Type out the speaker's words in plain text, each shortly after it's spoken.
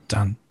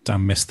Dan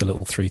missed the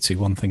little 3, 2,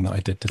 1 thing that I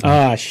did,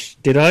 didn't he?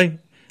 Did I?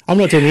 I'm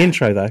not doing the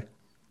intro, though.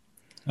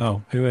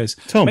 Oh, who is?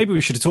 Tom. Maybe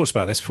we should have talked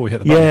about this before we hit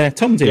the button. Yeah,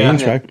 Tom did the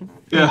intro.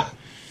 Yeah.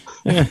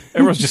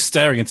 Everyone's just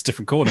staring into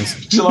different corners.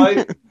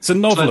 It's a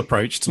novel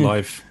approach to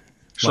live.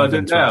 Shall I do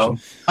it now?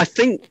 I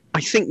think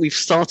we've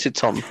started,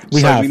 Tom.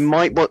 We have. We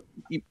might.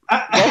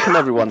 Welcome,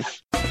 everyone.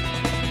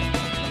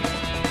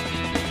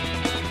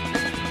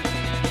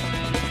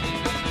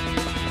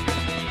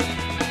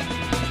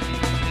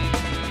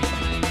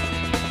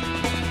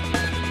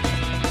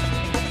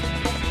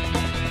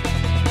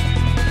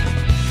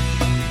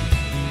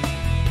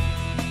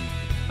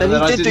 And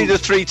he did do the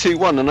 3, 2,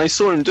 1, and I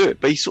saw him do it,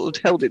 but he sort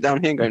of held it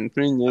down here, going.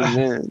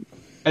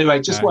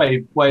 Anyway, just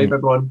wave,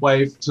 everyone,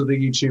 wave to the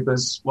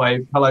YouTubers,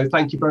 wave. Hello,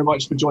 thank you very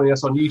much for joining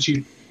us on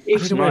YouTube.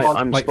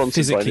 I'm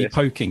physically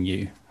poking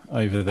you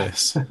over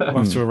this. We'll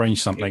have to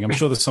arrange something. I'm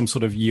sure there's some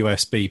sort of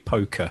USB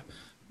poker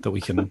that we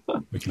can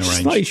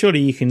arrange. Surely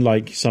you can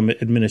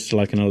administer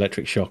like an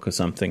electric shock or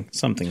something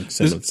similar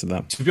to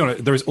that. To be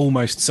honest, there is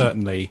almost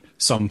certainly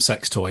some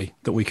sex toy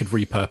that we could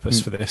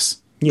repurpose for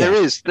this. Yeah.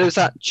 There's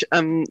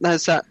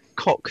that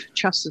cock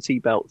chastity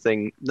belt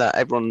thing that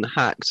everyone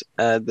hacked,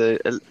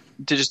 the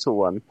digital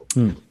one.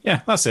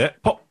 Yeah, that's it.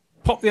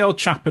 Pop the old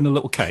chap in a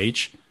little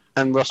cage,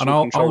 and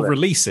I'll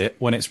release it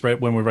when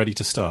we're ready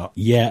to start.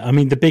 Yeah, I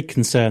mean the big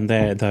concern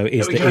there though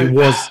is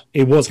that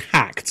it was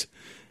hacked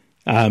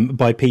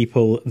by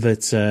people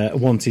that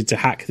wanted to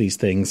hack these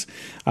things,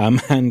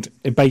 and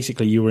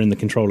basically you were in the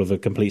control of a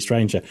complete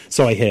stranger.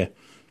 So I hear.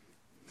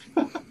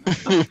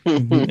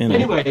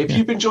 Anyway, if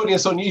you've been joining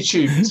us on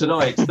YouTube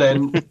tonight,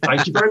 then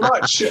thank you very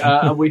much,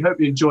 and we hope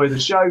you enjoy the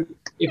show.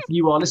 If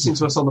you are listening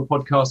to us on the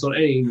podcast on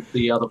any of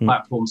the other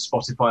platforms,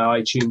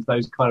 Spotify, iTunes,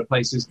 those kind of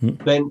places,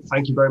 then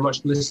thank you very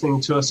much for listening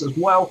to us as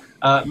well.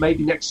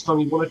 Maybe next time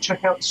you want to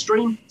check out the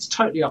stream, it's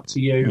totally up to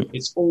you.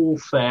 It's all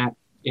fair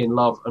in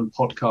love and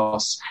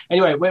podcasts.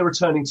 Anyway, we're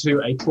returning to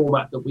a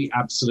format that we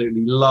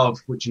absolutely love,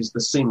 which is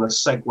the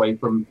seamless segue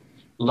from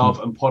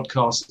love and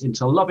podcasts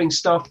into loving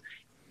stuff.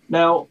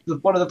 Now,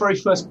 one of the very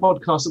first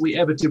podcasts that we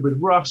ever did with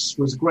Russ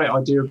was a great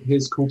idea of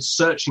his called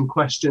Searching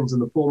Questions,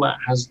 and the format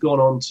has gone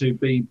on to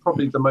be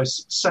probably the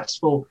most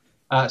successful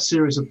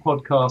series of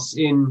podcasts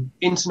in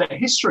internet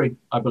history,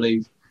 I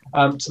believe,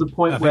 to the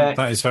point where...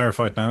 that is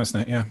verified now, isn't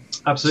it? Yeah.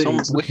 Absolutely.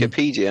 It's on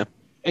Wikipedia.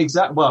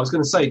 Exactly. Well, I was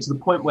going to say, to the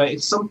point where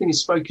if something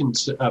is spoken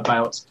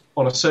about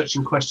on a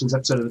Searching Questions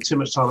episode of the Too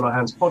Much Time on Our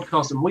Hands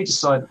podcast, and we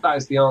decide that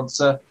is the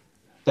answer,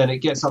 then it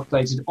gets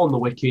updated on the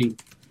wiki,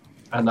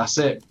 and that's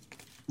it.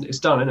 It's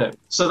done, isn't it?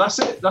 So that's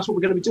it. That's what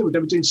we're going to be doing. We're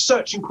going to be doing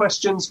Searching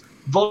Questions,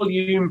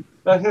 volume...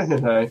 and I'm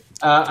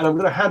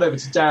going to hand over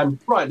to Dan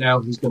right now,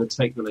 who's going to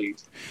take the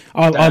lead.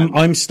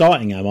 I'm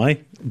starting, am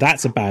I?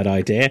 That's a bad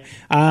idea.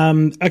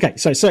 Okay,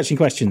 so Searching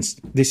Questions.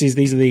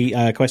 These are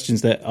the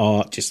questions that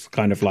are just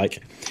kind of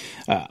like...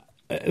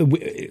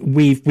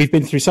 We've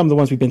been through some of the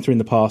ones we've been through in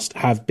the past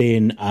have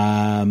been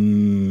how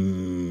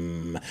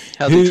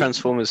do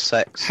Transformers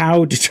sex?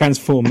 How do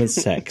Transformers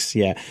sex?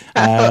 Yeah,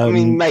 I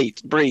mean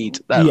mate, breed.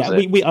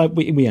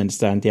 We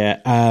understand.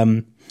 Yeah,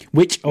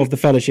 which of the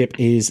Fellowship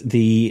is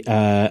the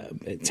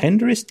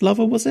tenderest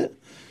lover? Was it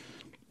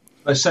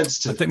most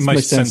sensitive? I think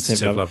most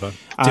sensitive lover.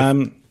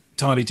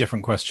 Entirely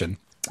different question.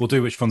 We'll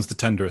do which one's the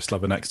tenderest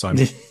lover next time.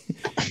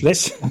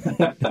 There's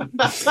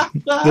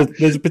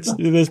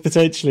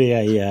potentially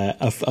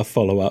a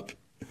follow up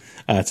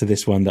to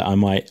this one that I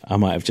might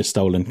have just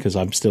stolen because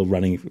I'm still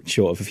running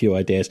short of a few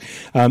ideas.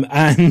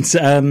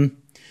 Postman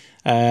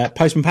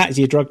Pat, is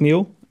he a drug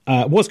mule?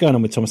 What's going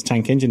on with Thomas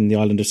Tank Engine in the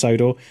island of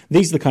Sodor?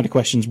 These are the kind of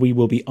questions we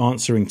will be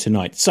answering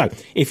tonight. So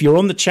if you're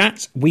on the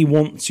chat, we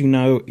want to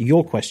know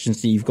your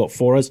questions that you've got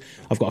for us.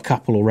 I've got a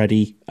couple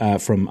already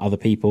from other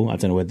people. I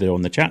don't know whether they're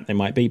on the chat. They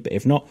might be, but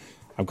if not,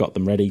 I've got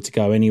them ready to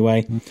go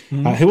anyway.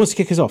 Who wants to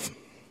kick us off?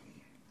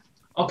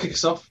 I'll kick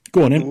us off.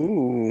 Go on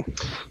in.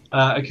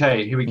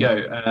 Okay, here we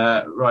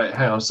go. Right,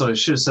 hang on. Sorry, I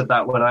should have said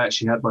that when I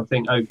actually had my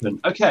thing open.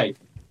 Okay,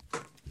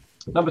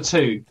 number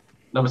two.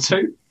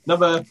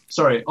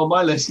 On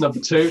my list, number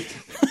 2.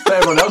 For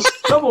everyone else,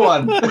 number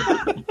 1.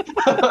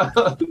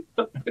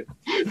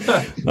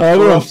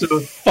 We're off to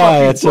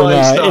fire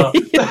tonight.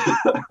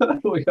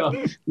 We are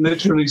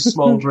literally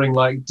smouldering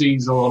like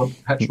diesel on a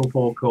petrol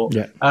forecourt.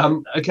 Yeah.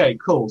 Okay,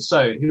 cool.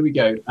 So here we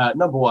go.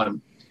 Number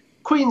 1,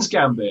 Queen's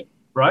Gambit.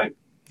 Right.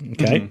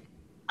 Okay.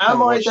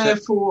 Am I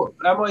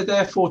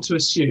therefore to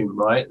assume,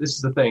 right? This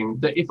is the thing,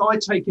 that if I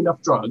take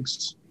enough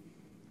drugs,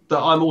 that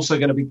I'm also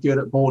going to be good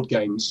at board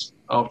games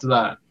after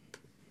that.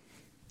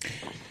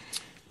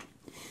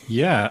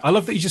 Yeah, I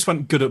love that you just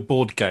went good at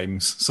board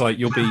games. So like,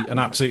 you'll be an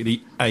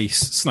absolutely ace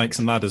Snakes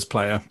and Ladders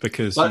player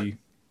because you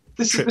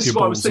trip your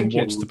balls and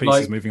watch the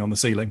pieces moving on the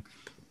ceiling.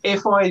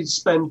 If I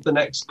spend the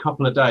next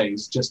couple of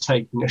days just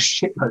taking a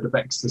shitload of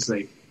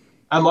ecstasy,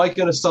 am I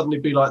going to suddenly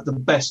be like the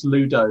best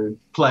Ludo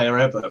player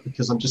ever?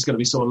 Because I'm just going to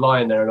be sort of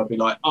lying there and I'll be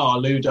like,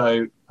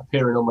 Ludo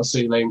appearing on my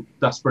ceiling.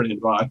 That's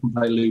brilliant, right? I can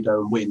play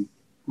Ludo and win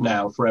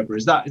now forever.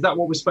 Is that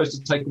what we're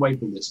supposed to take away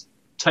from this?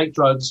 Take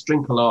drugs,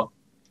 drink a lot,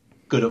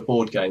 good at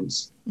board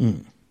games.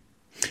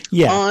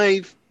 Yeah.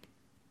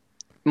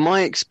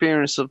 My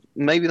experience of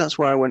maybe that's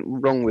where I went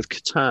wrong with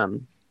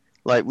Catan.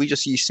 Like we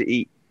just used to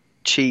eat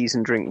cheese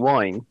and drink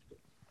wine.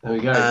 There we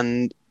go.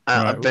 And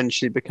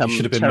eventually become. You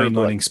should have been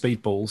mainlining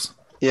speedballs.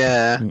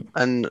 Yeah,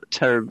 and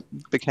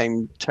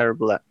became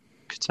terrible at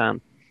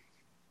Catan.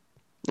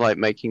 Like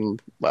making,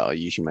 well, I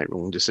usually make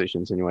wrong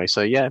decisions anyway.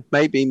 So yeah,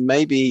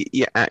 maybe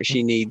you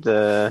actually need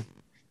the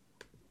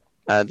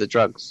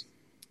drugs.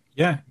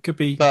 Yeah, could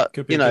be. But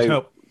could be good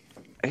help.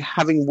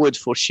 Having wood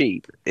for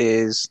sheep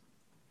is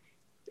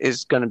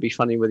going to be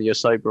funny whether you're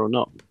sober or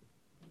not.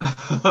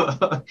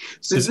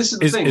 So this is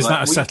the thing. Is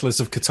that a Settlers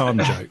of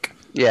Catan joke?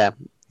 Yeah,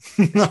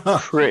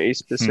 pretty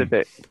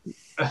specific.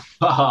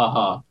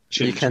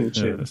 You can,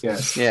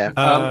 yes. Yeah.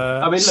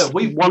 I mean, look,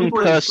 one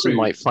person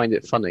might find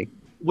it funny.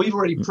 We've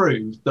already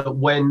proved that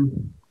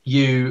when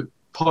you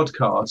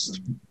podcast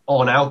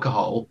on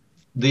alcohol,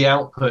 the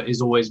output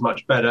is always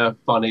much better,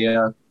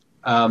 funnier.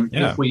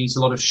 If we eat a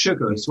lot of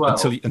sugar as well.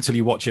 Until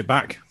you watch it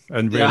back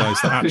and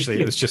realise that actually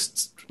it was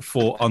just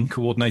 4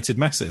 uncoordinated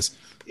messes.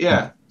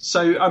 Yeah.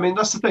 So, I mean,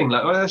 that's the thing.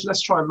 Like,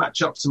 let's try and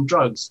match up some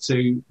drugs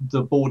to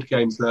the board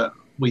games that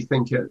we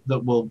think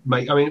that will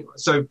make... I mean,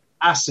 so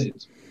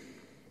acid.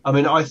 I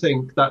mean, I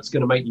think that's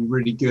going to make you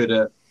really good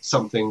at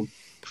something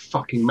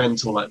fucking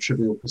mental like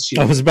Trivial Pursuit.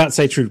 I was about to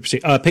say Trivial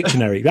Pursuit.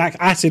 Pictionary.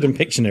 Acid and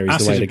Pictionary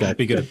is the way to go.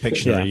 Be good at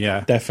Pictionary,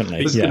 yeah. Definitely.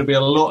 There's going to be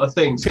a lot of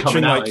things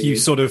Picturing coming out like you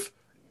sort of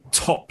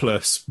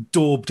topless,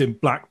 daubed in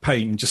black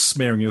paint and just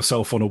smearing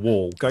yourself on a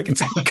wall. Going,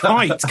 it's a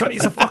kite.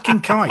 It's a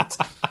fucking kite.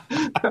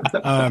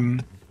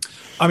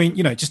 I mean,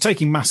 just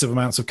taking massive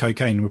amounts of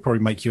cocaine would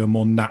probably make you a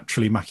more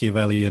naturally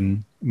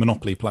Machiavellian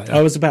Monopoly player.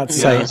 I was about to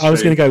say, I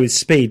was going to go with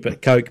speed,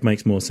 but Coke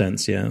makes more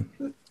sense, yeah.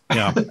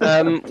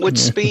 Yeah. Would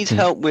speed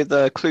help with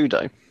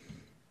Cluedo?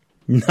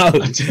 No,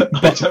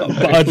 but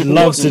I'd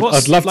love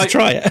to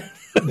try it.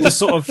 The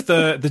sort of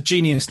the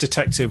genius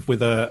detective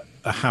with a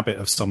habit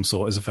of some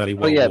sort is a fairly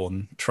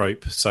well-worn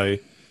trope. So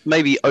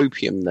maybe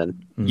opium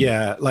then.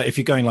 Yeah, like if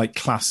you're going like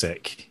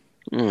classic,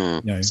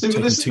 so this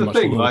is the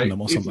thing, like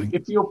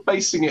if you're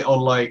basing it on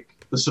like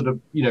the sort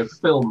of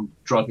film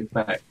drug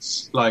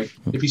effects, like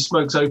if he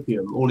smokes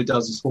opium, all he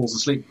does is falls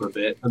asleep for a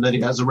bit and then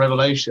he has a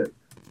revelation.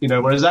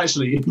 Whereas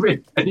actually, if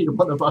any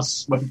one of us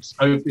smoked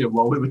opium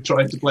while we were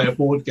trying to play a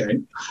board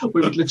game,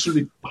 we would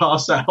literally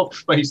pass out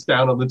face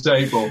down on the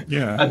table.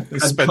 Yeah,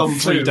 and come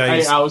 3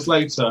 days 8 hours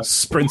later,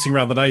 sprinting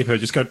around the neighbourhood,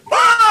 just going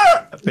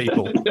at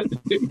people.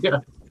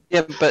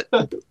 Yeah, but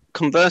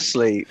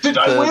conversely, did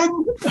I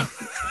win?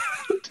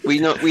 We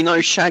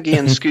know Shaggy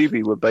and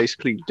Scooby were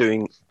basically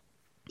doing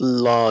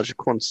large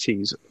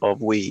quantities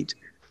of weed,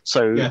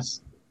 so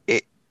yes.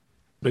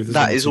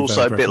 That is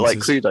also a bit like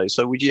Cluedo.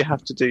 So would you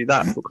have to do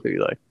that for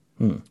Cluedo?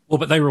 Well,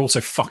 but they were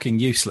also fucking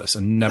useless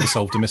and never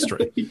solved a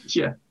mystery.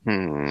 Yeah. I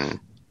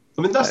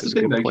mean, that's the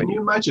thing, though. Can you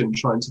imagine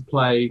trying to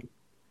play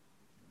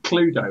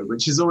Cluedo,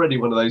 which is already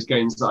one of those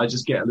games that I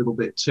just get a little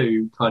bit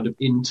too kind of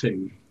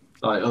into?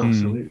 Like,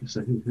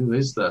 so who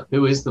is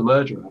the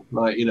murderer?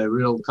 Like,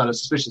 real kind of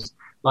suspicious.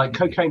 Like,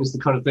 cocaine is the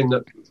kind of thing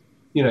that,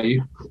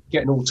 you're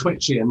getting all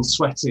twitchy and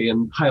sweaty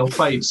and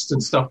pale-faced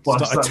and stuff.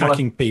 Start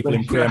attacking people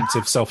in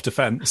preemptive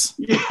self-defense.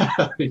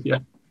 Yeah.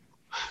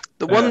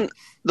 The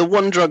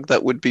one drug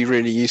that would be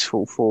really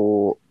useful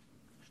for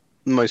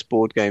most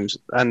board games,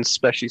 and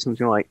especially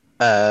something like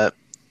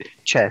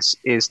chess,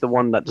 is the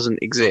one that doesn't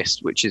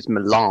exist, which is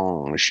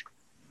melange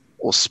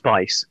or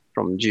spice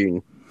from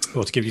Dune.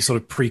 Or to give you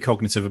sort of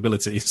precognitive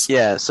abilities.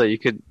 Yeah, so you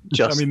could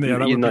just... that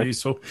would be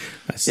useful.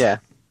 Yeah.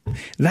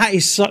 That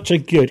is such a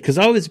good, because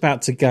I was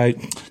about to go,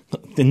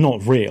 they're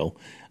not real,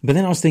 but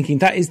then I was thinking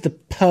that is the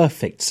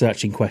perfect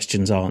searching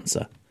questions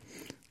answer.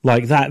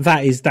 Like that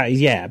is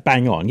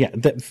bang on,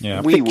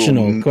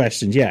 fictional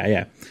questions,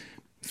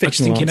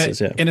 fictional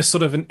answers. In a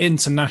sort of an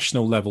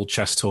international level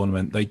chess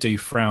tournament, they do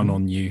frown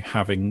on you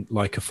having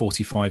like a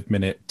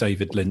 45-minute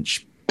David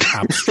Lynch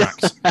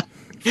abstract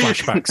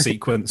flashback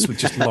sequence with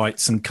just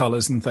lights and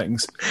colours and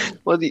things.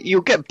 Well,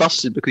 you'll get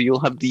busted because you'll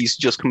have these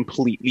just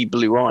completely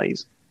blue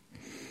eyes.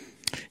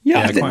 Yeah,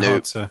 I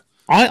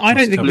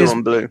don't think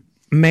there's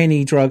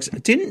many drugs.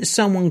 Didn't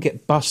someone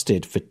get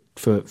busted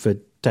for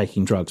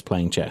taking drugs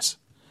playing chess?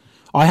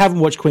 I haven't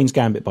watched Queen's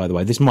Gambit, by the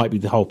way. This might be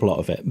the whole plot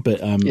of it,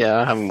 but I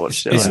haven't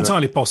watched it. It's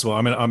entirely possible.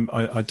 I mean,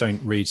 I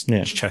don't read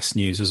chess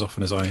news as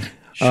often as I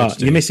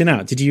should. You're missing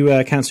out. Did you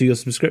cancel your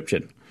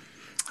subscription?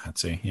 Had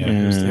to.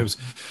 Yeah. It was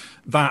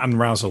that, and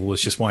Razzle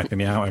was just wiping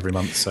me out every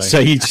month. So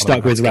you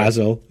stuck with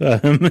Razzle.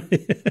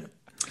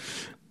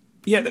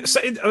 Yeah.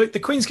 So the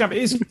Queen's Gambit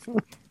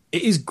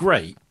is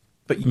great,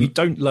 but you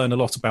don't learn a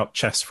lot about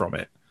chess from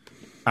it,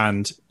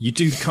 and you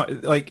do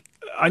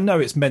I know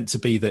it's meant to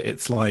be that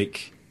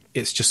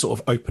it's just sort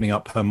of opening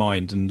up her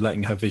mind and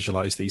letting her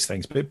visualize these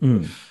things, but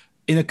in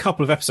a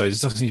couple of episodes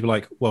it doesn't seem to be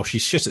like, well,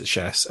 she's shit at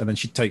chess and then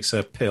she takes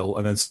a pill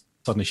and then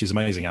suddenly she's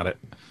amazing at it.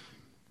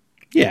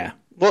 Yeah.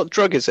 What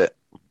drug is it?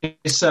 It's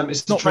It's a not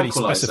really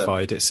tranquilizer.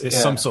 specified. It's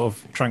some sort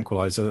of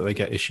tranquilizer that they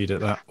get issued at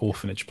that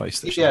orphanage place.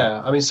 That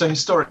Yeah, I mean, so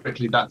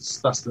historically, that's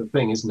the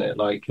thing, isn't it?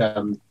 Like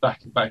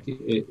back in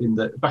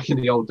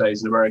the old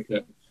days in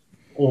America,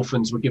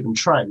 orphans were given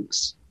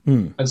tranks,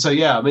 and so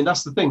yeah, I mean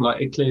that's the thing.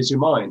 Like it clears your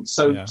mind.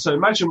 So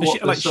imagine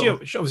what she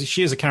obviously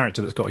she is a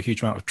character that's got a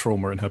huge amount of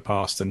trauma in her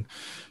past, and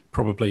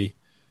probably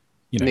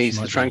needs she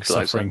the might be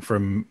tranquilizer. suffering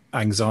from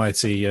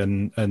anxiety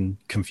and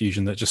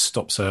confusion that just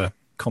stops her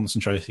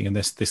concentrating, and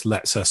this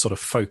lets her sort of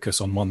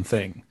focus on one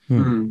thing.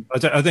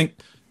 I think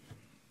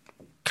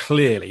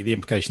clearly the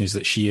implication is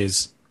that she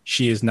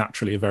is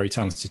naturally a very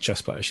talented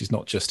chess player. She's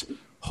not just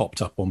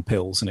hopped up on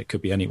pills, and it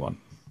could be anyone.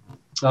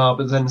 but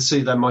then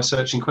my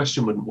searching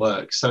question wouldn't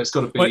work. So it's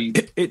got to be.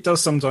 Well, it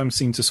does sometimes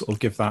seem to sort of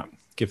give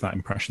that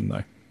impression,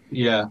 though.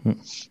 Yeah.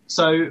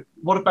 So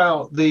what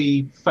about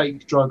the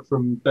fake drug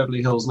from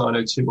Beverly Hills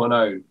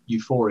 90210,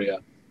 Euphoria?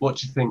 What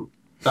do you think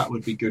that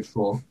would be good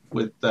for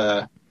with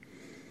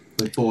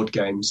board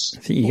games?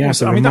 I think you have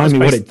to that remind me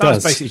what it that was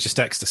does. basically just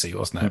ecstasy,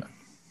 wasn't it?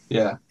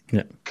 Yeah.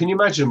 Yeah. Can you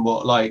imagine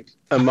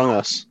Among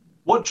Us.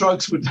 what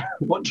drug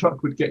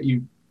would get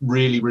you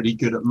really, really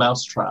good at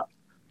mousetrap?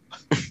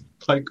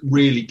 Like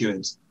really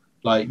good.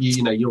 Like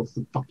you're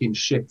fucking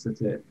shit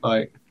at it.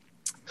 Like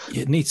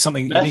You need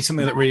something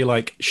that really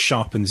like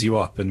sharpens you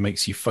up and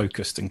makes you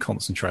focused and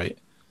concentrate.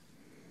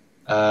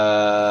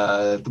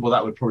 well,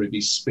 that would probably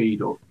be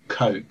speed or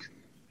coke.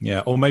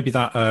 Yeah, or maybe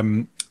that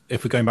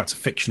if we're going back to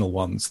fictional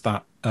ones,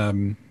 that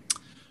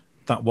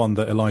one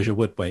that Elijah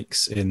Wood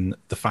makes in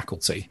The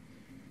Faculty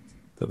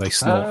that they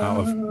snort out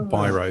of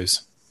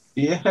biros.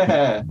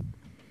 Yeah.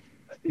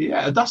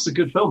 Yeah, that's a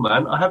good film,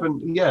 man. I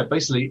haven't. Yeah,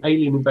 basically,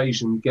 alien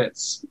invasion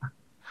gets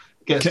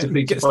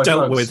defeated Gets by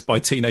dealt drugs. with by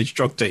teenage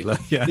drug dealer.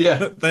 Yeah,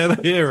 Yeah. they're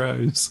the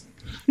heroes.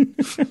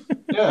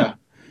 Yeah.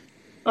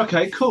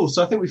 Okay, cool.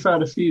 So I think we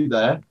found a few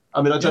there.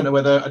 I mean, I don't know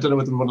whether we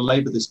want to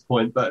labour this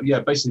point, but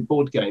yeah, basically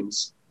board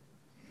games.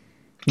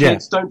 Yeah.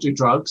 Kids don't do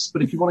drugs,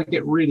 but if you want to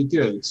get really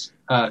good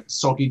at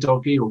Soggy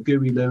Doggy or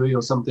Gooey Louie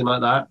or something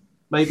like that,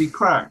 maybe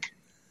crack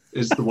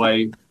is the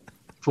way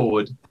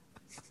forward.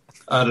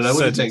 I don't know. What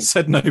do you think?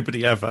 Said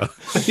nobody ever.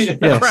 Yeah.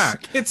 Yes.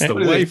 Crack. It's the What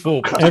do you way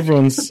think? forward.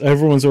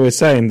 Everyone's always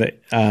saying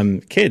that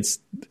kids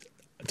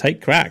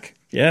take crack.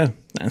 Yeah,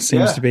 that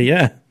seems Yeah. to be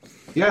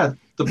Yeah,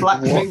 the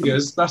black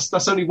fingers.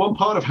 That's only one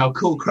part of how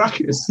cool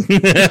crack is.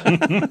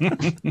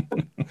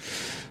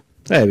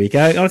 There we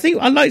go.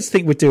 I'd like to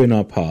think we're doing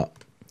our part.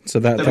 So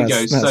There we go.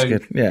 that's So-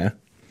 good. Yeah.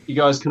 You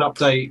guys can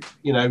update,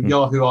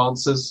 Yahoo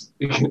Answers.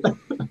 You can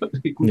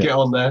Yeah. get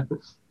on there.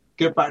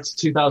 Get back to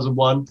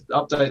 2001.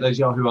 Update those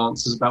Yahoo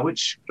Answers about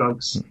which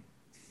drugs.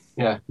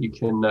 Yeah, you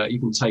can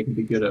take and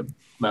be good at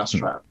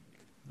mousetrap.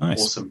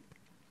 Nice. Awesome,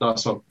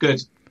 nice one.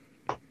 Good,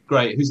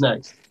 great. Who's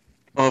next?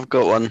 I've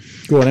got one.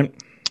 Go on then.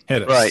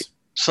 Hit us. Right.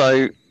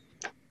 So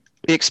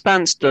The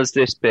Expanse does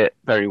this bit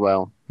very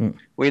well.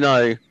 We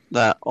know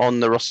that on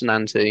the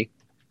Rocinante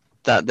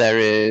that there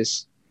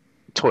is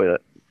a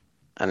toilet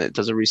and it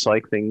does a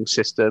recycling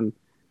system,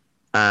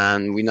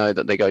 and we know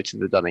that they go to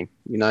the dunning.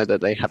 We know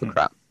that they have a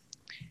crap.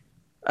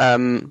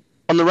 On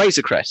the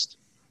Razor Crest,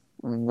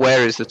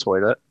 where is the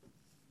toilet?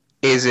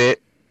 Is the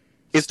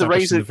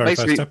Established in Razor the very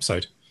basically? first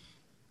episode?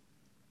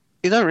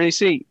 You don't really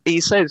see. He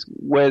says,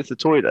 "Where's the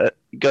toilet?"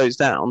 It goes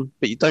down,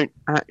 but you don't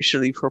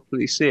actually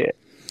properly see it.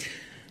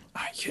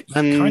 You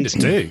And- kind of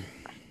do.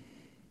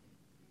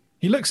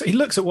 He looks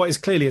at what is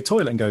clearly a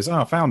toilet and goes, "Oh,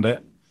 I found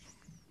it."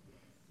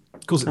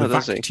 Calls it the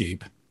does he? vac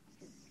tube.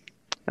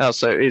 Oh,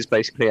 so it is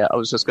basically it. I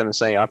was just going to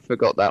say I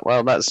forgot that.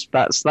 Well, that's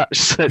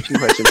searching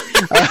question.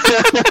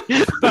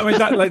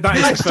 That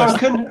is Next, the first.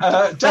 Duncan.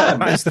 Dan.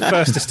 That is the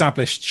first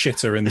established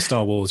shitter in the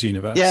Star Wars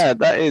universe. Yeah,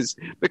 that is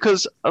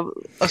because.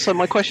 So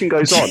my question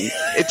goes on.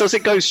 Does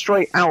it go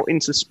straight out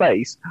into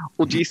space,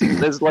 or do you think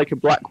there's like a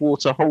black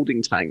water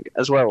holding tank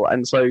as well?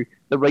 And so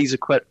the Razor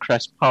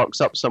Crest parks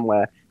up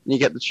somewhere, and you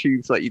get the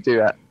tubes like you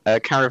do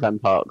at caravan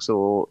parks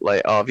or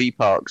like RV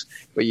parks,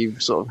 where you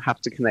sort of have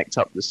to connect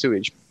up the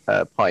sewage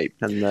pipe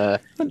and Yeah,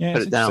 put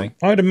it's it down. interesting.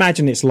 I would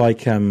imagine it's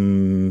like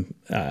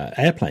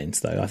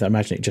airplanes, though. I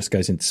imagine it just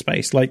goes into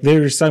space. Like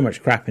there is so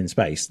much crap in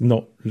space,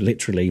 not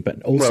literally,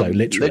 but also Well,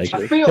 literally.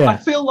 literally. I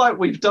feel like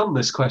we've done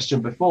this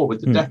question before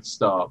with the Death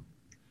Star.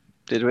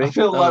 Did we? I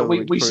feel like Oh,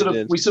 we sort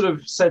probably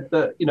of said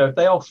that if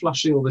they are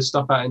flushing all this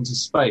stuff out into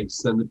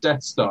space, then the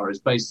Death Star is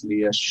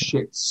basically a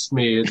shit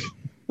smeared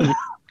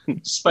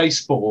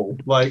space ball.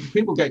 Like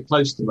people get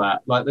close to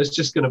that. Like there's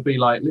just going to be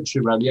like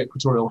literally around the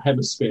equatorial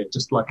hemisphere,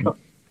 just like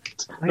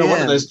no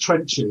wonder there's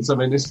trenches. I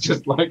mean, it's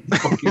just like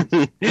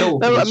fucking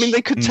hills No, I and mean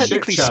they could shit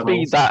technically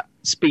channels.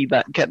 speed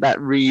that, get that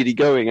really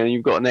going, and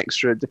you've got an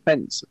extra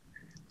defense.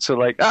 So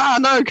like,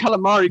 no,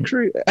 calamari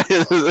crew,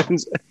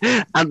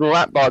 and the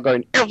lap bar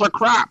going, it's a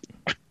crap.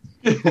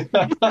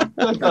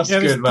 That's Yeah,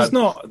 good, man.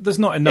 there's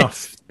not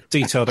enough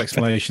detailed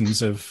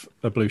explanations of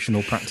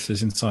ablutional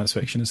practices in science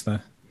fiction, is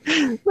there?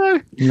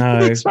 No,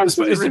 Is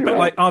it, but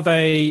like,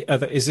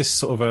 is this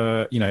sort of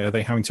are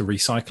they having to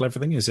recycle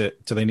everything?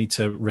 Do they need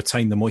to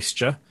retain the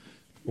moisture?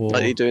 Or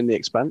Like you do in The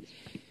Expanse.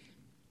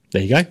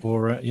 There you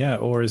go.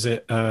 Or is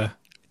it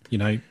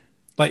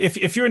like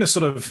if you're in a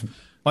sort of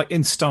like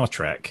in Star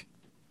Trek,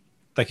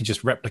 they can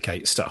just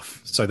replicate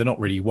stuff, so they're not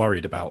really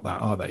worried about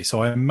that, are they?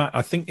 So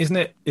I think, isn't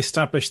it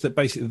established that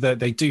basically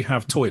they do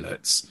have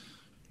toilets,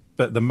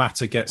 but the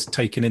matter gets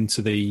taken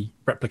into the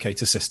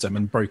replicator system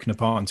and broken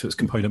apart into its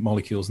component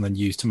molecules and then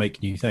used to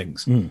make new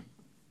things.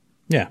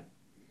 Yeah.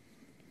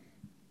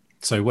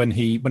 So when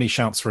he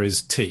shouts for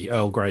his tea,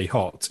 Earl Grey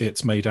hot,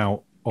 it's made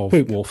out of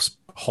Poop. Worf's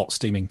hot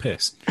steaming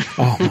piss.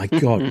 Oh my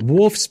God,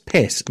 Worf's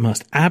piss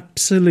must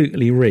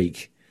absolutely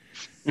reek.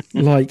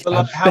 Like, But, I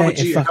like, how bet would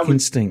it you- how fucking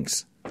would-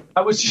 stinks.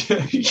 How would you?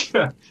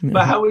 Yeah.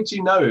 But how would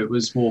you know it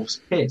was Worf's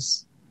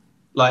piss?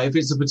 Like, if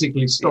it's a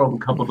particularly strong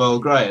cup of Earl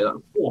Grey, like,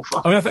 oh,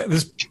 fuck. I mean, I think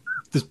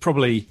there's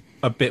probably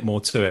a bit more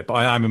to it, but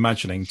I'm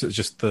imagining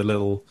just there's a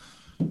little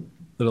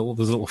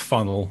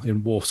funnel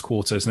in Worf's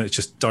quarters, and it's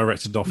just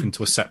directed off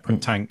into a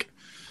separate tank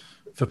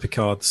for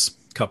Picard's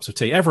cups of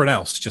tea. Everyone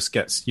else just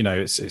gets,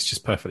 it's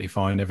just perfectly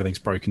fine. Everything's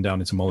broken down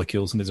into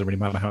molecules, and it doesn't really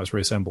matter how it's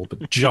reassembled.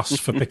 But just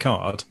for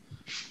Picard,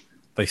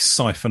 they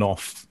siphon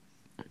off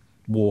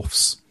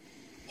Worf's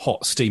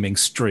hot steaming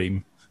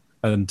stream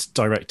and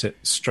direct it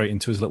straight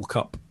into his little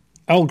cup.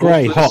 Earl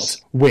Grey Worf's-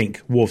 hot,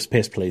 wink, Worf's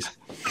piss, please.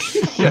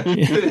 Yeah.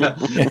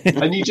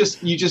 And you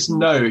just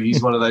know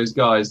he's one of those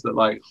guys that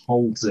like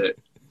holds it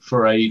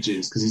for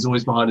ages because he's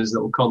always behind his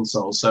little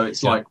console, so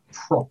it's like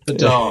proper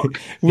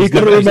dark. We've got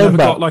to He's never remember,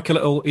 got like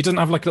he doesn't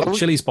have like a little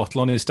Chili's bottle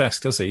on his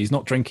desk, does he? He's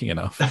not drinking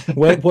enough.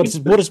 what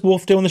does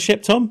Worf do on the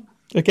ship, Tom?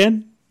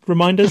 Again?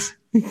 Remind us?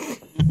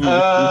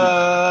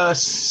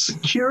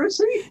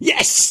 Security?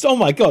 Yes! Oh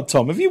my God,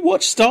 Tom, have you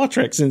watched Star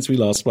Trek since we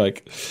last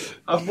spoke?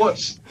 I've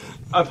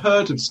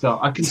heard of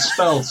I can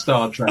spell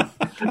Star Trek.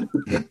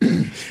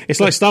 It's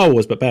like Star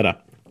Wars, but better.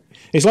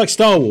 It's like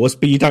Star Wars,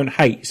 but you don't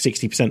hate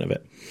 60% of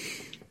it.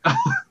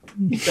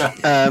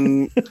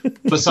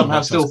 But somehow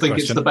That's still a think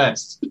it's question. the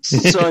best.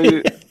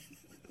 So,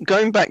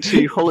 going back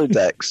to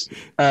holodecks,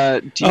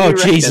 do you Oh,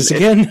 reckon Jesus,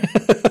 again?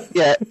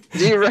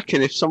 do you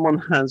reckon if someone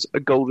has a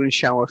golden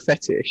shower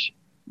fetish,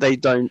 they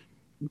don't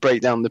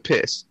break down the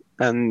piss,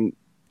 and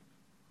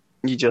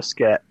you just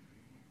get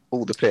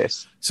all the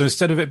piss? So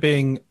instead of it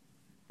being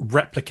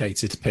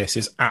replicated piss,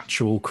 it's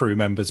actual crew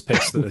members'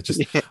 piss that are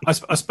just. I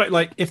expect,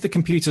 like, if the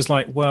computer's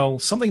like, well,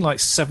 something like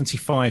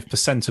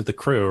 75% of the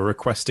crew are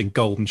requesting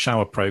golden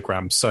shower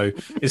programs. So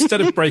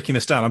instead of breaking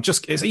this down,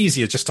 it's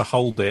easier just to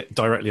hold it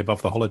directly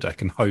above the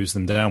holodeck and hose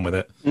them down with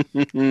it.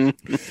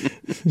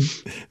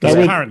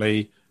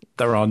 Apparently,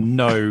 there are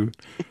no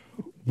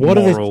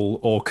moral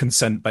or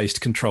consent-based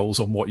controls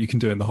on what you can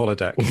do in the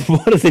holodeck.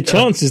 What are the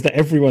chances that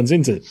everyone's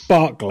into it?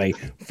 Barclay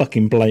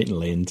fucking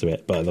blatantly into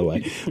it, by the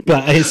way.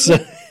 But it's do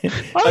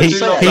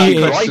love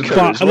that question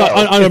but as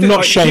well. I'm not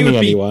Like, he shaming would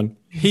be- anyone.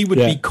 He would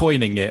Yeah. be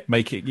coining it,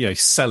 making,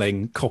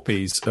 selling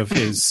copies of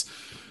his,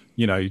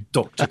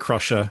 Dr.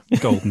 Crusher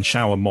golden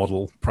shower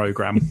model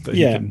program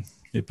that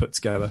he put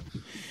together.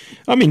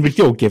 I mean, we'd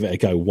all give it a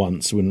go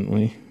once, wouldn't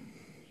we?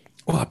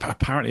 Well,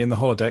 apparently in the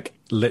holodeck,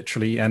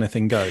 literally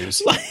anything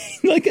goes.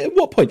 Like, at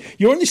what point?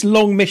 You're on this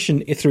long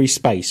mission through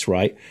space,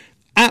 right?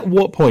 At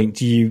what point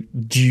do you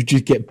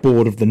just get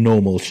bored of the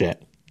normal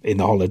shit in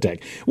the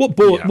holodeck? What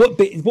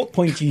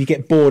point do you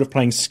get bored of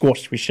playing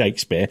squash with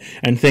Shakespeare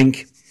and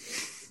think,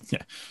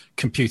 Yeah.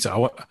 Computer, I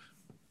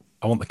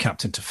want the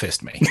captain to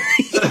fist me.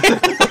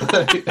 It's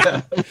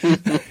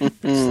like,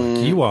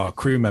 you are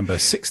crew member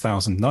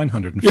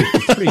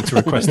 6,953 to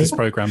request this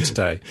program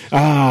today.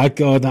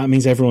 God, that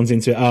means everyone's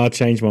into it. I'll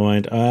change my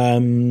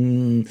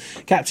mind.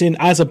 Captain,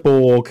 as a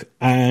Borg,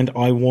 and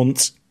I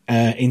want,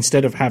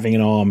 instead of having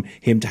an arm,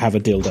 him to have a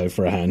dildo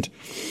for a hand.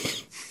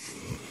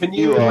 Can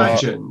you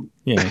imagine?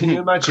 Yeah. Can you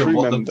imagine Crew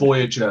what member. the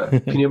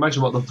Voyager? Can you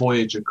imagine what the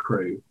Voyager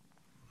crew,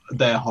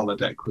 their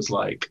holodeck was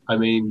like? I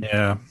mean,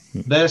 Yeah.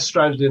 they're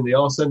stranded in the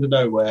arse end of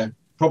nowhere,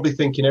 probably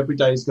thinking every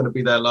day is going to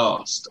be their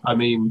last. I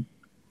mean,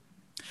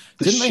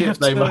 Didn't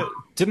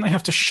they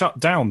have to shut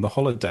down the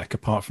holodeck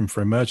apart from for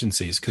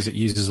emergencies because it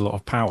uses a lot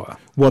of power?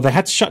 Well, they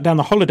had to shut down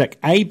the holodeck,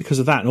 A, because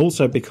of that, and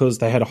also because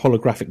they had a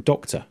holographic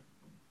doctor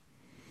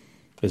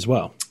as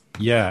well.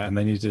 Yeah, and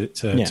they needed it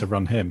to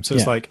run him. So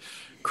it's Yeah. like,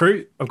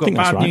 crew, I've got think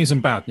that's bad right. news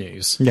and bad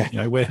news.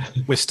 Yeah.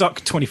 We're stuck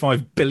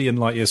 25 billion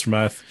light years from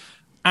Earth,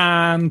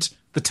 and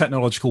the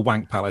technological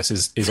wank palace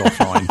is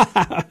offline.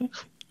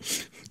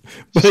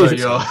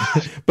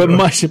 But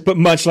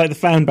much like the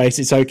fan base,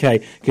 it's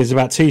okay because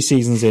about 2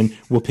 seasons in,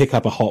 we'll pick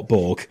up a hot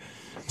Borg.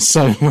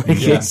 So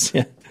it's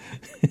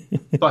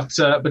But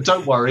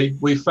don't worry,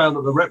 we found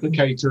that the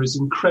replicator is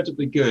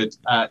incredibly good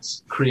at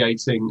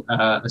creating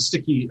a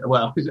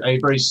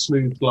very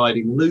smooth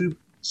gliding lube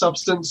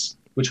substance,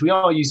 which we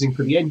are using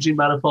for the engine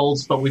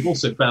manifolds, but we've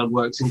also found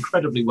works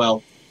incredibly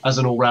well as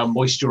an all-round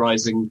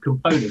moisturising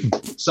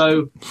component.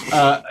 So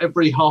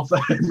every half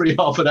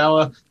an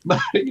hour,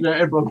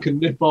 everyone can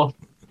nip off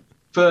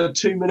for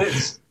 2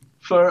 minutes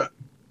for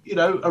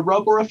a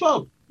rub or a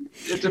fub.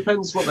 It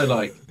depends what they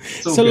like.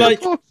 It's all so good.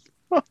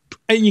 like,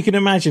 and you can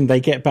imagine they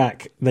get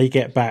back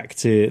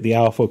to the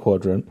Alpha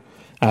Quadrant,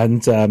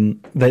 and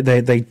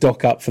they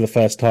dock up for the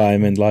first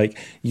time, and like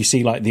you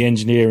see like the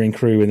engineering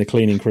crew and the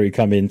cleaning crew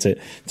come in to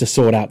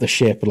sort out the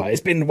ship. Like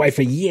it's been away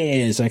for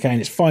years, okay, and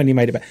it's finally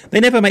made it back. They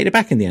never made it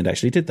back in the end,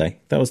 actually, did they?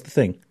 That was the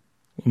thing.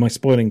 Am I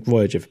spoiling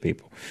Voyager for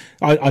people?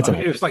 I don't know.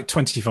 It was like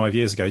 25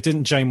 years ago.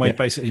 Didn't Janeway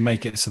basically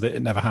make it so that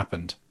it never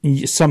happened?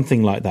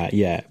 Something like that,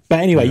 yeah.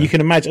 But anyway, you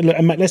can imagine. Look,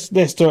 let's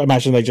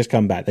imagine they just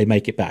come back. They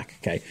make it back,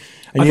 okay.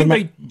 And I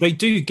think they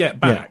do get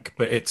back,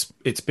 but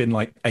it's been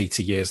like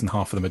 80 years and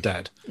half of them are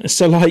dead.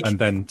 So like, and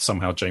then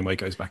somehow Janeway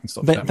goes back and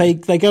stops them.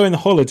 They go in the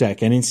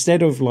holodeck, and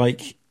instead of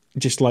like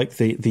just like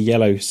the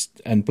yellow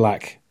and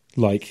black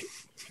like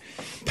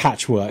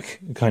patchwork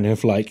kind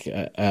of like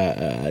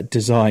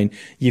design,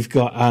 you've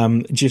got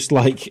just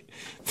like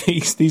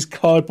these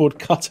cardboard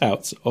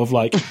cutouts of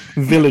like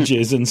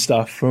villages and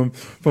stuff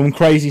from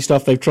crazy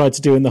stuff they've tried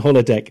to do in the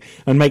holodeck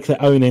and make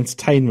their own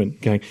entertainment.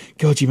 Going,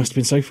 God, you must have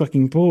been so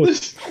fucking bored.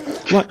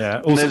 Like,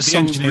 yeah, also there's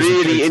some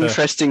really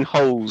interesting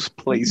holes,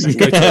 please.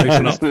 Go to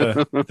open up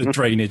the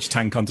drainage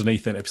tank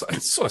underneath it. It's like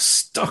it's sort of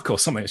stuck or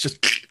something. It's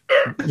just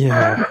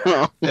yeah.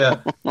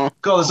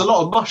 God, there's a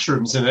lot of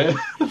mushrooms in it.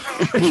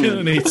 You're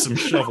gonna need some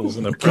shovels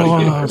and a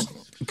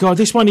God,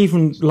 this one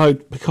even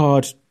load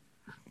Picard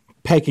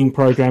pegging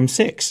program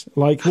 6.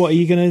 Like, what are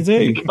you going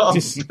to do?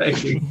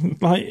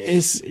 Like,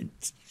 it's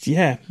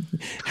yeah.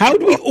 How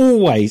do we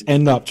always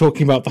end up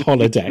talking about the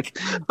holodeck?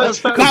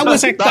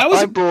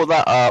 I brought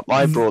that up.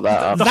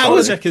 The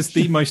holodeck is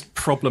the most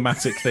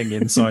problematic thing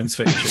in science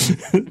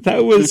fiction.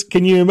 That was.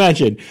 Can you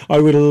imagine? I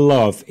would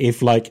love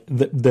if, like,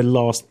 the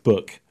last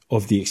book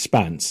of The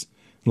Expanse,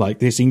 like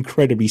this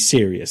incredibly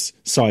serious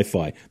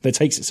sci-fi that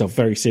takes itself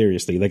very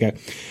seriously. They go,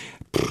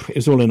 it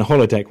was all in a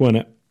holodeck, wasn't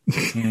it?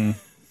 Mm.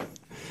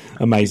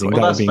 Amazing.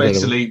 Well,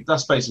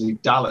 that's basically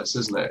Dallas,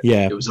 isn't it?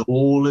 Yeah. It was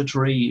all a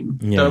dream.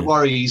 Yeah. Don't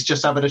worry, he's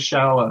just having a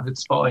shower.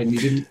 It's fine. You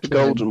didn't. The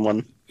golden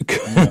one.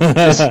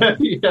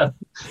 Yeah.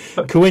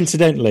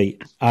 Coincidentally,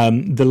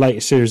 the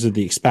latest series of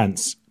The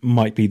Expanse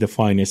might be the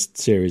finest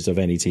series of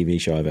any TV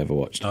show I've ever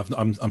watched.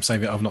 I'm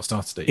saying I've not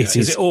started it yet.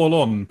 Is it all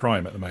on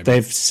Prime at the moment?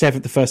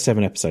 The first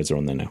 7 episodes are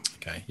on there now.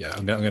 Okay, yeah,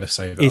 I'm going to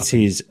say that. It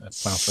is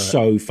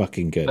so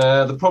fucking good.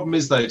 The problem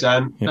is, though,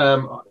 Dan,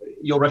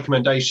 your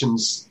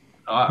recommendations,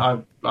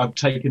 I've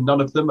taken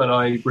none of them, and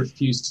I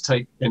refuse to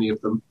take any of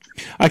them.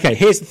 Okay,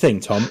 here's the thing,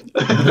 Tom.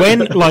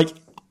 When, like,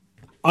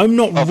 I'm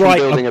not right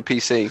building a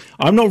PC.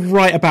 I'm not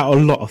right about a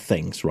lot of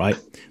things, right?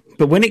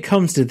 But when it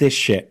comes to this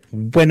shit,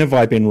 when have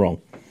I been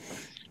wrong?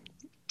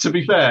 To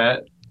be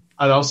fair,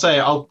 and I'll say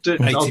I'll do it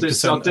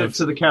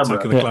to the camera.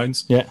 Attack of the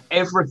Clones. Yeah.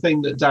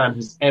 Everything that Dan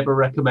has ever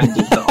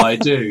recommended that I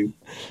do,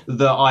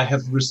 that I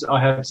have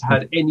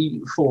had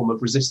any form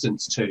of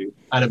resistance to,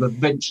 and have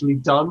eventually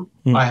done,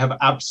 I have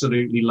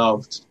absolutely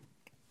loved.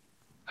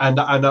 And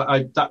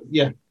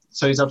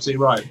so he's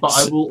absolutely right. But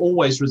I will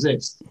always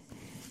resist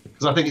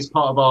because I think it's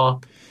part of our.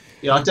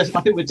 Yeah, I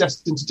think we're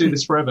destined to do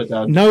this forever,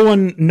 Dan. No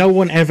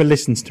one ever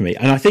listens to me,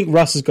 and I think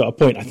Russ has got a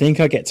point. I think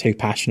I get too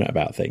passionate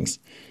about things.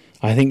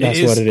 I think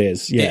that's what it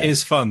is. Yeah, it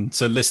is fun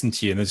to listen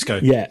to you and then just go.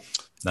 Yeah.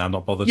 No, I'm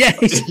not bothered. Yeah,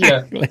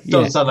 exactly.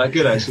 Doesn't sound that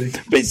good, actually.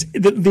 But it's,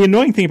 the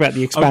annoying thing about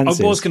The Expanse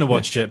I was going to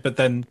watch it, but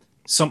then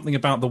something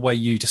about the way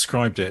you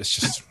described it, it's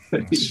just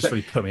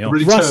really put me off.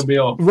 Really turned me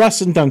off. Russ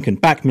and Duncan,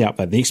 back me up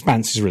there. The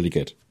Expanse is really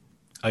good.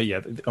 Oh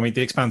yeah, I mean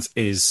The Expanse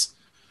is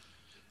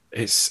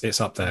it's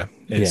up there.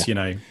 It's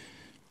it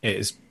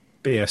is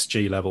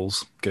BSG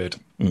levels good.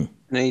 You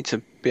need to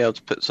be able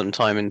to put some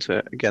time into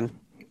it again.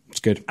 It's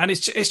good, and it's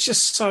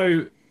just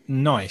so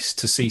nice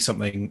to see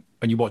something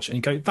and you watch it and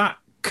you go, that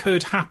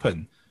could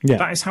happen. Yeah.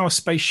 That is how a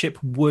spaceship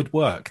would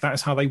work. That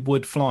is how they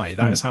would fly.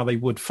 That is how they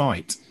would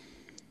fight.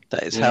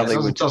 That is how they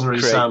would. Doesn't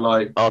really sound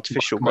like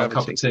artificial my gravity.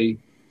 cup of tea.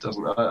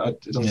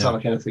 It doesn't sound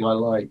like anything I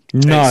like.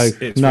 No,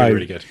 it's really,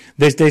 really good.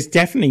 There's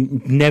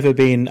definitely never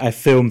been a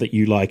film that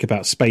you like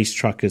about space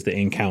truckers that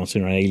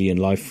encounter an alien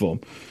life form.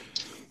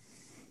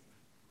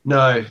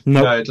 No,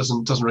 it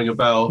doesn't ring a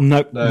bell.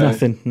 Nope,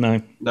 nothing.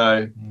 No.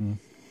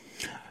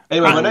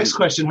 Anyway, my next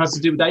question has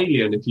to do with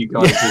Alien. If you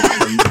guys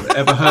have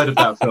ever heard of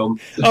that film?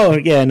 Oh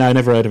yeah, no,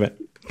 never heard of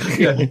it.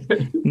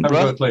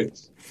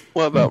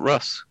 What about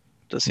Russ?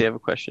 Does he have a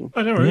question?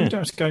 I don't know. Don't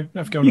have to go. Don't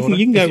have to go in order.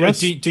 You can go, Russ.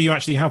 Do you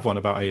actually have one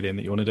about Alien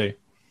that you want to do?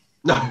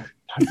 No.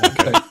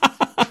 Okay.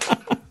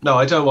 No,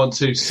 I don't want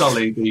to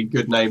sully the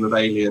good name of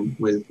Alien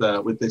with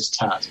this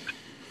tat.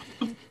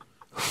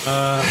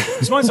 I'm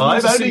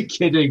only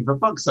kidding. For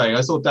fuck's sake,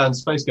 I saw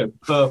Dan's face go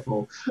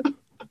purple.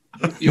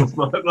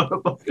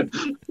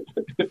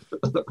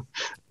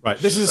 Right,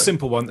 this is a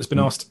simple one that's been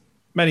asked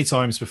many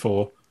times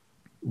before.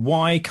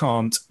 Why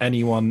can't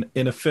anyone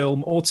in a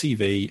film or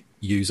TV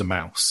use a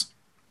mouse?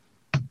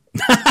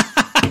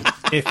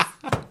 If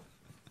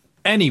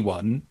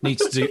anyone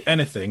needs to do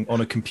anything on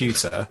a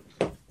computer,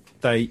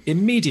 they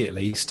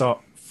immediately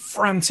start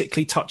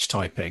frantically touch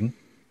typing,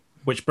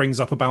 which brings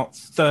up about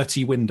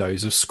 30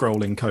 windows of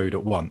scrolling code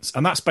at once.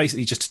 And that's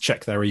basically just to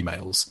check their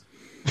emails.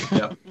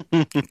 Yeah.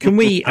 Can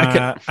we?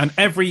 And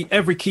every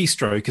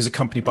keystroke is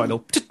accompanied by a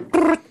little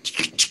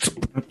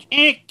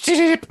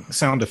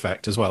sound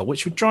effect as well,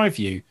 which would drive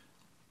you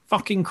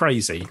fucking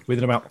crazy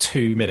within about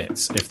 2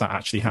 minutes if that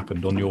actually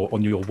happened on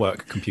your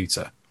work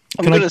computer.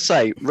 I'm going to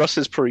say, Russ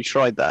has probably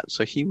tried that,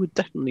 so he would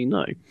definitely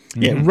know.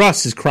 Yeah,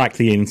 Russ has cracked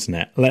the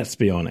internet, let's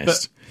be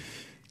honest.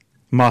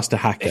 Master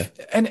hacker.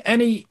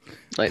 Any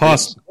Like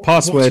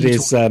Password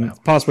is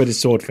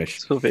swordfish.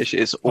 Swordfish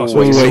is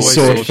Always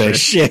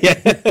swordfish. Yeah.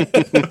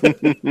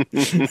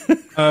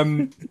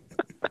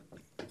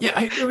 Yeah,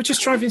 it would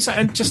just drive you insane.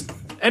 And just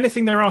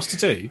anything they're asked to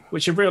do,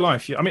 which in real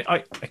life,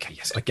 I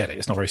get it.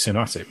 It's not very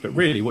cinematic, but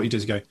really, what you do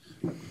is go,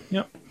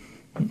 yep.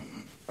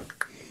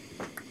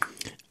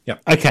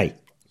 Okay,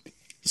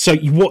 so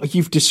what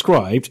you've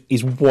described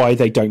is why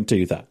they don't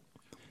do that.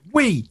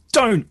 We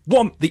don't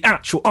want the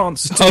actual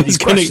answers to these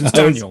questions,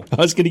 Daniel. I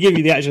was going to give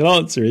you the actual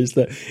answer is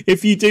that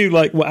if you do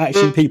like what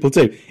actually people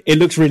do, it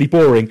looks really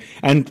boring.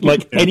 And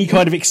like any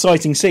kind of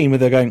exciting scene where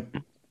they're going,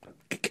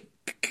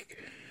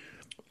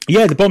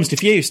 yeah, the bomb's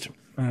defused.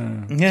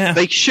 Yeah,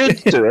 They should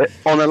do it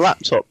on a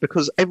laptop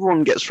because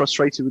everyone gets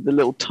frustrated with the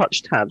little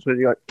touch tabs where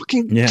you're like,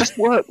 fucking just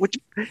work.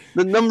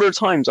 The number of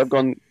times I've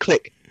gone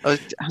click,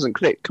 it hasn't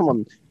clicked. Come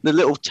on, the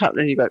little tap,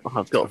 then you go,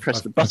 I've got to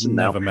press the button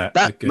now.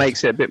 That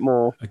makes it a bit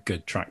more. A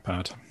good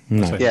trackpad.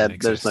 No. Yeah,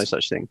 there's no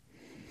such thing.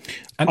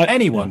 And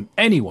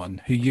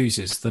anyone who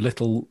uses the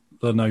little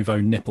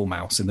Lenovo nipple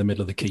mouse in the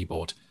middle of the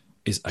keyboard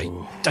is a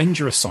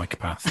dangerous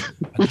psychopath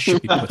and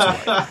should be put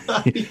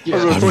away.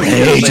 a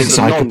raging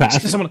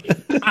psychopath. Someone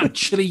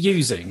actually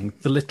using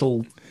the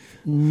little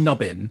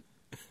nubbin.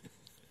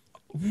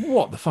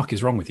 What the fuck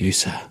is wrong with you? You,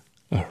 sir,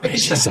 a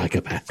raging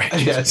psychopath.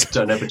 Yes,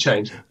 don't ever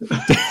change.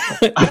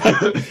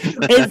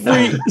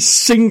 Every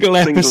single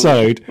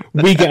episode,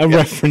 we get a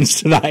reference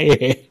to that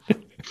here.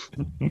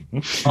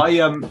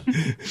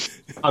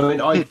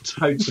 I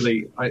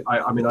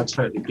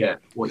totally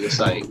get what you're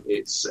saying.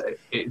 It's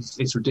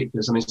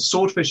ridiculous. I mean,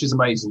 Swordfish is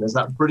amazing. There's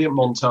that brilliant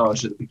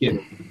montage at the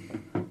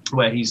beginning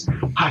where he's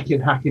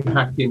hacking,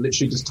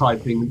 literally just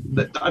typing.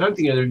 I don't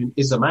think there even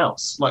is a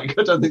mouse. Like,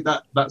 I don't think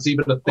that's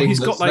even a thing. He's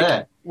got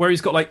there. Where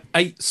he's got like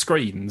 8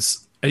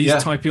 screens and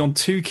he's typing on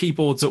 2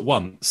 keyboards at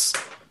once.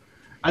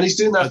 And he's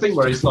doing that thing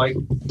where he's like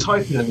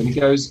typing and then he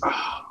goes,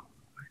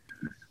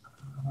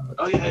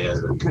 oh yeah,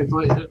 okay,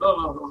 fine.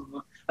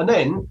 And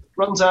then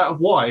runs out of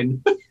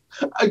wine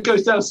and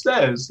goes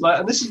downstairs.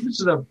 And this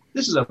is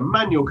a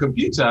manual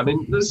computer. I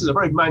mean, this is a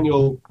very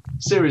manual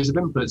series of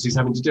inputs he's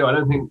having to do. I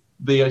don't think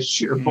the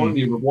sheer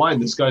volume of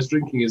wine this guy's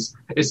drinking is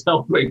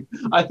helping.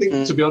 I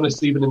think, to be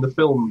honest, even in the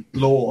film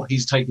lore,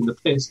 he's taking the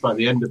piss by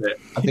the end of it.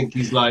 I think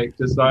he's wakes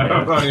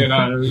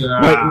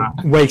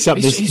up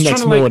this he's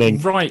next trying to, morning.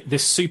 Write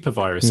this super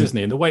virus, isn't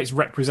he? And the way it's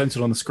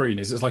represented on the screen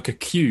is it's like a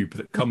cube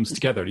that comes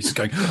together. And he's just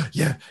going,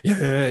 yeah,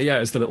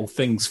 as the little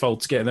things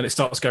fold together. And then it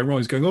starts going wrong.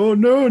 He's going, oh,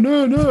 no.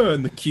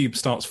 And the cube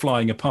starts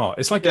flying apart.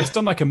 It's like it's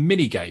done like a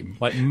mini game,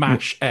 like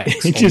Mash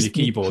X on your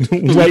keyboard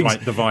to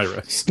write the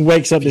virus.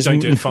 Wakes up don't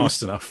do it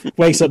fast enough.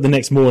 Wakes up the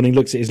next morning,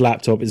 looks at his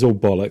laptop, it's all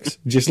bollocks.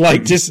 Just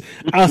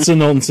utter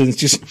nonsense.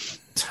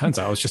 Turns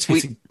out I was just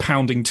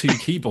pounding 2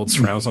 keyboard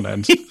rounds on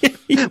end.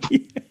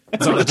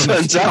 What it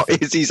turns out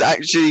is he's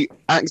actually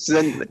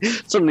accidentally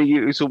suddenly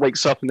he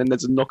wakes up and then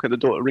there's a knock at the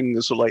door, ring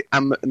that's sort of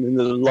and then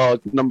there's a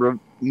large number of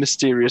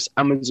mysterious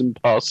Amazon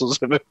parcels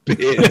have appeared.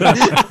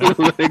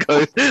 He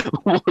goes,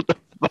 what the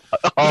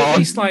fuck?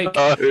 He's like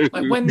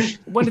when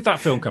did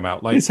that film come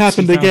out? Like it's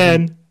happened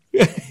again.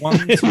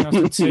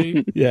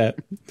 2002. Yeah,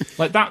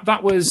 like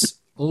that was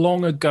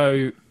long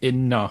ago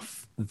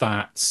enough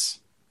that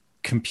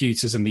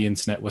computers and the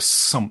internet were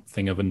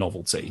something of a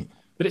novelty,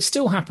 but it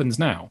still happens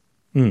now.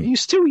 You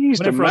still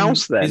used a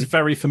mouse then? Is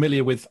very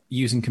familiar with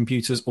using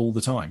computers all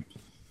the time.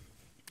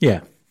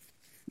 Yeah.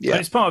 And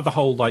it's part of the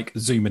whole like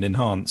zoom and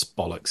enhance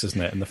bollocks, isn't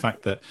it? And the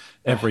fact that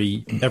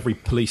every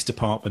police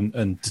department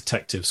and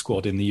detective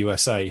squad in the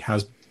USA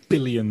has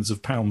billions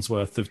of pounds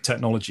worth of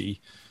technology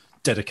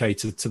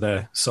dedicated to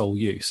their sole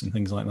use and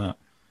things like that.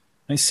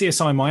 And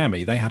CSI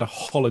Miami, they had a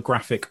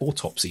holographic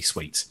autopsy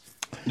suite.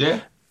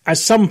 Yeah. At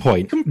some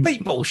point,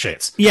 complete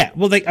bullshit. Yeah,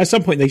 well, at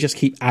some point they just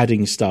keep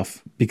adding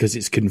stuff because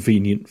it's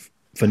convenient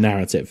for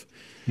narrative.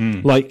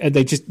 Like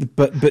they just,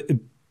 but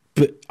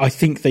I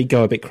think they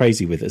go a bit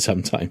crazy with it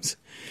sometimes.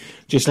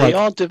 Just they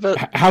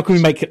how can we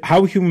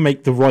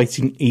make the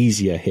writing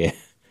easier here?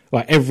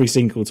 Like every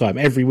single time,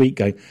 every week,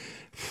 going.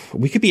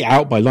 We could be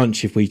out by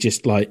lunch if we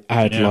just add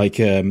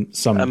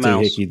some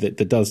doohickey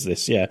that does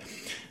this. Yeah.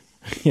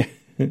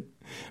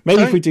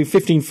 Maybe if we do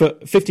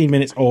 15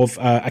 minutes of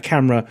a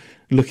camera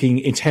looking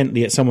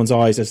intently at someone's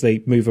eyes as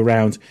they move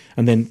around,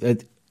 and then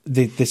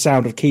the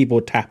sound of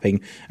keyboard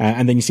tapping,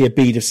 and then you see a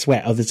bead of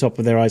sweat at the top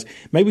of their eyes.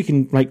 Maybe we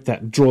can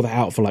draw that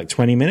out for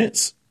 20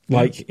 minutes.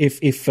 Like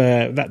if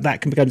that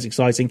becomes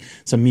exciting,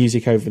 some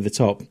music over the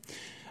top.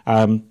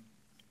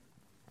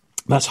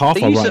 That's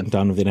half our writing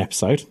done with an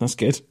episode. That's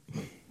good.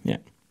 Yeah.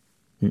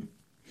 I mean,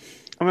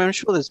 I'm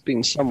sure there's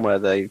been somewhere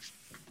they've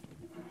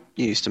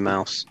used a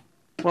mouse.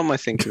 What am I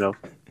thinking of?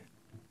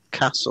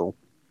 Castle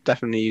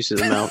definitely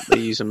uses a mouse. They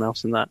use a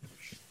mouse in that.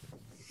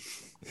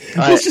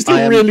 It's just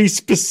a really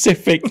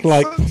specific,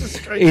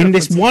 in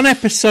this one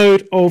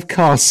episode of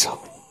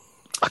Castle.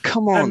 Oh,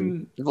 come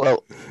on.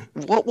 Well,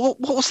 what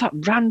was that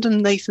random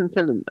Nathan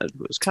Fillion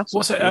Edwards Castle?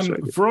 What's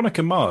it?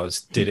 Veronica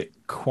Mars did it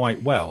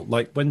quite well.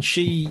 Like when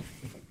she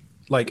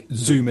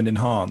zoom and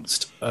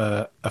enhanced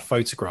a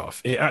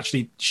photograph,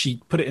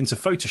 she put it into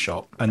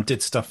Photoshop and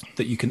did stuff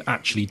that you can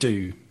actually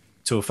do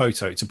to a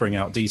photo to bring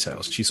out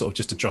details. She sort of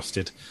just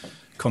adjusted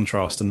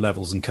contrast and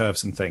levels and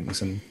curves and things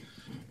and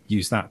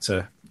used that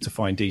to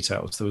find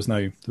details. There was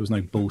no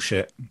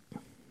bullshit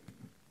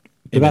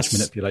image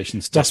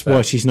manipulation stuff. That's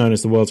why she's known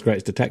as the world's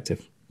greatest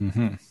detective.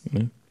 Mm-hmm.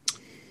 Yeah.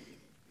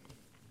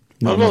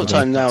 A lot of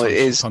time now it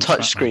is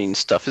touchscreen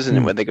stuff, isn't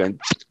it? Where they're going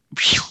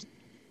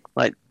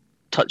like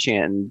touching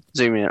it and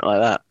zooming it like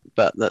that.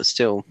 But that's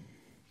still,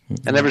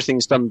 and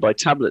everything's done by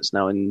tablets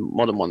now in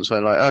modern ones. So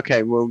like,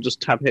 okay, we'll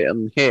just tap it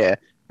on here,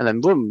 and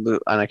then boom,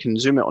 and I can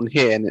zoom it on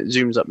here, and it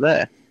zooms up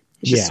there.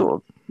 It's just sort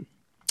of.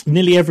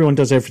 Nearly everyone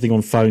does everything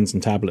on phones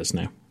and tablets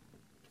now.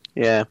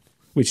 Yeah.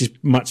 Which is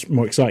much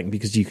more exciting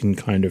because you can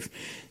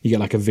you get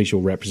like a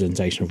visual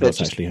representation of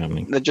what's actually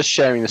happening. They're just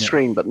sharing the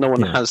screen, but no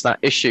one has that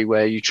issue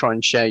where you try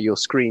and share your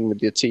screen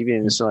with your TV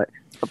and it's like,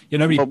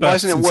 nobody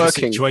bursts into working? the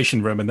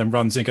Situation Room and then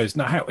runs in and goes,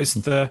 no, how is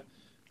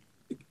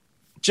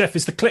Jeff,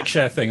 is the click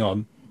share thing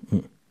on?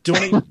 Do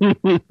you want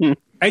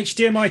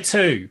HDMI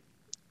 2?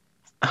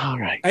 All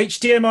right.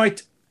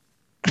 HDMI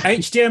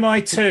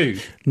 2.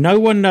 No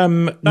one.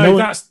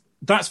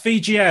 That's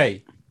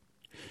VGA.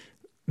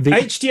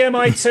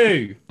 HDMI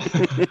 2.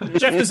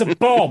 Jeff, there's a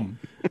bomb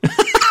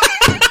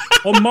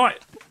on my.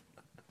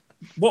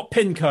 What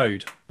pin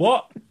code?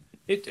 What?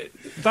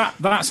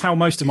 That's how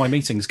most of my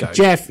meetings go.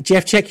 Jeff,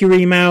 check your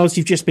emails.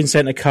 You've just been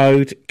sent a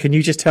code. Can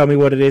you just tell me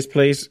what it is,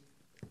 please,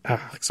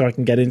 so I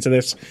can get into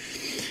this?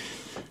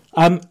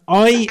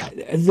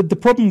 The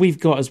problem we've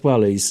got as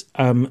well is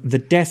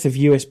the death of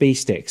USB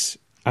sticks.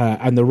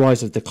 And the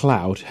rise of the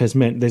cloud has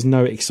meant there's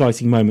no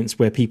exciting moments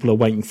where people are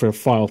waiting for a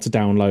file to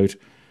download,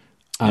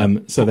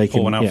 so they can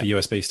pour one out for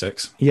USB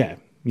sticks. Yeah,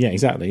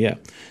 exactly. Yeah,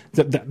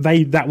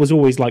 that was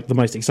always like the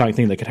most exciting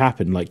thing that could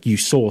happen. Like you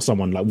saw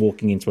someone like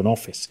walking into an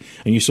office,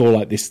 and you saw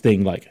like this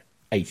thing like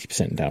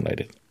 80%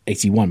 downloaded,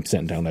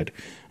 81% downloaded,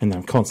 and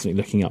I'm constantly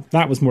looking up.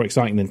 That was more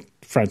exciting than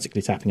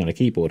frantically tapping on a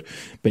keyboard,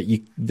 but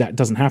that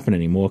doesn't happen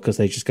anymore because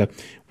they just go,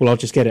 well, I'll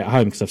just get it at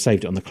home because I've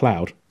saved it on the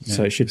cloud,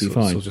 so it should be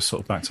fine. Just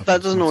sort of backed up.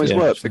 That doesn't always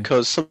work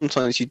because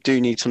sometimes you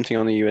do need something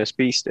on a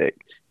USB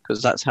stick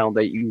because that's how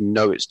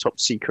it's top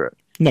secret.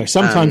 No,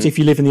 sometimes if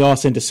you live in the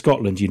arse end of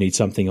Scotland, you need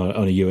something on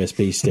a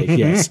USB stick.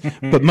 Yes,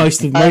 but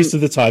most of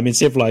the time in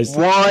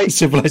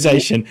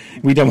civilization,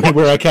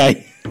 we're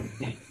okay.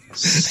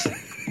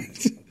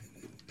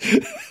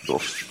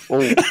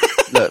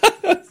 Look,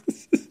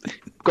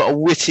 got a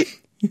witty.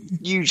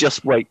 You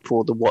just wait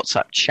for the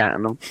WhatsApp chat,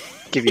 and I'll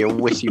give you a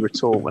witty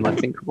retort when I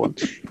think of one.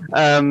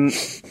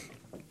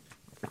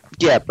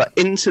 But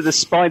Into the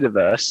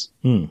Spider-Verse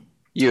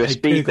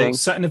USB thing.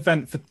 Set an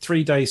event for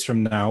 3 days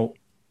from now.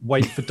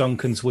 Wait for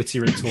Duncan's witty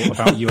retort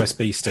about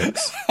USB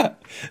sticks.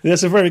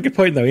 That's a very good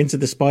point, though. Into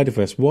the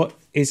Spider-Verse. What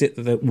is it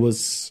that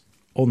was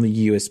on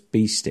the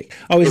USB stick?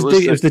 Oh, it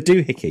was the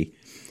doohickey.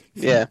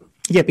 Yeah.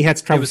 Yeah, but he had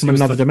to travel from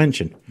another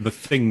dimension. The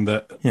thing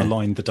that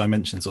aligned the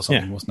dimensions or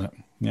something, wasn't it?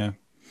 Yeah.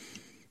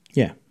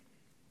 Yeah.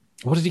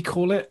 What did he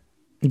call it?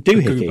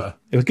 Doohickey.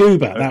 It was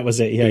Goober. That was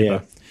it.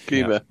 Yeah,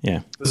 Goober.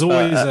 Yeah. There's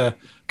always a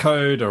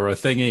code or a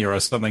thingy or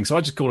something, so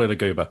I just call it a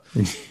goober.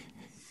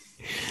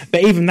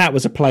 But even that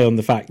was a play on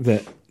the fact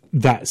that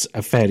that's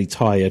a fairly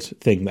tired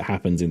thing that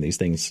happens in these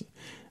things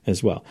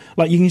as well.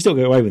 Like, you can still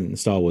get away with it in the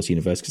Star Wars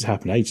universe because it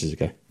happened ages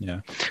ago.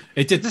 Yeah.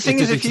 It did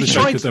the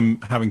joke of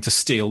them having to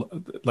steal,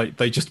 like,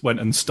 they just went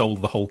and stole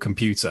the whole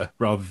computer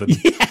rather than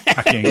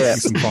hacking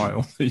some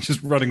file. They're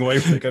just running away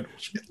with it going,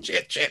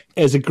 shit.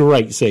 It's a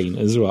great scene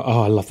as well.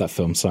 Oh, I love that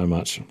film so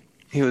much.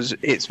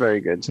 It's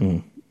very good.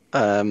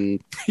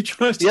 He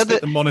tries to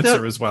stick the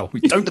monitor as well.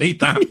 We don't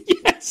need that.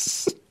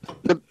 Yes.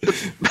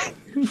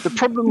 The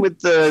problem with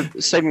the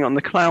saving on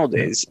the cloud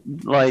is,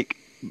 like,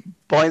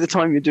 by the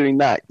time you're doing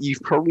that,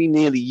 you've probably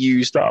nearly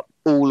used up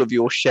all of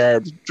your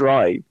shared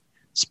drive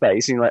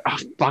space. And you're like, oh,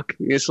 fuck.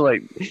 It's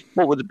like,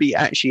 what would be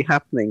actually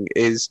happening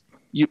is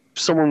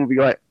someone would be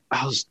like,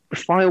 oh, the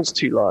file's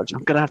too large.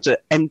 I'm going to have to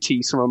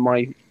empty some of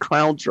my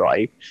cloud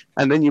drive.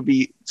 And then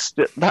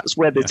that's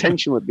where the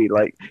tension would be.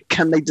 Like,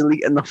 can they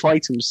delete enough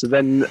items to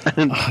then...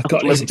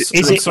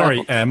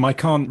 Sorry, I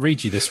can't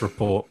read you this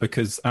report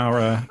because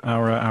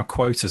our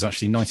quota is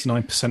actually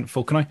 99%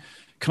 full.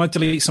 Can I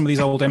delete some of these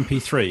old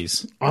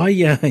MP3s?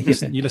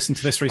 You listened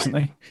to this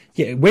recently?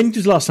 Yeah. When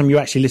was the last time you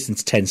actually listened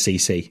to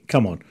 10cc?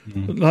 Come on.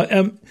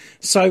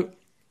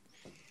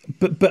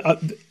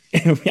 But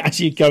as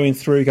you're going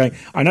through,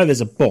 I know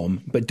there's a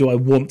bomb, but do I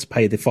want to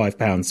pay the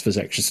 £5 for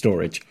extra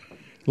storage?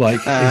 Like,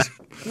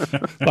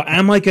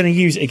 am I going to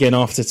use it again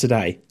after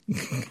today?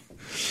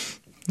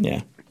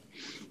 Yeah.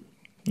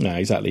 No,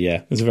 exactly.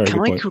 Yeah, that's a very good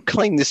point. Can I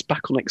claim this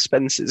back on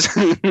expenses?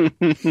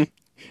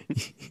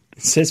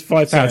 It says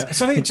 £5.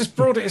 So I think it just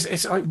brought it.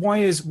 It's like, why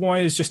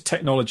is just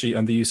technology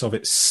and the use of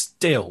it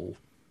still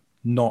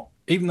not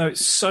even though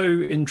it's so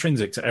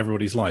intrinsic to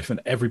everybody's life and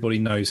everybody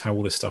knows how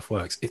all this stuff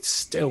works, it's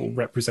still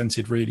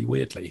represented really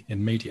weirdly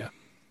in media.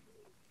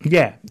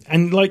 Yeah,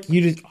 and like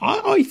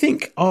I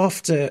think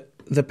after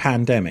the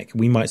pandemic,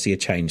 we might see a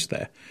change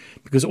there,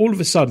 because all of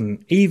a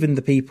sudden, even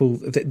the people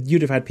that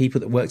you'd have had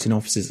people that worked in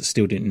offices that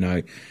still didn't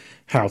know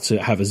how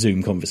to have a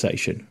Zoom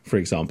conversation, for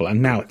example,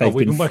 and now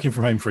we've been working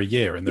from home for a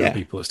year, and there are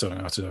people that still don't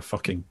know how to do a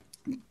fucking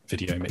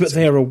video meeting. But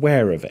they're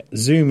aware of it.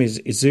 Zoom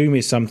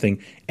is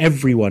something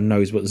everyone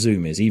knows what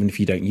Zoom is, even if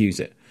you don't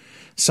use it.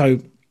 So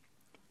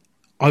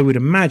I would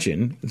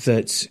imagine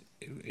that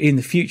in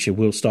the future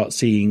we'll start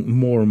seeing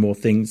more and more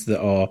things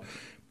that are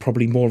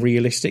probably more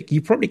realistic.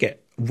 You probably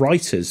get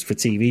writers for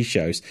TV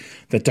shows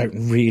that don't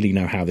really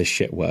know how this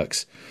shit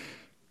works.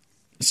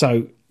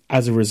 So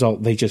as a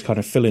result, they just kind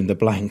of fill in the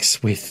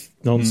blanks with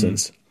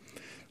nonsense.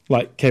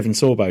 Like Kevin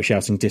Sorbo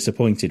shouting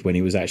disappointed when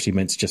he was actually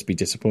meant to just be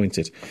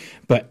disappointed.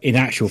 But in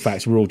actual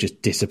fact, we're all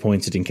just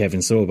disappointed in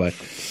Kevin Sorbo.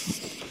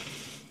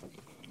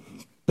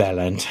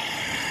 Bellend.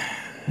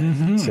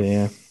 So,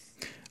 yeah.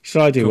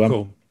 Shall I do one?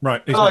 Cool.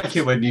 Right. I like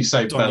it when you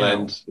say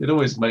Bellend. It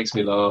always makes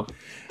me laugh.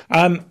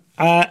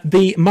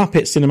 The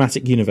Muppet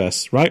Cinematic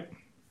Universe, right?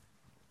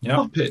 Yeah.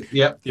 Muppet,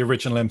 yep. The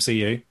original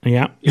MCU.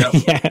 Yeah. Yep.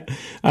 Yeah.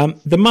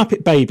 The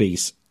Muppet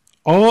Babies.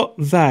 Are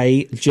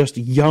they just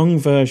young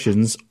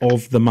versions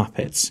of the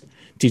Muppets?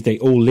 Did they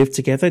all live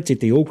together?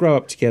 Did they all grow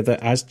up together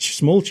as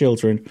small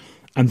children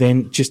and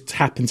then just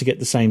happen to get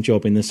the same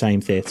job in the same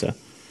theatre?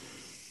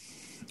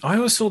 I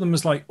always saw them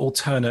as like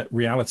alternate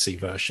reality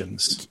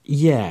versions.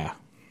 Yeah.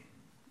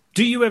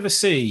 Do you ever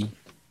see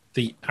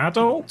the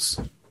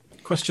adults, ?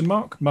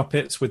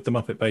 Muppets with the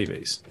Muppet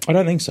Babies? I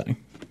don't think so.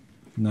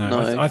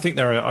 No. I think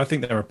they're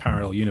a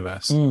parallel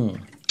universe.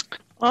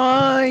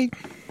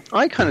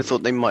 I kind of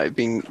thought they might have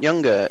been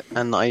younger,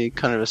 and I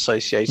kind of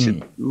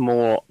associated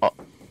more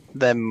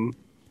them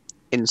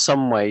in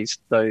some ways,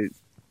 though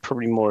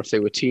probably more if they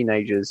were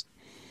teenagers,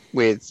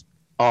 with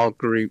our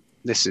group.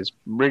 This is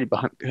really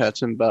behind the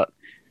curtain, but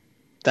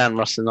Dan,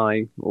 Russ and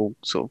I all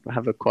sort of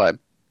have a quite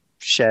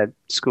shared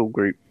school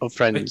group of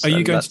friends. Are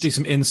you going to do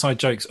some inside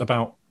jokes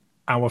about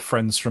our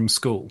friends from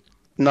school?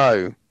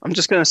 No, I'm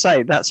just going to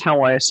say that's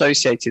how I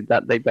associated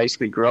that they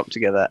basically grew up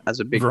together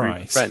as a big group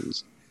of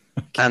friends.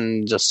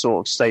 And just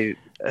sort of stayed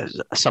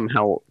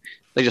somehow.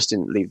 They just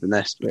didn't leave the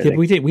nest. Really. Yeah,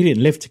 we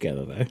didn't live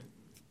together though.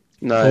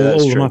 No, all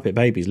that's the true. Muppet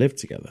Babies lived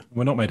together.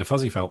 We're not made of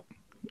fuzzy felt.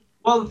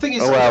 Well, the thing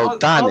is,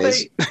 Dan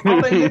is.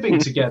 are they living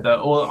together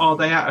or are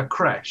they at a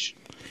creche?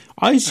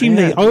 I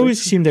always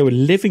assumed they were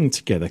living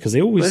together because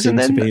they always seem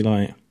to be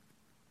like.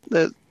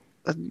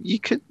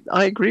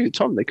 I agree with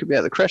Tom. They could be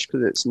at the creche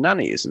because it's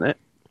nanny, isn't it?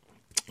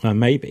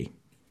 Maybe.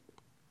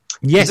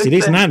 Yes, it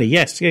is nanny.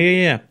 Yes,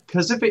 yeah.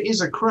 Because if it is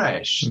a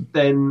creche,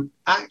 then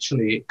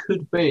actually it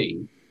could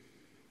be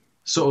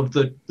sort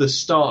of the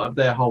start of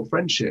their whole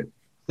friendship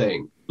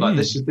thing. Like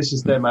this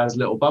is them as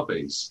little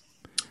bubbies.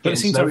 But it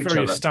seems to have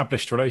very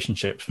established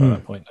relationships by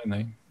that point, don't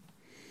they?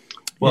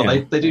 Well,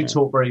 they do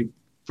talk very,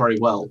 very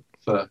well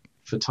for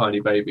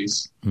tiny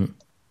babies. I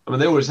mean,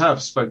 they always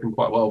have spoken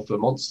quite well for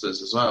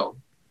monsters as well.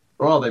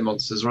 Or are they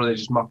monsters, or are they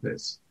just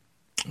Muppets?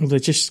 Well, they're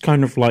just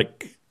kind of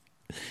like...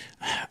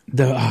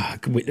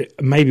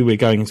 maybe we're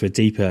going into a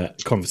deeper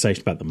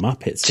conversation about the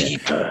Muppets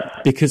here.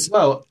 Because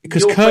your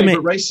Kermit,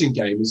 favourite racing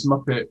game is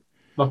Muppet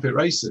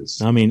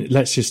Racers. I mean,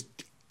 let's just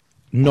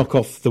knock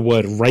off the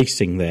word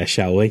racing there,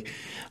 shall we?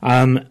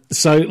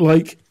 So,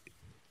 like,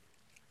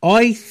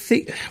 I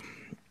think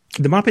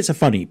the Muppets are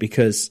funny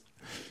because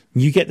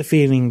you get the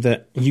feeling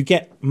that you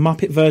get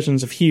Muppet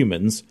versions of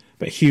humans,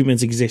 but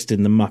humans exist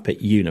in the Muppet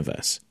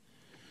universe.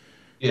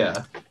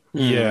 Yeah.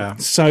 Yeah.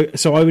 So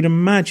I would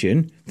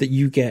imagine that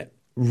you get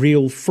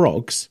real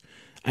frogs,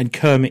 and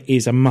Kermit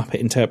is a Muppet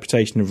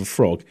interpretation of a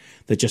frog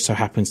that just so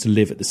happens to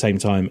live at the same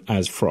time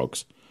as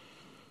frogs.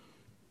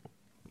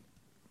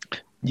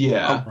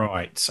 Yeah.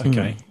 Right.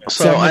 Okay.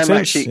 So I'm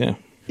sense?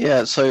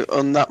 actually So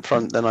on that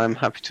front, then I'm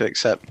happy to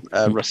accept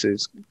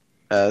Russ's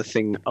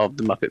thing of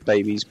the Muppet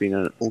Babies being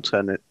an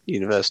alternate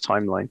universe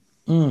timeline.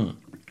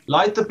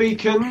 Light the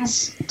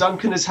beacons.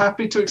 Duncan is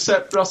happy to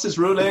accept Russ's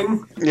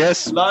ruling.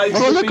 Yes. Light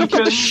the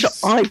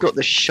beacons. I got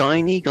the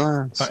shiny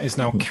glass. That is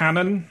now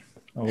canon.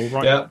 I will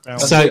write that down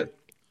So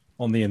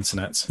on the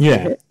internet.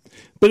 yeah,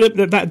 but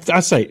that I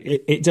say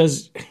it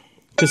does.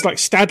 Just like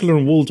Stadler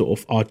and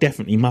Waldorf are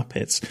definitely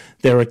Muppets,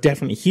 there are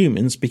definitely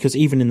humans because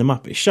even in the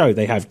Muppet Show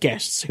they have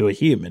guests who are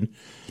human,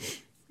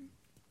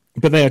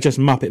 but they are just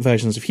Muppet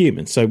versions of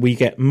humans. So we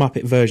get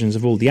Muppet versions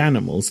of all the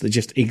animals that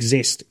just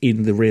exist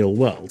in the real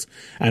world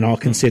and are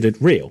considered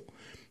real,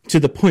 to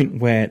the point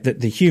where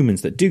the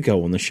humans that do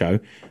go on the show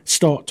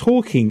start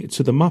talking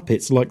to the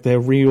Muppets like they're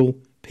real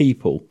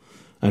people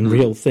and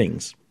real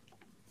things.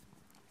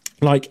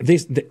 Like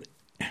this.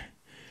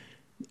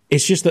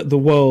 It's just that the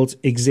world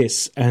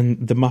exists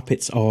and the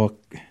Muppets are...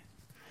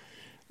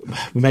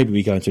 Maybe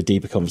we go into a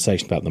deeper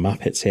conversation about the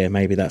Muppets here.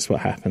 Maybe that's what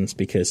happens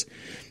because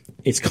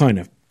it's kind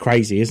of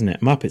crazy, isn't it?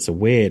 Muppets are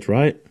weird,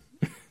 right?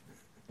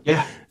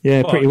 Yeah.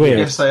 Yeah, pretty weird.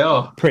 Yes, they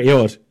are. Pretty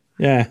odd.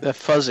 Yeah. They're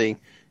fuzzy.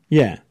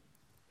 Yeah.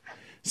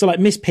 So, like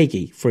Miss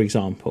Piggy, for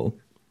example,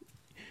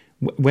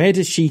 where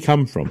does she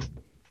come from?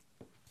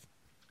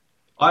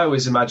 I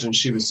always imagined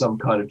she was some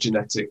kind of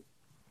genetic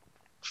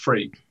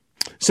freak.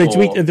 So, do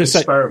we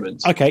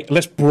experiment? Okay,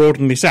 let's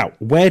broaden this out.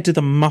 Where do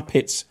the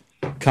Muppets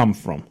come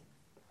from?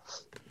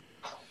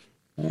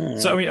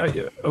 So,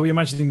 are we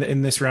imagining that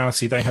in this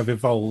reality they have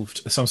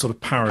evolved some sort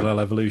of parallel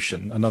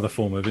evolution, another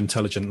form of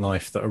intelligent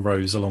life that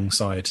arose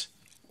alongside?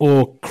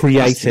 Or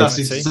created? That's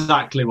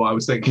exactly what I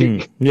was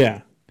thinking.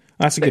 Yeah,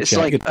 that's a good It's shout.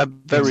 like Good. a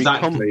very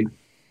Exactly.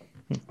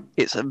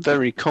 it's a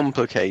very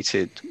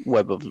complicated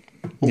web of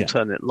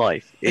alternate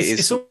life.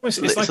 It's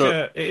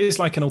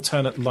like an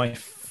alternate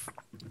life,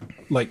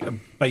 like a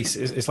base.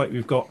 It's like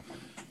we've got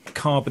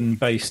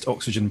carbon-based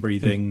oxygen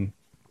breathing,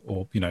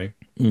 or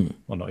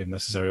well, not even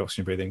necessarily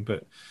oxygen breathing,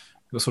 but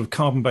we've got sort of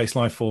carbon-based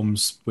life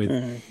forms with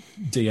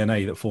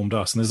DNA that formed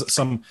us. And there's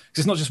because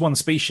it's not just one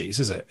species,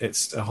 is it?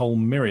 It's a whole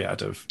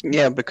myriad of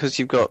because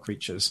you've got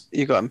creatures.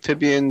 You've got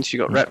amphibians,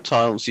 you've got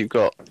reptiles, you've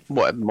got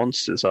whatever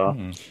monsters are.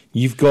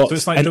 You've got So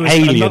it's like an there was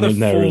alien another in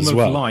there form as of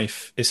well.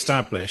 life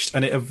established,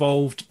 and it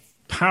evolved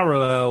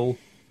parallel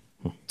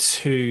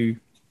to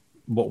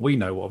what we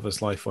know of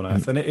as life on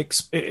Earth, and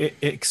it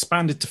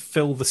expanded to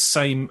fill the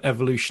same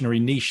evolutionary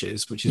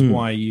niches, which is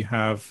why you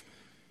have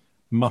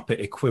Muppet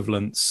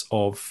equivalents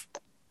of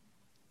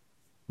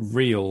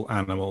real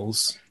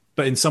animals.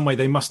 But in some way,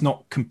 they must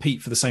not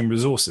compete for the same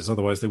resources;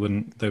 otherwise, they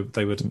wouldn't. They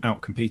would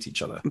outcompete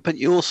each other. But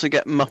you also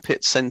get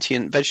Muppet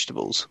sentient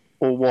vegetables,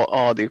 or what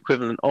are the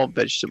equivalent of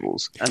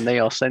vegetables, and they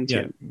are Yeah,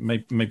 sentient.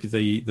 maybe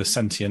the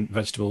sentient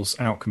vegetables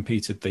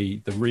outcompeted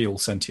the real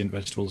sentient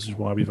vegetables, which is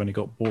why we've only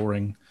got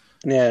boring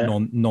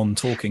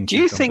non-talking. Do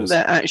you think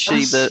that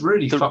actually That's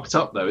really fucked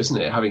up, though,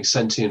 isn't it? Having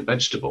sentient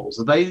vegetables,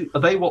 are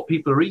they what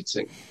people are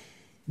eating?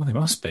 Well, they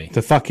must be.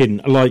 The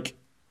fucking like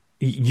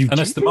you.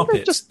 Unless the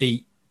Muppets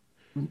eat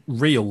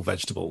real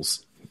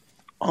vegetables.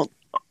 Oh,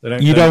 They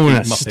don't, You they don't eat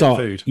want to Muppet start.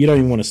 food. You don't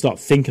even want to start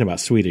thinking about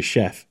Swedish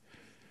Chef.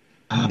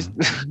 And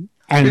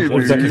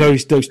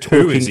those Who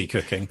talking is he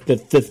cooking?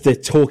 the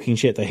talking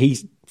shit that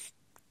he's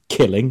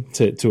killing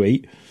to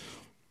eat.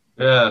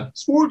 Yeah.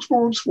 Spork.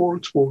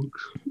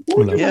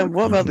 yeah.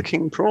 What about the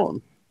king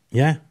prawn?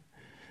 Yeah.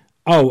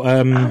 Oh,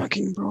 I'm a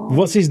king prawn.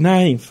 what's his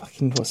name?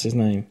 What's his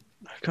name?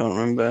 I can't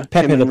remember.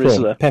 Pepe Him the and prawn.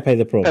 Rizzler. Pepe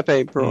the prawn.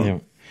 Pepe prawn. Yeah.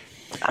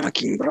 I'm a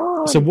king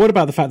prawn. So what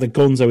about the fact that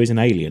Gonzo is an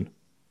alien?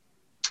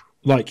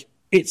 Like,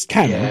 it's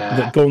canon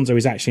that Gonzo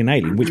is actually an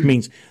alien, which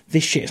means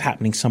this shit is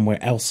happening somewhere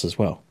else as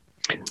well.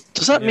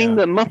 Does that mean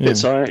that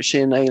Muppets are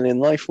actually an alien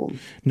life form?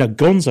 No,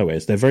 Gonzo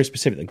is. They're very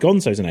specific that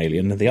Gonzo's an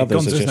alien and the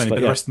others Gonzo's are just name, like...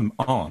 but the rest of them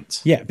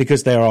aren't. Yeah,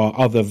 because there are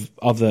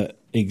other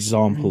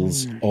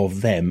examples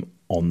of them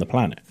on the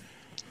planet.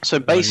 So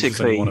There's only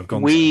basically, one of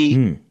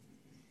Gonzo.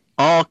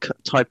 our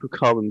type of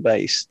carbon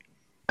base,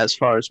 as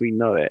far as we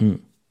know it,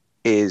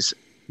 is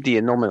the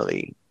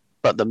anomaly.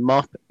 But the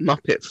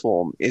Muppet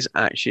form is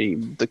actually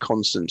the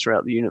constant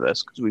throughout the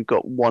universe, because we've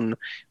got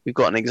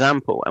an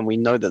example, and we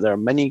know that there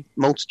are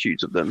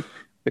multitudes of them,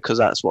 because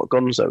that's what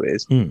Gonzo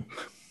is,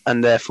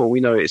 and therefore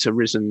we know it's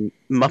arisen.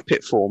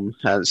 Muppet form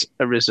has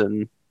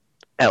arisen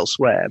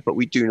elsewhere, but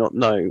we do not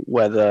know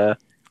whether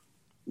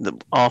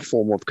our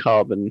form of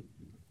carbon,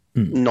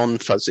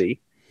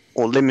 non-fuzzy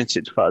or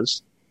limited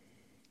fuzz.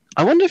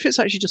 I wonder if it's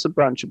actually just a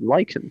branch of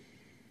lichen,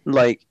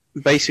 like.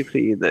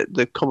 Basically,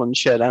 the common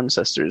shared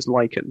ancestor is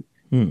lichen,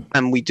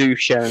 and we do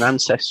share an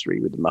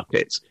ancestry with the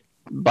Muppets.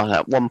 But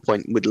at one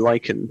point, with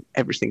lichen,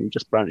 everything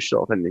just branched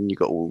off, and then you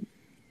got all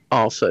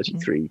our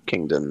 33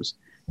 kingdoms.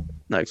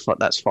 No,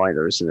 that's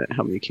Phyla, isn't it?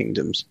 How many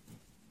kingdoms?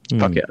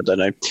 Fuck it, I don't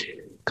know.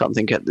 Can't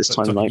think at this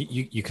time of night.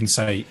 You can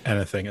say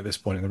anything at this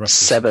point in the rest.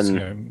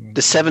 Seven.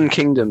 The 7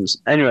 kingdoms.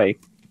 Anyway.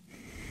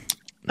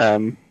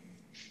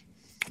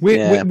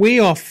 We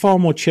are far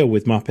more chill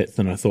with Muppets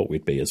than I thought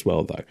we'd be as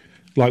well, though.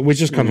 Like, we're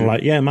just kind of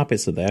like, yeah,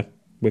 Muppets are there.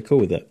 We're cool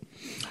with it.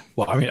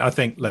 Well, I mean, I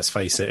think, let's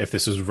face it, if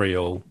this was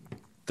real,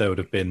 there would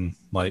have been,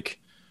 like,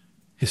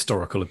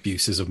 historical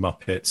abuses of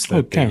Muppets.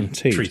 They'd be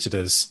guaranteed. treated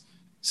as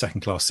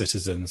second-class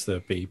citizens.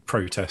 There'd be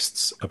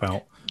protests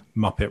about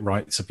Muppet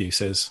rights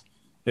abuses.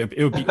 It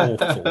would be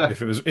awful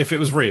if it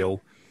was real,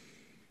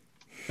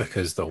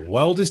 because the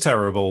world is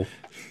terrible.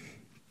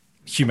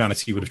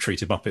 Humanity would have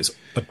treated Muppets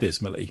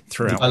abysmally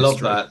throughout. I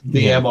love history. that.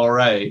 The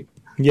MRA.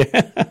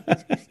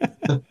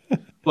 Yeah.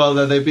 Well,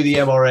 then they'd be the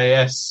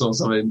MRAS or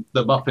something.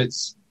 The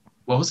Muppets.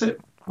 What was it?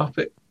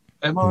 Muppet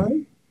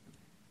MRA?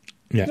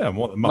 Yeah. Yeah,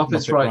 what the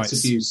Muppets Muppet Rights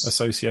Abuse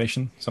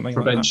Association, something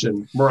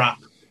Prevention. MRAP.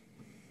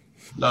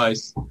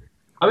 Nice.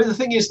 I mean, the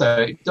thing is,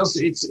 though,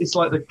 it's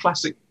like the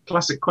classic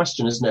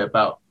question, isn't it,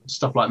 about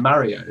stuff like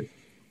Mario?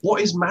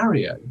 What is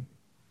Mario?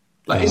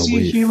 Like, is he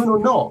a human or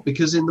not?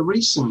 Because in the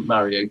recent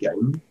Mario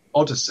game,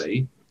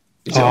 Odyssey.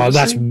 Oh,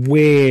 that's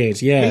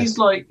weird. Yeah.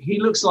 He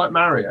looks like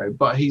Mario,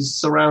 but he's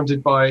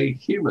surrounded by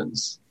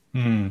humans.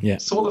 Yeah.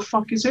 So what the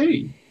fuck is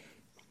he?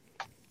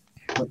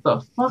 What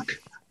the fuck?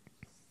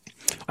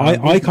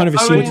 I kind of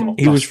assumed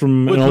he was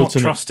from would an not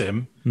alternate. trust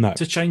him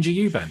to change a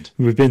U-bend.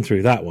 We've been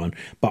through that one,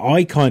 but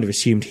I kind of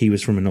assumed he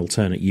was from an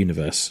alternate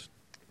universe.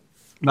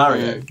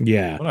 Mario.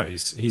 Yeah. Well, no,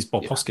 he's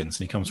Bob Hoskins,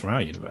 and he comes from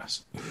our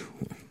universe.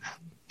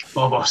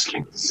 Bob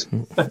Hoskins.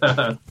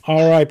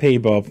 R.I.P.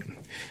 Bob.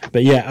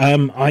 But yeah,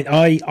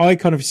 I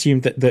kind of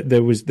assumed that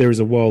there is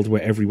a world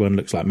where everyone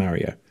looks like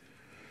Mario.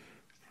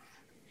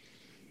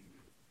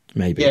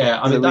 Maybe. Yeah,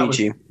 I mean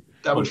Luigi.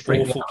 that would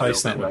freak me Awful out.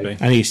 place that would be.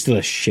 And he's still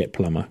a shit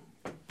plumber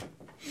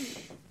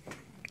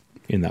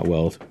in that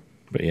world.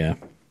 But yeah,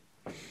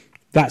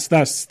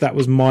 that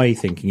was my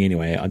thinking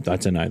anyway. I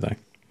don't know though.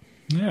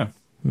 Yeah.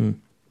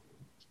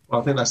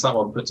 Well, I think that's that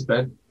one put to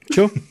bed.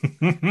 Sure.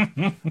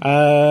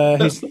 Are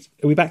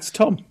we back to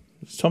Tom?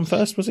 Was Tom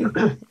first? Was he?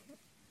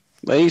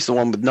 Well, he's the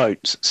one with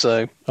notes,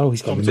 so Oh,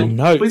 he's got the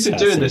notes. We've been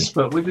doing has he?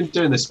 this, we've been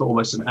doing this for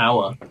almost an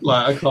hour.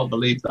 Like, I can't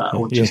believe that,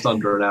 or just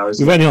under an hour.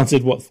 We've only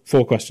answered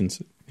 4 questions.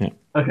 Yeah.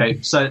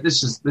 Okay, so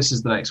this is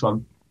the next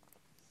one.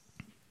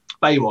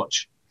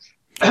 Baywatch.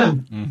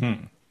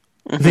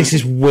 This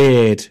is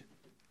weird.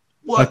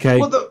 What, Okay.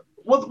 What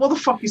the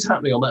fuck is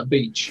happening on that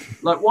beach?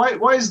 Like,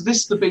 why is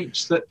this the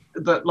beach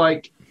that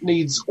like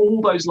needs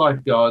all those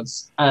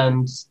lifeguards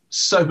and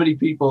so many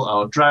people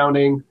are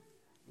drowning?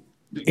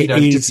 It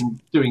is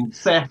doing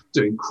theft,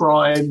 doing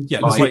crime, Yeah,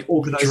 there's like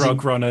organising.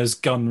 drug runners,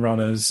 gun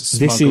runners,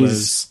 This smugglers.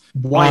 is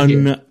Why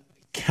here?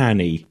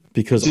 uncanny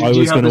because Do I you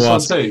was have going to this one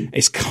ask. too?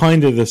 It's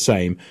kind of the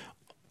same.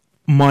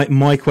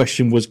 My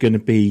question was going to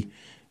be,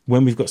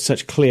 when we've got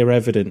such clear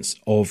evidence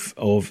of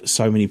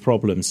so many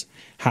problems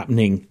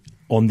happening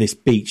on this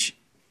beach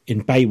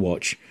in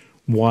Baywatch,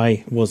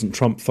 why wasn't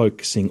Trump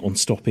focusing on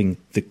stopping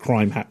the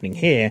crime happening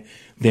here,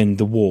 then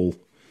the wall?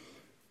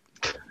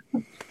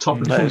 Top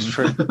of the that is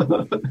true.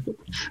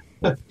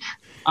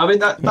 I mean,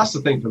 that's the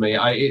thing for me.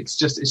 It's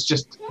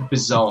just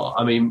bizarre.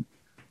 I mean,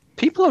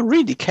 People are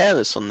really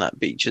careless on that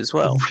beach as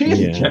well.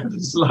 really Yeah.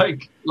 careless.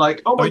 Like,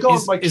 oh my I mean,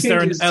 god, my kid is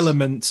there an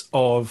element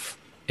of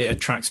it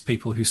attracts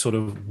people who sort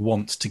of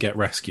want to get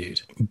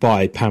rescued?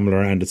 By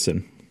Pamela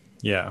Anderson.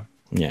 Yeah.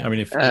 Yeah. I mean,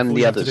 if And all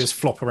the you have to others. do is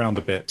flop around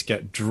a bit to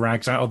get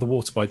dragged out of the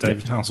water by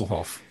David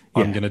Hasselhoff,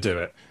 I'm Yeah. going to do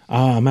it.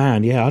 Ah,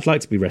 man, yeah, I'd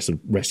like to be wrestled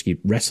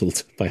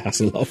by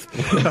Hasselhoff.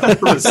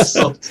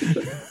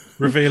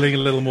 Revealing a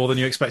little more than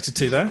you expected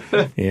to there.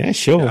 Yeah,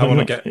 sure. I why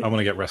want to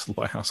not? get wrestled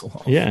by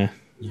Hasselhoff. Yeah.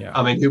 Yeah.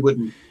 I mean, who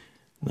wouldn't?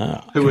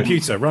 Who would?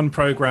 Computer, run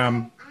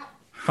program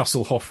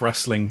Hasselhoff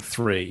Wrestling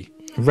 3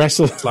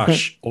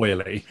 /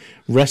 oily.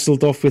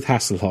 Wrestled off with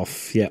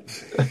Hasselhoff.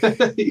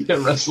 Yep. You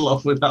can wrestle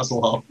off with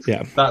Hasselhoff.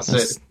 Yeah. That's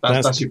it.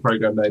 That's your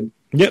program name.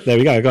 Yep, there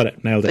we go. I got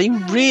it. Nailed They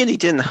it. really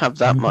didn't have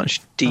that much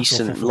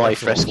decent awful.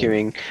 life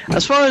rescuing,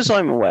 as far as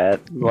I'm aware.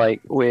 Like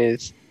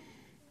with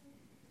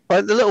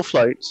the little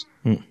floats,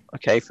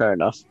 okay, fair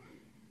enough.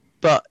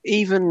 But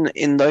even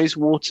in those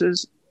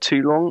waters,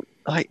 too long,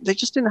 like they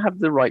just didn't have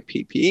the right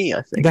PPE.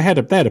 I think. They had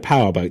a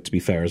powerboat, to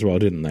be fair, as well,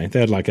 didn't they? They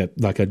had like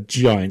a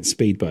giant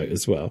speedboat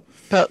as well.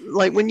 But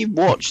like when you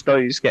watch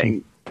those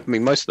getting, I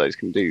mean, most of those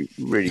can do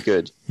really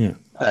good Yeah.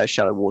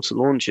 shallow water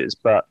launches.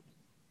 But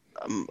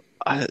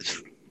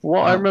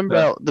what I remember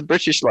about the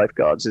British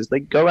lifeguards is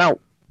they go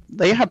out,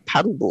 they have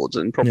paddle boards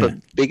and proper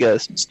bigger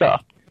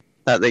stuff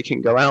that they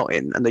can go out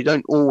in, and they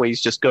don't always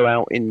just go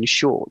out in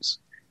shorts.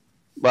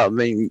 Well, I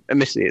mean,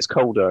 admittedly, it's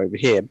colder over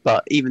here,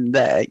 but even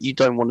there, you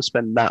don't want to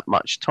spend that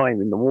much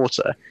time in the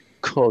water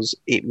because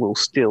you will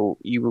still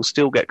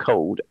get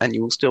cold and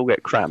you will still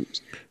get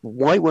cramped.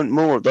 Why weren't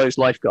more of those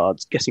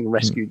lifeguards getting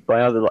rescued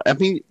by other? I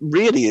mean,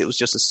 really, it was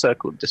just a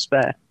circle of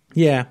despair.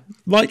 Yeah.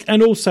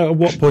 And also, at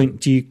what point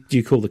do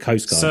you call the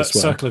Coast Guard as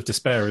well? Circle of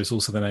Despair is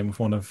also the name of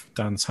one of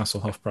Dan's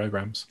Hasselhoff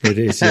programs. It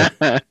is, yeah.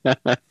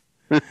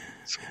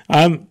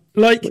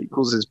 He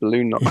calls his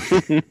balloon knot.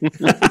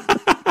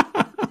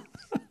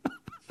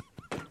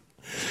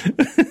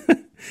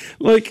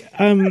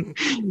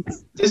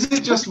 Is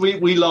it just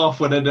we laugh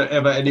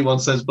whenever anyone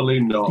says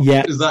balloon knot?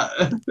 Yeah. Is that?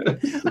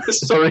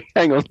 Sorry,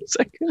 hang on a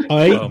second.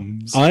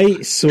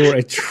 I saw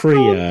a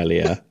tree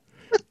earlier,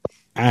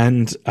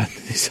 and I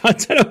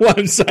don't know why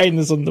I'm saying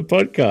this on the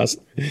podcast.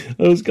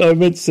 I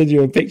meant to send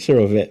you a picture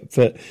of it,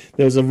 but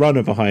there was a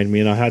runner behind me,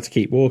 and I had to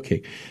keep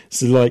walking.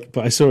 So,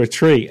 but I saw a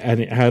tree, and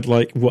it had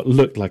what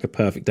looked like a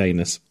perfect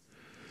anus,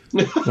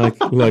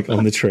 like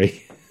on the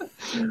tree.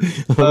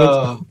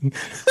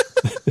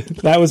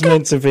 That was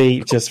meant to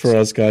be just for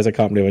us guys. I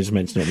can't believe I just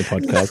mentioned it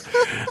on the podcast.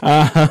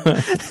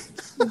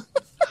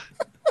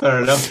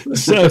 Fair enough.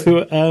 So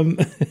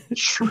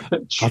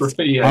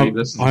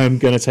I'm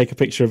going to take a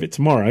picture of it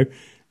tomorrow,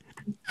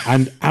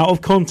 and out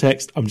of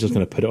context, I'm just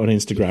going to put it on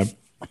Instagram.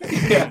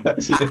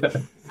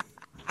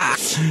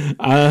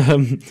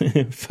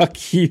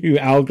 Fuck you,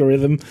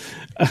 algorithm.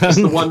 It's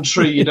the one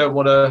tree you don't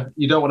want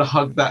to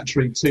hug that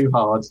tree too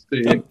hard, do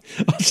you?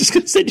 I was just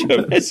going to send you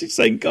a message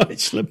saying,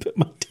 "Guys, shall I put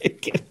my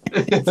dick in?"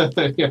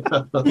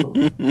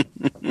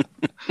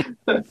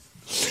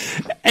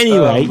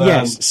 Anyway,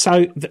 yes.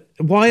 So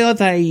why are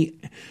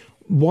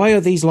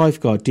these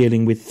lifeguards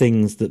dealing with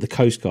things that the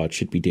Coast Guard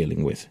should be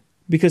dealing with?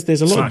 Because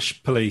there's a lot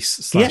 /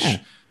 police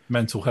 /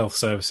 mental health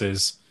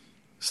services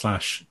 /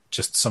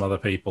 just some other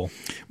people.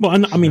 Well,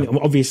 and I mean,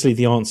 obviously,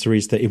 the answer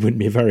is that it wouldn't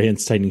be a very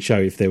entertaining show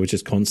if they were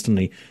just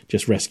constantly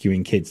just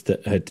rescuing kids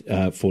that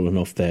had fallen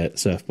off their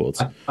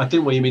surfboards. I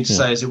think what you mean to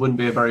say is it wouldn't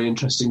be a very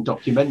interesting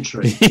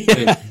documentary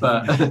if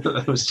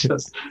it was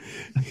just.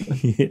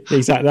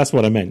 Exactly, that's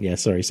what I meant. Yeah,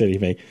 sorry, silly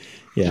me.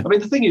 Yeah, I mean,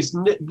 the thing is,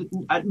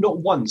 not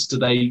once do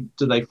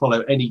they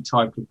follow any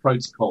type of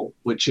protocol,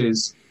 which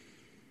is,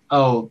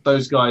 oh,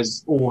 those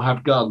guys all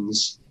have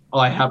guns.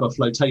 I have a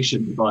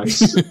flotation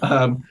device.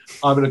 I'm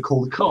going to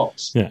call the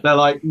cops. Yeah. They're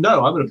like,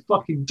 no, I'm going to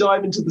fucking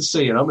dive into the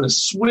sea and I'm going to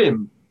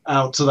swim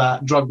out to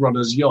that drug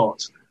runner's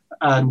yacht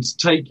and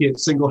take it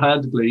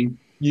single-handedly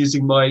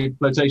using my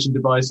flotation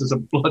device as a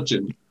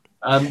bludgeon.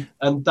 And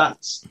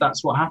that's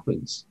what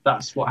happens.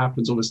 That's what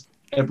happens almost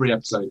every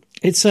episode.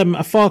 it's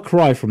a far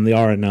cry from the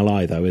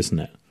RNLI, though, isn't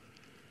it?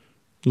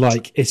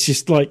 Like, it's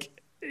just like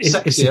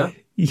Sexier.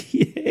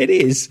 It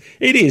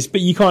is,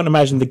 but you can't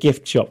imagine the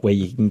gift shop where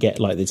you can get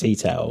like the tea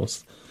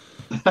towels,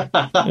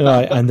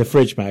 right, and the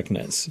fridge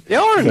magnets. The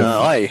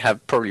RNLI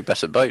have probably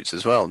better boats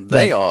as well.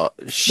 They are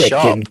sharp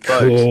Frickin'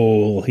 boats.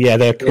 cool. Yeah,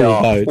 they're cool They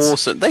are boats.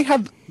 awesome. They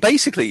have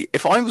basically.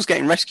 If I was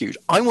getting rescued,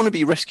 I want to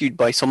be rescued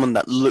by someone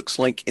that looks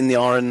like in the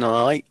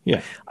RNLI.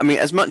 Yeah, I mean,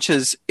 as much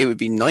as it would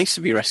be nice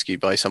to be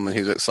rescued by someone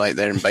who looks like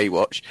they're in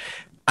Baywatch,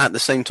 at the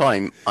same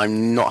time,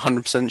 I'm not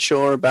 100%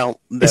 sure about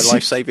their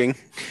life-saving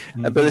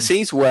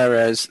abilities.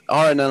 Whereas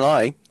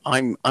RNLI,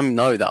 I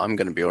know that I'm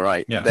going to be all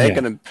right. Yeah. They're Yeah.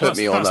 going to put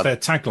me on That's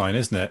that their tagline,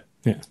 isn't it?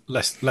 Yeah.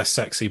 Less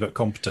sexy but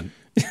competent.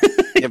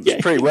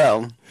 pretty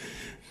well.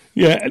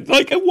 yeah.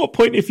 Like, at what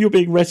point, if you're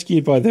being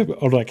rescued by them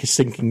on like a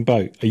sinking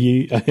boat, and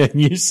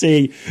you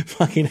see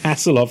fucking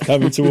Hasselhoff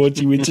coming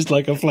towards you with just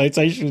like a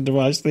flotation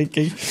device,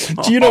 thinking,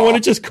 do you not want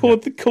to just call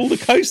the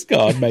Coast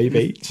Guard?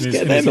 Maybe just In get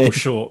his them little in.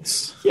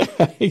 shorts. Yeah,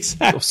 Or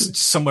exactly.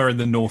 somewhere in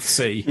the North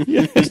Sea.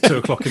 It's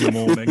 2:00 in the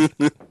morning.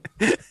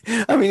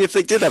 I mean, if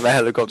they did have a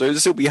helicopter, it would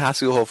still be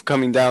Hasselhoff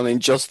coming down in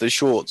just the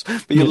shorts.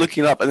 But you're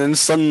looking up, and then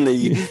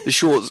suddenly the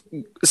shorts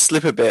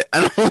slip a bit,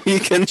 and all you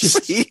can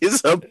see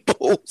is a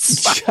ball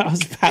sack I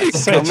was about to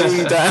say,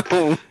 coming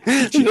down.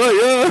 She's like,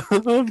 yeah,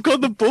 I've got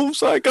the ball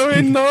sack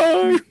going,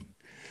 no.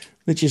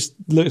 it just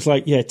looks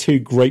like two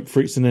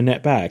grapefruits in a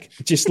net bag.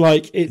 Just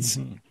like it's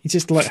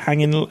just like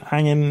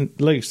hanging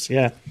loose.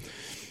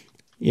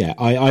 Yeah,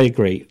 I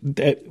agree.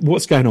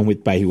 What's going on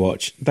with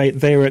Baywatch?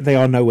 They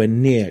are nowhere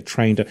near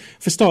trained.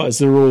 For starters,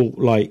 they're all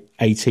like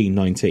 18,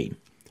 19.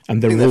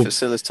 And they're all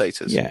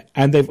facilitators. Yeah,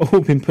 and they've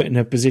all been put in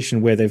a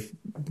position where they've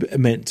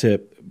meant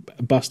to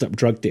bust up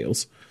drug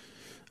deals.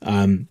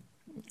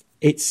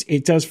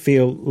 It does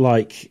feel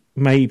like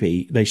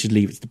maybe they should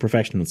leave it to the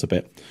professionals a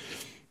bit.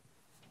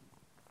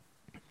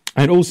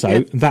 And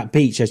also, that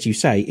beach, as you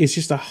say, is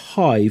just a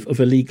hive of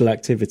illegal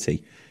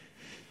activity.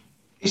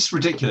 It's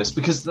ridiculous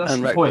because that's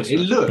And the point. It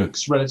reckless.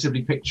 looks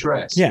relatively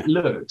picturesque. Yeah. It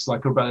looks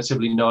like a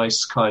relatively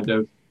nice kind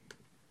of,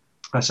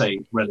 I say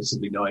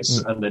relatively nice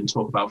and then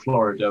talk about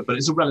Florida, but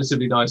it's a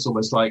relatively nice,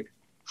 almost like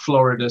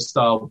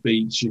Florida-style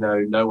beach.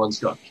 No one's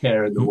got a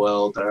care in the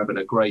world. They're having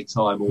a great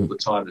time all the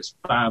time. There's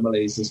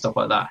families and stuff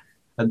like that.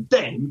 And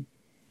then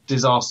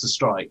disaster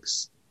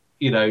strikes.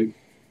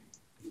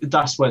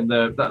 That's when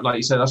like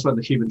you say, that's when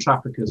the human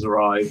traffickers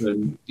arrive,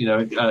 and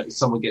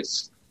someone.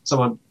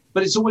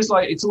 But it's always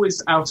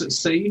out at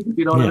sea. If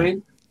you know what I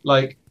mean?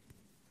 Like,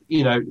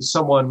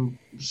 someone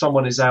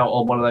is out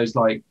on one of those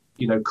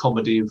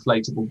comedy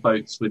inflatable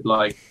boats with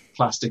like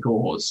plastic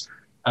oars,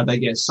 and they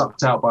get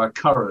sucked out by a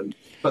current.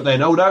 But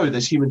then, oh no,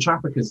 there's human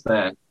traffickers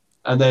there,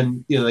 and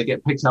then they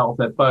get picked out of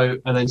their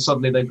boat, and then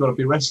suddenly they've got to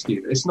be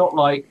rescued. It's not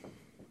like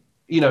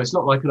it's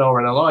not like an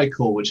RNLI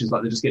call, which is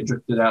like they just get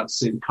drifted out to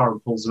sea, the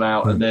current pulls them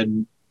out, and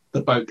then the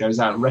boat goes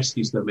out and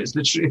rescues them.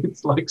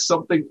 It's like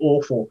something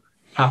awful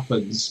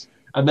happens,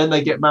 and then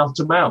they get mouth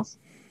to mouth,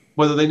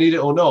 whether they need it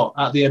or not,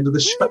 at the end of the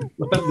show.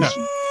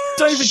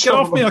 David, get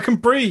off me! I can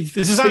breathe.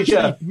 This is actually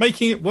Yeah.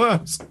 making it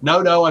worse.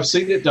 No, I've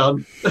seen it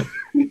done.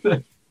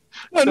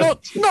 No,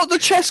 not the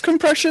chest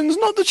compressions,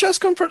 not the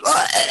chest compressions.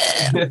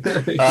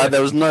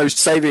 There was no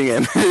saving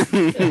him.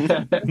 He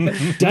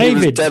was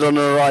David, dead on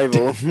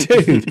arrival.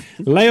 dude,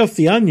 lay off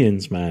the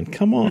onions, man.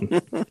 Come on.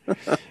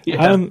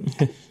 Yeah.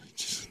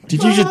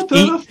 Did you just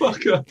eat?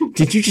 Motherfucker.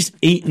 Did you just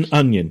eat an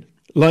onion?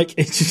 Like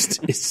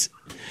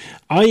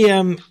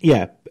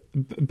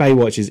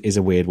Baywatch is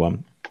a weird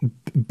one,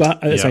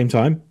 but at the same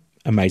time,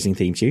 amazing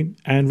theme tune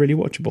and really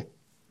watchable.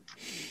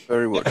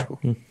 Very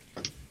watchable.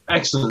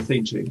 Excellent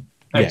theme tune.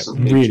 Yeah,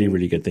 Excellent theme really, tune.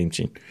 really good theme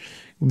tune.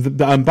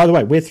 By the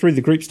way, we're through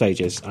the group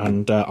stages,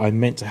 and I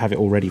meant to have it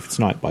all ready for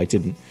tonight, but I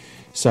didn't.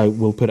 So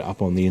we'll put it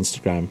up on the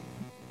Instagram.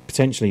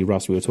 Potentially,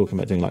 Russ, we were talking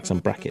about doing like some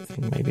bracket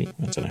thing, maybe.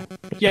 I don't know.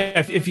 Yeah,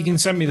 if you can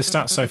send me the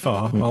stats so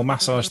far, I'll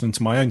massage them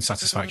to my own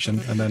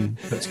satisfaction and then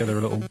put together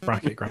a little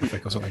bracket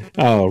graphic or something.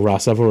 Oh,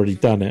 Russ, I've already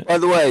done it. By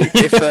the way,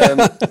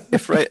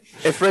 if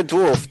Red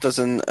Dwarf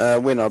doesn't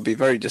win, I'll be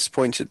very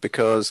disappointed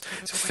because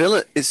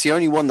it's the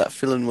only one that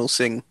Philin will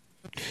sing.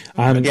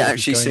 He actually going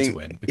to sing.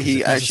 win because He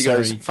it's actually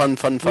goes necessary.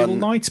 fun, We will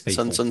lie to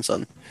people.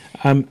 sun.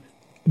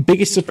 Biggest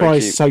very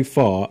surprise cute. so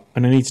far,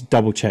 and I need to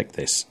double check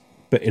this.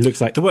 but it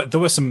looks like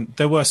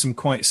There were some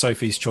quite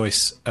Sophie's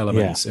Choice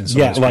elements in some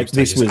Yeah, of those like group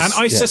this stages. was- and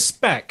I yeah.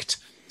 suspect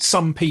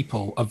some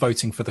people are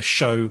voting for the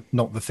show,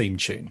 not the theme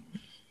tune.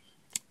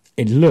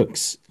 it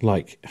looks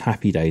like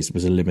Happy Days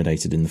was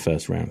eliminated in the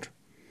first round.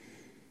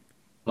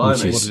 Blimey.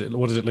 Which is-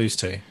 What did it lose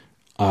to?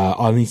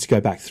 I'll need to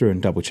go back through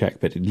and double check,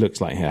 but it looks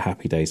like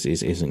Happy Days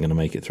isn't going to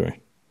make it through,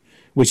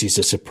 which is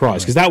a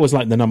surprise because that was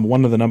like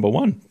one of the number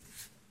one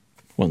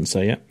ones.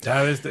 So yeah,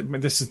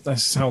 This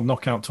is how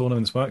knockout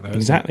tournaments work, though. isn't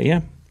it? exactly.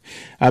 Yeah,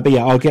 but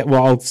yeah,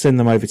 I'll send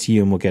them over to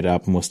you and we'll get it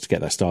up and we'll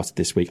get that started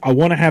this week. I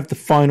want to have the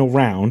final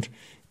round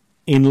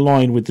in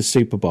line with the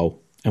Super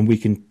Bowl, and we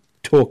can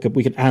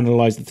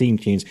analyze the theme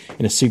tunes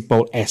in a Super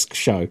Bowl-esque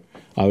show.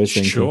 I was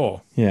thinking,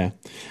 Sure. yeah.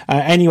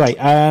 Anyway,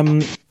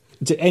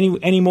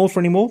 any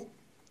more?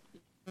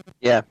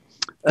 Yeah.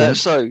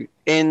 So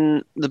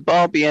in the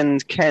Barbie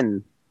and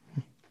Ken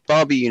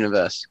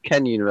universe,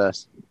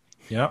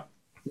 Yeah.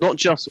 not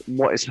just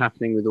what is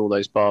happening with all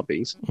those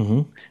Barbies,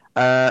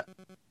 but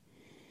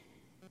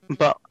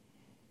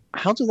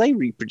how do they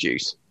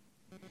reproduce?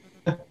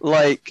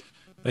 Like,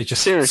 They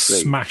just Seriously.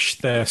 smash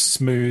their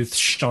smooth,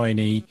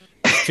 shiny,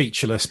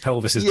 featureless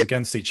pelvises Yeah,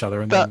 against each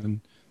other, and that-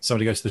 then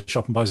somebody goes to the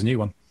shop and buys a new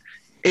one.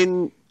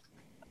 in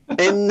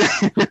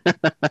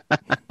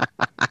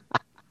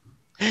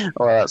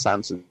well, that's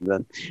Samson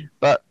then.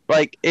 But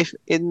like,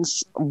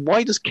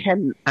 why does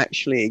Ken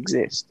actually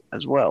exist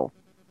as well?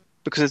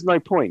 Because there's no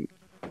point.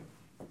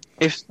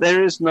 If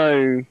there is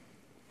no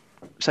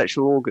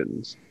sexual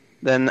organs,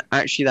 then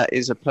actually that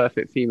is a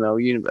perfect female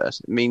universe.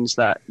 It means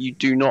that you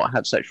do not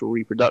have sexual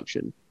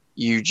reproduction.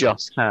 You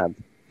just have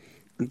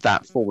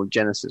that form of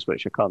Genesis,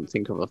 which I can't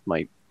think of off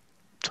my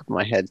top of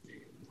my head.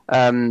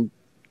 And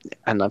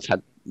I've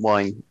had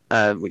wine,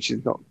 which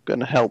is not going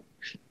to help.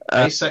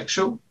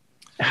 Asexual?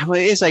 Well,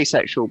 it is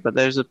asexual, but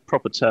there's a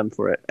proper term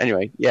for it.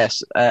 Anyway,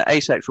 yes,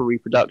 asexual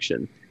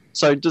reproduction.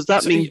 So does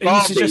that mean Are you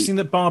Barbie? suggesting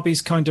that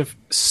Barbies kind of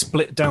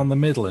split down the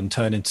middle and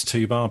turn into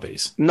two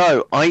Barbies?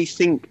 No, I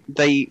think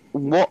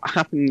what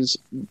happens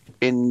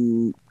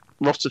in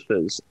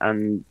rotifers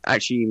and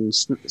actually in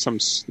some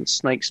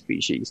snake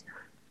species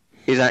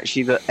is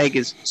actually the egg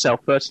is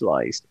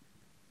self-fertilized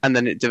and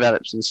then it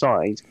develops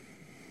inside.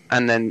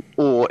 And then,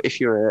 or if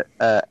you're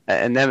an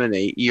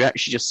anemone, you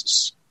actually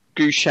just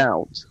scoosh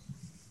out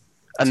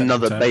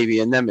another Turn. baby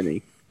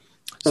anemone.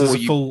 So Or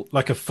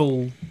there's a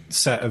full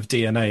set of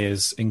DNA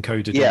is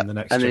encoded Yeah, in the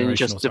next and then generation. it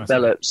just automatically.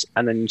 develops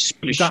and then you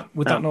splish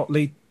Would that out. not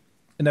lead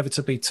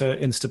inevitably to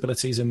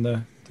instabilities in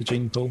the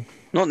gene pool?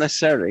 Not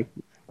necessarily.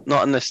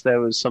 Not unless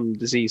there was some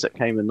disease that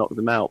came and knocked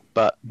them out.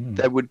 But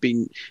there would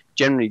be,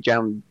 generally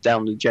down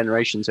the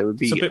generations, there would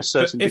be a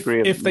certain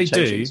degree of if they do,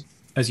 mutations.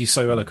 as you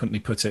so eloquently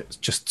put it,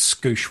 just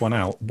scoosh one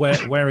out.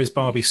 Where is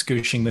Barbie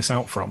scooshing this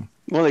out from?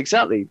 Well,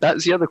 exactly.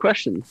 That's the other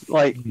question.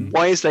 Like,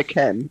 why is there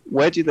Ken?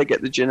 Where do they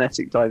get the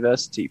genetic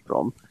diversity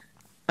from?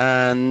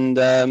 And,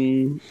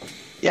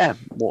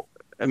 what?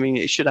 I mean,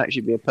 it should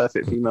actually be a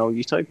perfect female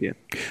utopia.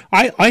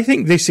 I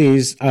think this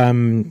is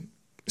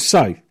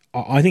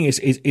I think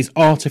it's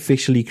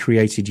artificially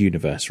created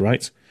universe,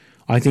 right?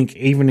 I think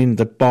even in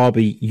the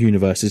Barbie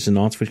universe, it's an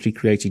artificially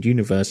created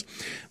universe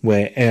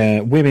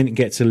where women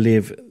get to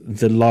live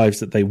the lives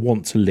that they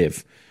want to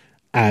live.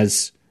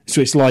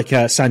 So it's like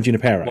San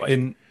Junipero. What,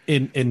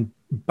 in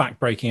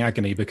backbreaking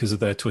agony because of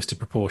their twisted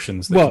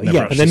proportions. They Well, can never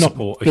yeah, but actually they're not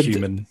support a but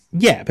human.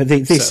 Yeah, but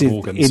this set of is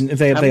organs.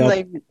 they Haven't are.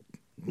 they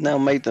now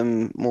made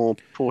them more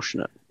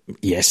proportionate?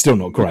 Yeah, still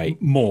not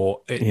great. More,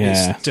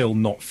 Yeah. it's still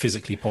not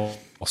physically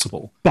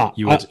possible. But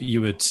you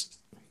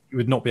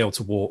would not be able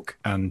to walk,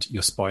 and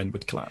your spine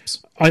would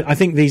collapse. I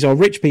think these are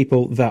rich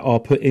people that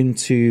are put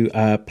into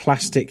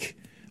plastic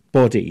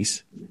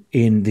bodies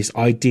in this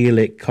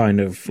idyllic kind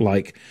of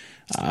like.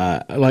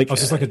 It's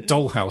just like a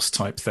dollhouse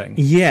type thing.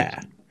 Yeah.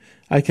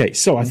 Okay,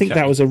 so I think Okay.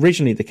 that was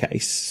originally the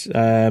case,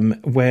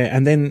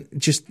 and then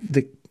just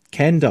the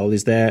Ken doll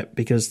is there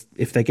because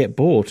if they get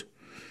bored,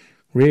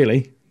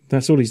 really,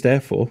 that's all he's there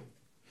for.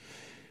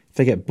 If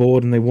they get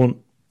bored and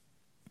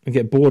they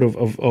get bored of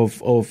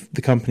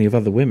the company of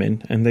other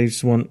women, and they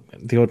just want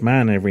the odd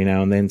man every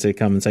now and then to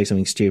come and say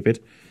something stupid.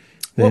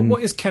 Then,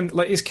 What is Ken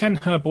like? Is Ken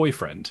her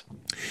boyfriend?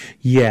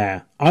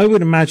 yeah, I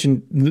would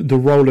imagine the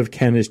role of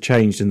Ken has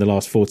changed in the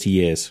last 40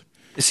 years.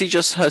 Is he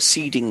just her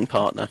seeding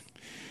partner?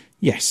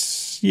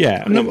 Yes,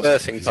 yeah. No,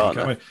 birthing I,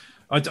 partner. mean,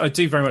 I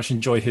do very much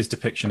enjoy his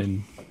depiction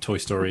in Toy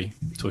Story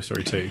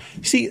 2,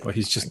 See, where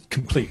he's just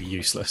completely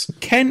useless.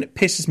 Ken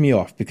pisses me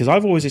off because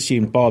I've always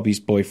assumed Barbie's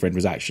boyfriend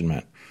was Action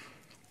Man.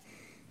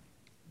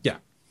 Yeah.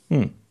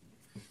 I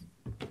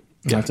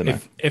don't know.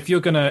 If you're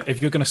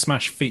gonna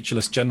smash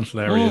featureless genital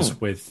areas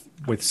with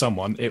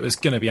someone, it was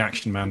gonna be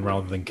Action Man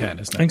rather than Ken,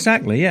 isn't it?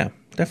 Exactly, yeah,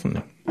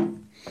 definitely.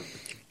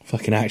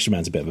 Fucking Action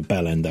Man's a bit of a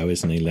bell end, though,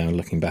 isn't he, now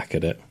looking back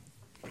at it?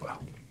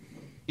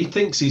 He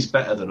thinks he's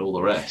better than all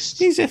the rest.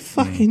 He's a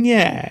fucking,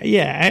 yeah.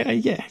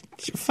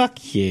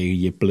 Fuck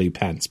you blue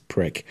pants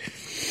prick.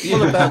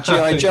 What about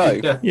G.I. Joe?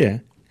 Yeah, Yeah.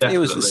 It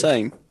was the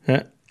definitely.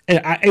 same.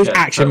 It was Yeah,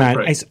 Action Man.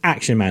 prick. It's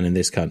Action Man in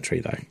this country,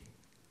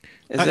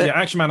 though. Yeah,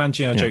 Action Man and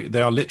G.I. Joe,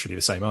 they are literally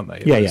the same, aren't they?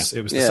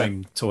 It was the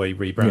same toy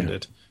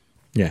rebranded.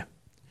 Yeah.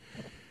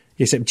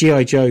 Except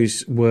G.I.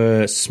 Joes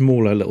were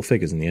smaller little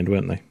figures in the end,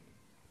 weren't they?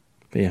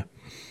 But yeah.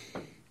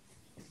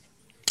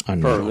 I don't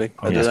know. Probably.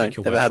 I don't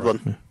know. Never had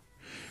one.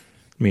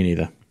 Me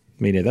neither.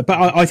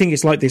 But I think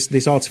it's like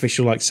this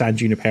artificial like San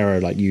Junipero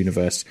like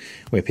universe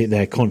where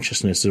their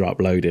consciousness are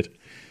uploaded,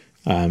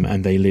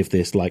 and they live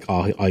this like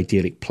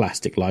idyllic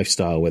plastic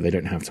lifestyle where they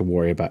don't have to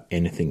worry about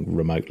anything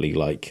remotely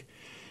like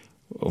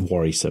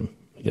worrisome,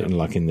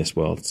 like in this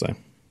world. So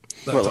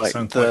that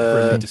sounds like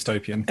really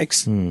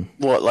dystopian.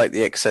 What, like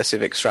the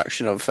excessive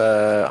extraction of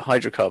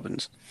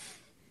hydrocarbons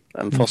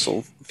and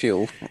fossil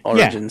fuel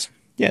origins?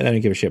 Yeah, they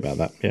don't give a shit about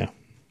that. Yeah.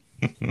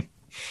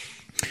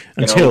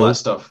 all that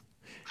stuff.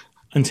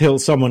 Until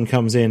someone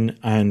comes in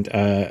and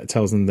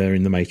tells them they're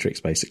in the Matrix,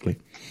 basically.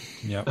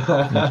 Yeah,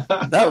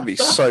 that would be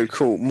so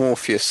cool.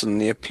 Morpheus and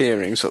the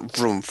appearing sort of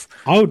vroom.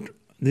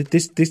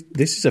 This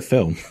is a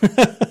film.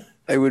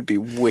 They would be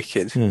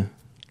wicked. Yeah.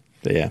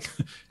 But yeah,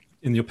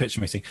 in your picture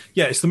meeting,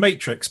 it's the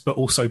Matrix, but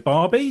also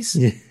Barbies.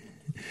 Yeah.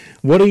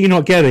 What are you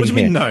not getting here?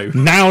 Mean, no,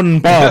 Noun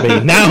and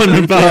Barbie, noun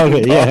and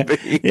Barbie.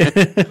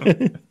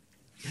 Yeah.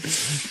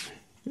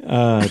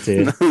 Oh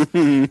dear.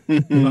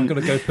 I'm going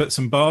to go put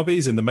some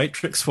Barbies in the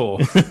Matrix 4.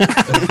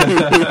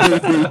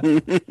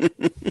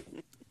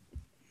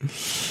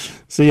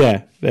 So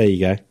yeah, there you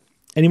go.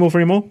 Any more for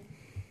any more?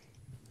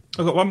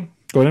 I've got one.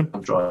 Go on.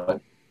 I'm trying.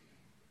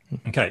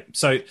 Okay,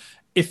 so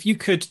if you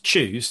could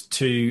choose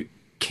to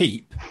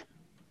keep,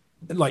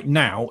 like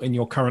now in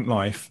your current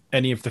life,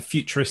 any of the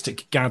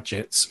futuristic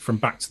gadgets from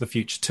Back to the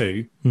Future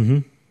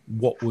 2,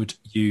 what would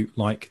you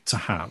like to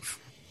have?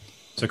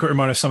 So a quick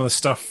reminder of some of the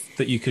stuff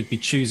that you could be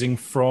choosing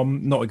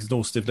from, not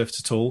exhaustive list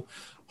at all.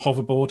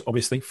 Hoverboard,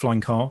 obviously,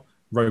 flying car,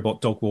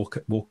 robot dog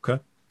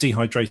walker,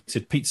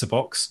 dehydrated pizza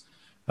box,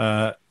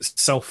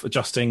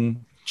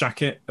 self-adjusting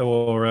jacket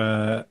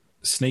or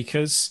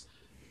sneakers,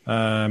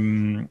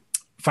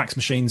 fax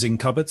machines in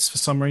cupboards for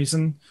some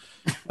reason,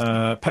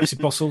 Pepsi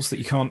bottles that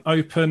you can't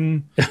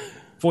open,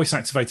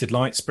 voice-activated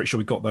lights, pretty sure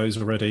we got those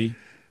already,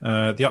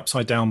 the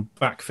upside-down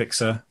back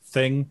fixer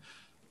thing,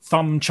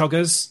 thumb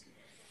chuggers,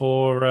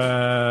 or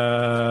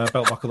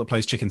belt buckle that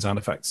plays chicken sound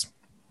effects.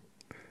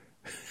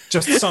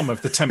 Just some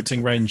of the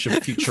tempting range of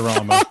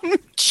Futurama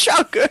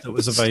that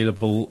was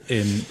available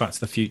in Back to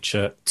the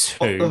Future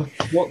 2.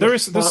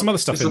 There's some other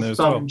stuff in there as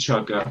well.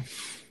 Chugger?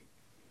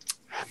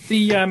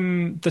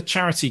 The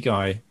charity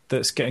guy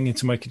that's getting in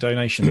to make a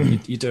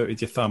donation, you do it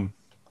with your thumb.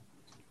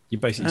 You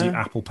basically do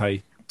Apple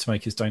Pay to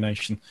make his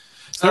donation.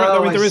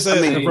 So there is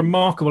a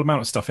remarkable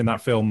amount of stuff in that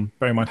film,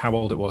 bearing in mind how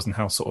old it was and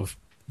how sort of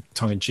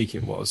tongue-in-cheek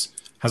it was,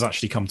 has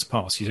actually come to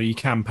pass. You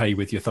can pay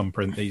with your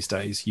thumbprint these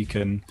days.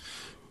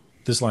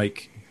 There's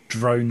like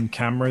drone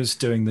cameras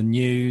doing the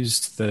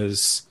news.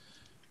 There's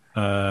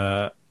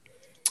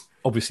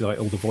obviously like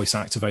all the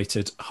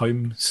voice-activated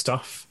home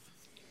stuff.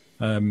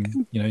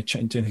 Doing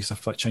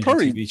stuff like changing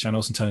TV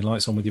channels and turning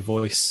lights on with your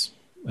voice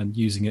and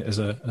using it as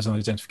an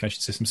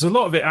identification system. So a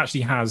lot of it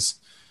actually has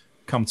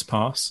come to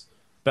pass.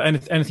 But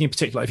anything in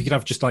particular, if you could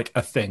have just like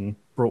a thing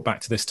brought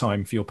back to this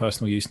time for your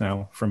personal use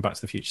now from Back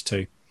to the Future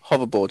 2.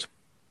 Hoverboard.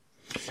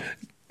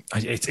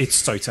 It's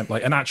so tempting.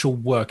 Like an actual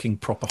working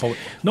proper hoverboard.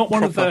 Not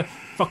one of the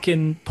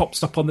fucking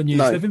pops up on the news.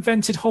 No. They've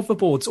invented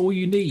hoverboards. All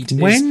you need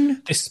is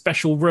this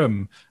special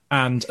room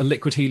and a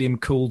liquid helium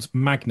cooled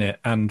magnet,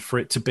 and for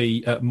it to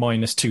be at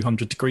minus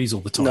 200 degrees all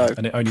the time,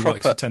 and it only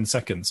works for 10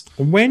 seconds.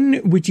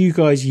 When would you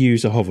guys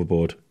use a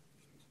hoverboard?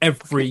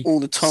 All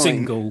the time.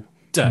 Single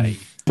day.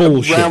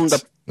 Bullshit. Around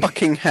the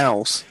fucking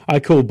house. I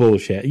call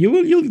bullshit.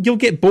 You'll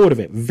get bored of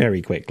it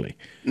very quickly.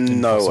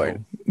 No way.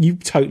 You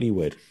totally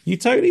would.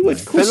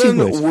 Of course you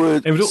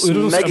would. It would also,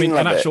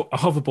 a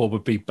hoverboard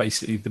would be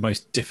basically the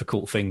most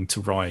difficult thing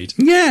to ride.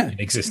 Yeah. In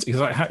existence,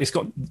 because it's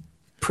got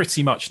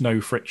pretty much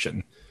no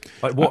friction.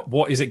 Like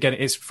what is it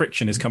getting? Its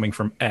friction is coming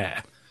from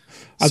air.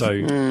 So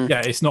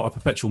it's not a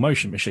perpetual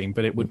motion machine,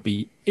 but it would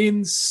be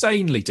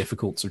insanely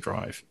difficult to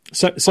drive.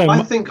 So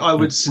I think I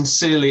would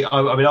sincerely.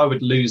 I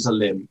would lose a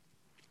limb.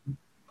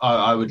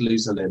 I would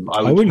lose a limb.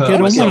 I wouldn't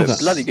get on one of them.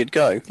 Bloody good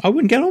go. I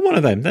wouldn't get on one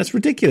of them. That's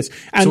ridiculous.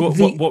 And so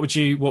what would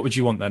you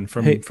want then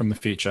from the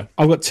future?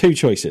 I've got two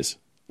choices.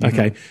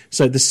 Okay,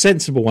 so the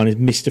sensible one is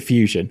Mr.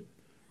 Fusion,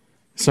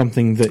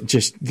 something that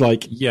just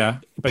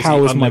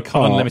powers my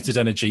car, unlimited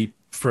energy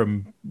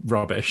from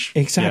rubbish.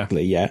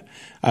 Exactly. Yeah.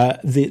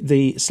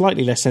 The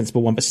slightly less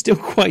sensible one, but still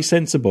quite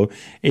sensible,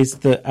 is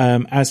that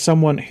as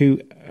someone who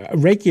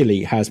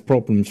regularly has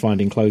problems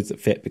finding clothes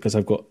that fit because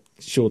I've got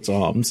short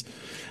arms.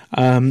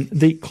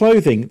 The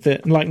clothing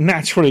that,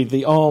 naturally,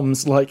 the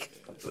arms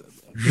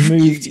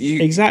moved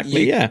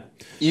exactly.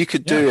 You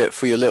could do it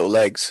for your little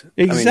legs.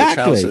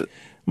 Exactly.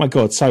 My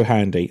God, so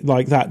handy.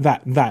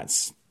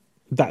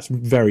 That's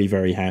very,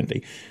 very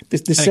handy.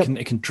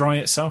 It can dry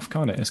itself,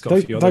 can't it? It's got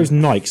those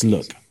Nikes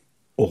look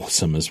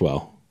awesome as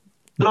well.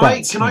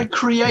 Can I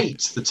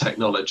create the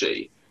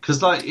technology?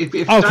 Because like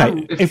if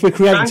Okay, if we're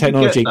creating Dan could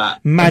technology, get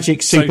that,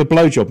 magic super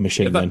blowjob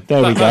machine. Then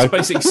there we That's go.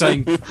 basically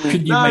saying,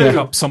 can you No. make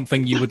up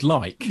something you would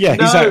like? Yeah,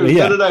 exactly.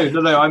 Yeah.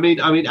 No. I mean,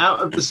 out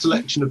of the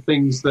selection of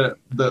things that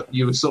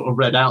you were sort of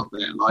read out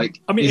there, like,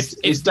 I mean, is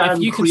if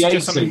Dan you can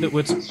suggest something creating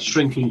that would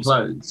shrinking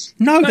clothes?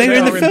 No, No, they're they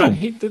in the are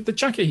film. the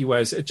jacket he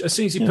wears, as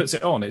soon as he puts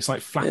it on, it's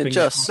like flapping.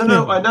 just-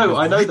 No, I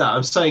know that.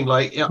 I'm saying,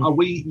 like, are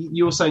we?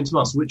 You're saying to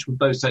us, which of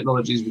those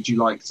technologies would you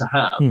like to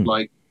have?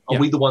 Like, are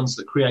we the ones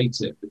that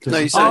create it? Because No,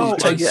 you it's said like-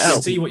 you take it I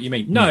out. see what you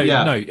mean. No,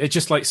 Yeah. no, it's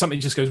just like something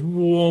just goes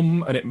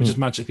warm and it just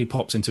magically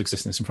pops into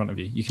existence in front of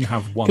you. You can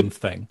have one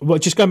thing. Well,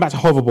 just going back to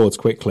hoverboards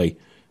quickly.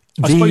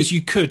 I suppose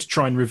you could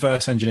try and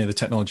reverse engineer the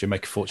technology and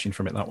make a fortune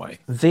from it that way.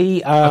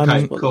 The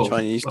Okay, What cool. the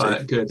Chinese do.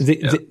 Right, good.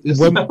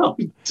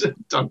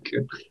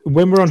 Duncan.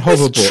 when we're on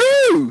hoverboards,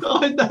 True.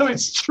 I know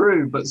it's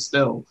true, but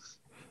still.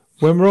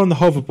 when we're on the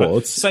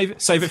hoverboards, Save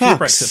it for your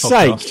fuck's Brexit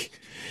podcast. sake,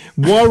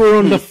 while we're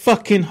on the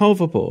fucking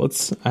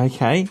hoverboards,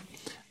 okay.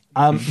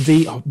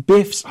 The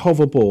Biff's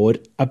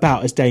hoverboard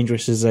about as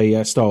dangerous as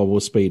a Star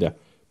Wars speeder.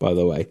 By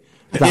the way,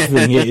 that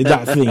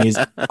thing is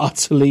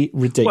utterly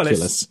Well,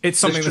 ridiculous. it's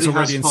something that's Literally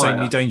already has fire.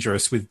 insanely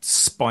dangerous with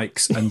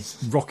spikes and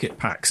rocket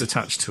packs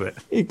attached to it.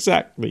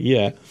 Exactly,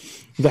 yeah.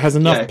 That has Yeah,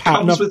 enough it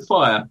comes with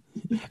fire.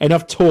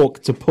 enough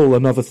torque to pull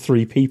another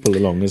 3 people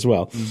along as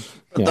well.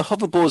 But the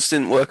hoverboards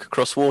didn't work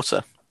across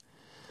water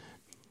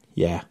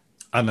Yeah,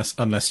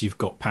 Unless you've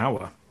got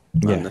power.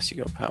 yeah. unless you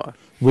got power.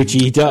 Which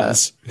he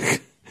does.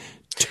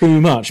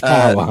 Too much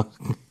power.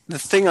 The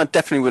thing I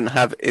definitely wouldn't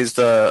have is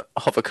the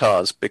hover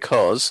cars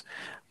because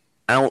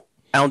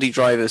Audi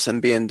drivers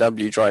and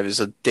BMW drivers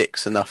are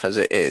dicks enough as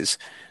it is,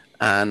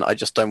 and I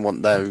just don't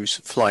want those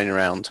flying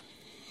around.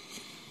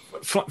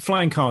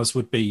 Flying cars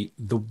would be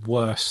the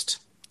worst.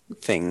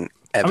 Thing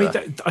I ever.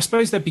 mean, I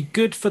suppose they'd be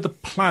good for the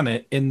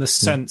planet in the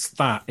sense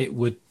that it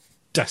would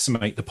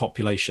decimate the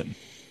population.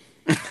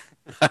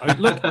 I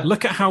mean,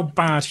 look at how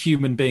bad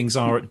human beings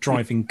are at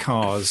driving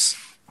cars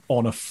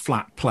on a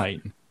flat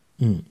plane.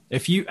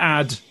 If you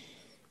add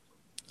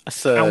a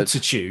third.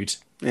 altitude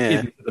Yeah.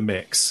 into the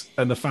mix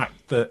and the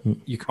fact that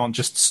you can't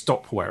just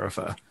stop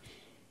wherever.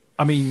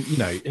 I mean,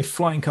 if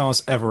flying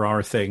cars ever are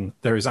a thing,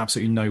 there is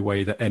absolutely no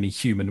way that any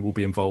human will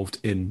be involved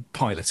in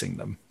piloting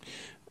them.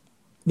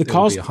 The It will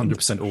cars, be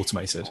 100%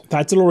 automated.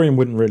 that DeLorean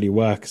wouldn't really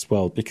work as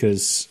well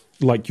because,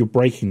 like, you're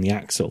breaking the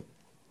axle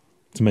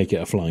to make it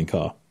a flying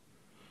car.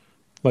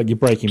 Like, you're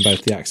breaking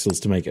both the axles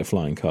to make it a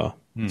flying car.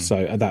 So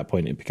at that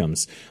point, it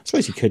becomes. I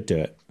suppose you could do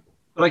it.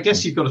 But I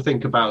guess you've got to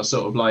think about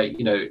sort of like,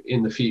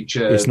 in the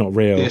future, It's not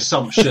real. The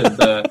assumption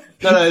that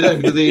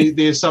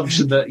the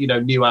assumption that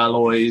new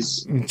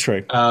alloys,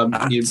 True.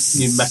 new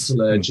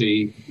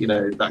metallurgy,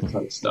 that kind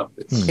of stuff.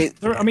 It's,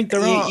 There are.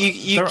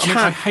 You I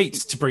can't. hate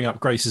to bring up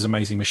Grace's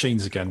Amazing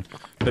Machines again,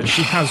 but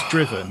she has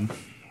driven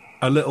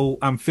a little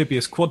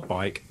amphibious quad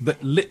bike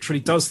that literally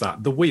does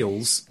that. The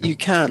wheels You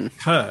can.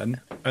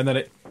 turn and then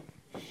it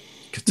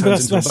But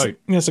turns into a boat.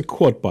 that's a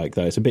quad bike,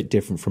 though. It's a bit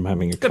different from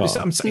having a Yeah, car. but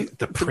I'm saying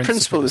the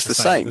principle is the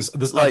same.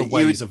 There's Like, other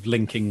ways of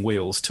linking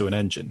wheels to an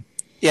engine.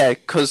 Yeah,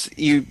 because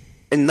in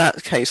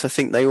that case, I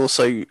think they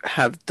also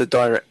have the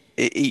direct.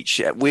 Each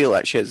wheel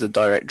actually has a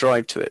direct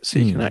drive to it, so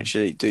you can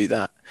actually do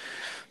that.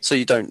 So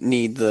you don't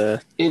need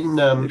the in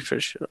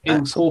electric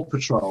axle. Paw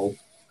Patrol,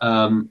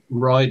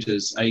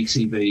 Ryder's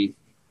ATV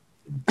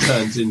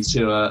turns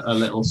into a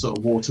little sort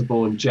of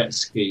waterborne jet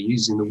ski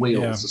using the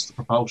wheels Yeah. as the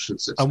propulsion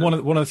system.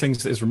 And one of the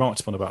things that is remarked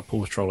upon about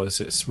Paw Patrol is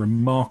its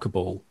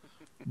remarkable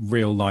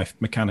real life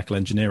mechanical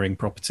engineering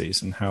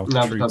properties and how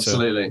No, true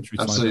absolutely, to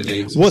life absolutely.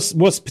 it is.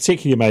 What's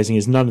particularly amazing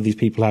is none of these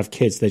people have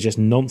kids. They're just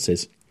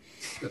nonces.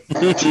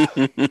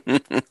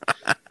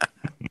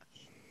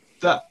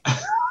 That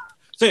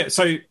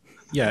So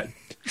yeah,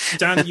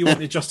 Dan, you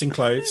wanted Justin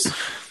clothes.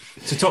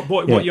 So top,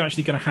 what are you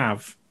actually going to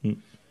have?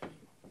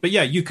 But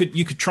yeah, you could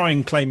try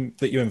and claim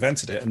that you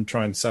invented it and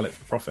try and sell it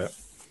for profit.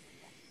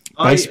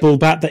 Baseball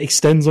bat that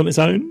extends on its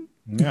own.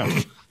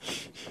 Yeah.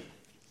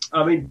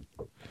 I mean,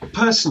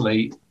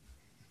 personally,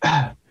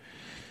 I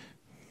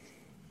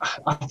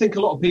think a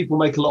lot of people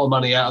make a lot of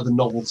money out of the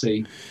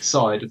novelty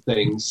side of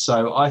things.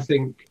 So I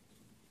think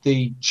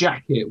the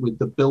jacket with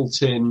the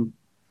built-in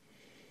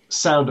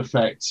sound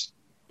effect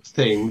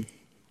thing,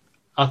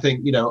 I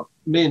think,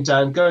 me and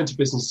Dan go into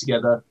business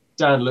together.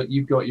 Dan, look,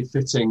 you've got your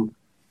fitting,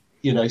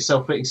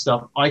 self-fitting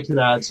stuff. I can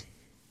add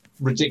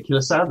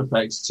ridiculous sound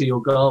effects to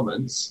your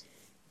garments.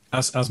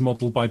 As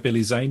modelled by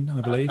Billy Zane,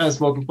 I believe. As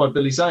modelled by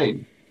Billy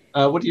Zane.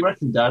 What do you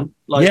reckon, Dan?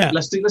 Like, Yeah.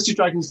 let's do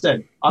Dragon's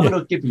Den. I'm going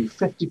to give you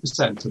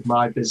 50% of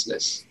my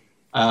business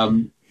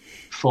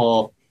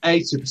for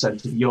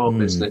 80% of your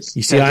business.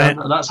 You see, Dan?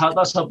 And that's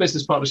how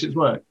business partnerships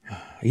work.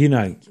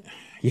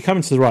 You're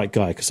coming to the right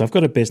guy because I've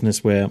got a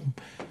business where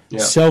Yeah.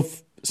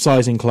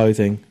 self-sizing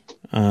clothing,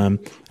 and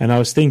I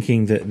was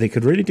thinking that they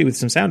could really do with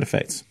some sound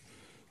effects.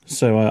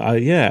 So I'm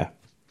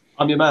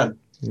I'm your man.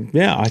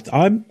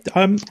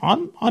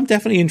 I'm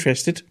definitely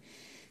interested.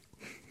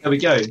 There we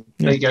go.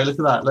 There you go. Look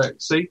at that. Look,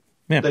 see?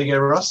 Yeah. There you go,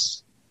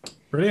 Russ.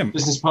 Brilliant.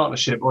 Business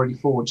partnership already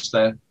forged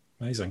there.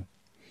 Amazing.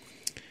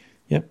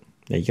 Yep.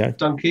 There you go.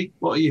 Dunky,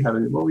 what are you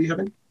having? What were you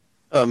having?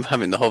 I'm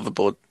having the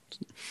hoverboard.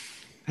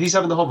 He's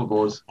having the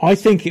hoverboard. I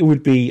think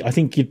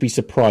you'd be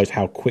surprised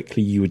how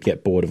quickly you would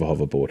get bored of a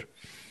hoverboard.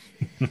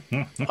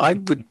 I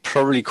would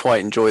probably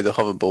quite enjoy the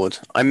hoverboard.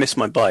 I miss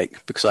my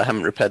bike because I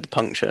haven't repaired the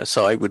puncture,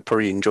 so I would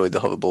probably enjoy the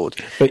hoverboard.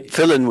 But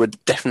Philin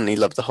would definitely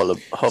love the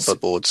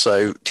hoverboard,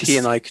 so he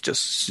and I could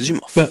just zoom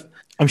off. But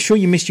I'm sure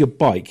you missed your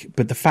bike,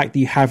 but the fact that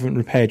you haven't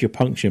repaired your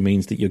puncture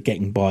means that you're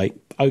getting by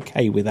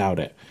okay without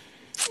it.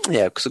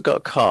 Yeah, because I've got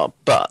a car.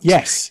 But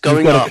Yes,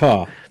 going you've got up, a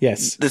car.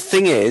 Yes. the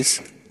thing is,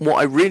 what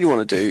I really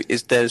want to do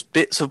is there's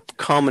bits of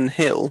Carmen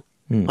Hill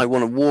I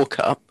want to walk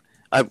up.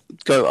 I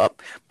go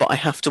up, but I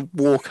have to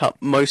walk up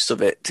most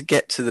of it to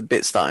get to the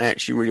bits that I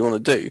actually really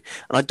want to do.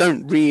 And I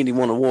don't really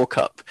want to walk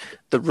up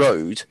the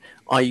road.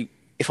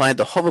 If I had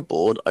the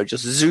hoverboard, I would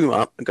just zoom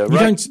up and go You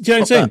right.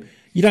 don't zoom.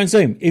 You don't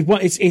zoom.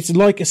 It's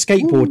like a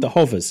skateboard that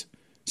hovers.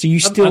 So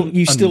you still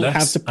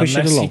have to push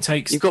it along.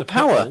 You've got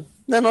power.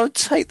 Then I'd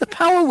take the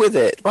power with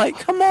it. Like,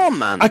 come on,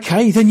 man.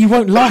 Okay, then you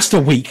won't last a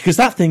week because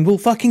that thing will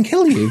fucking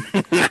kill you.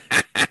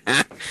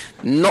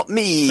 Not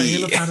me. So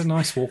he'll have had a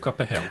nice walk up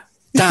a hill.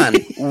 Dan,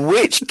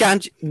 which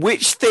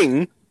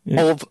thing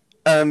of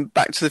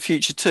Back to the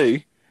Future 2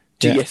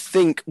 do you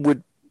think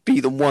would be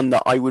the one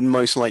that I would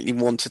most likely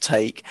want to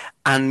take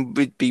and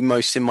would be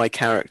most in my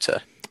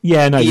character?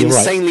 Yeah, no, The you're right.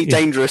 insanely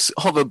dangerous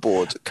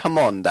hoverboard. Come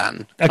on,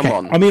 Dan. Come Okay,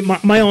 on. I mean,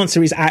 my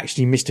answer is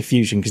actually Mr.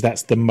 Fusion because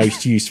that's the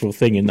most useful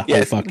thing in the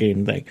whole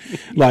fucking thing.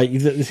 Like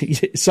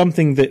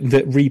something that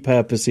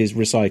repurposes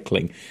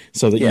recycling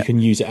so that you can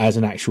use it as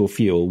an actual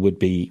fuel would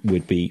be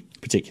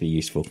particularly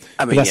useful.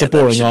 I mean, but that's a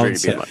boring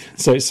answer. Really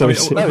it's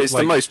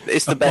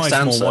the best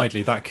answer. More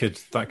widely, that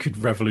could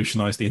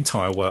revolutionise the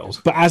entire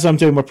world. But as I'm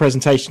doing my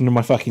presentation and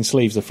my fucking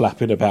sleeves are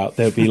flapping about,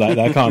 they'll be like,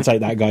 I can't take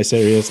that guy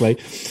seriously.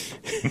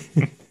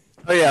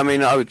 Oh yeah, I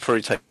mean, I would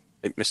probably take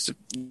the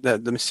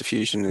Mr.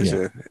 Fusion is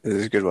a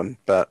good one,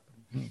 but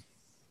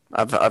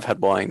I've had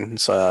wine,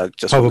 so I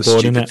just want the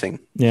stupid thing.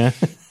 Yeah,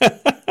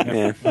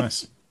 yeah,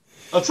 nice.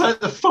 I'll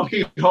take the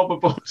fucking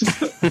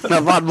hoverboard.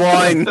 I've had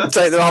wine.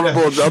 Take the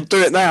hoverboard. I'll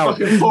do it now.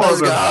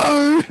 Let's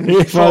go.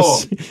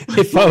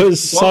 If I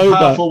was sober, one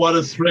powerful one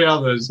of three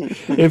others.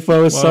 If I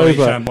was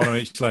sober, one on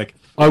each leg.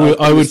 I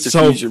would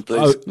solve. Fusion,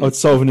 I'd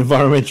solve an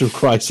environmental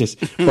crisis.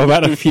 But I've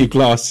had a few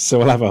glasses,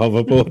 so I'll have a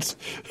hoverboard.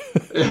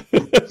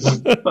 It's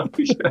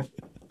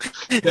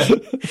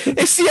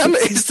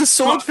the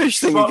swordfish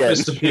thing again.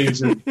 Mr.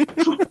 Fusion.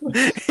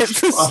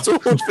 It's the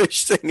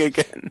swordfish thing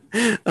again.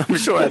 I'm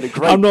sure I had a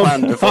great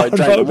plan before I I'm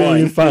drank the not being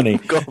wine. funny.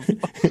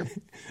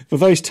 For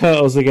those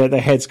turtles that get their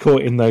heads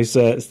caught in those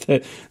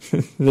the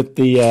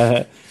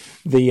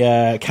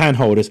can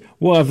holders,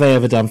 what have they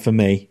ever done for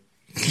me?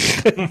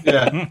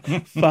 Yeah.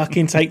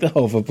 Fucking take the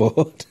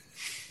hoverboard.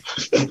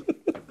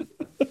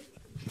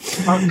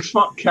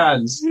 Fuck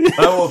cans.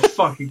 I want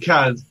fucking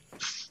cans.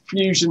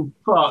 Fusion,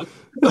 fuck.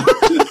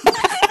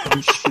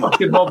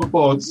 Fucking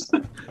hoverboards.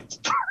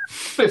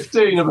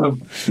 15 of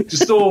them.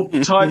 Just all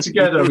tied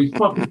together. It'll be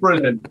fucking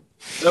brilliant.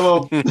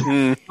 We'll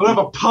have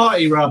a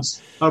party,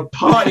 Russ. A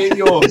party at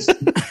yours.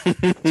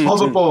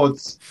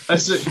 Hoverboards.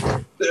 That's it.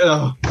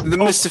 The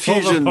Mr.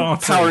 Fusion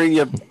powering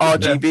your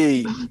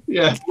RGB.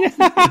 Yeah.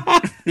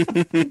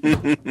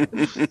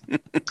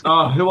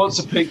 Who wants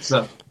a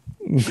pizza?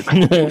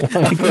 Have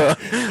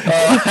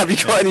you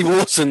got any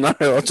water? No.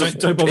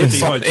 Don't bother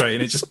dehydrating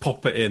it. Just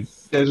pop it in.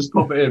 Yeah, just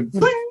pop it in.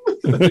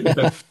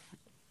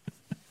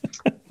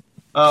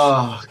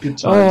 Good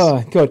times.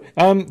 Oh god.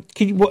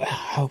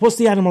 What's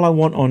the animal I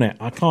want on it?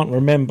 I can't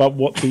remember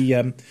what the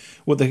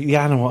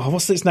animal.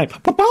 What's its name?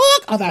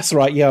 Oh, that's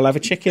right. Yeah, I'll have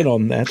a chicken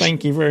on there.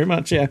 Thank you very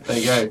much. Yeah. There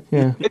you go.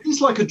 Yeah. It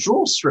is like a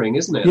drawstring,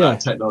 isn't it? Yeah.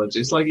 That technology.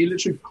 It's like he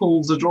literally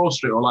pulls a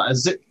drawstring or like a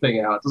zip thing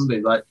out, doesn't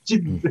he? Like,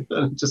 and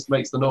it just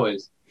makes the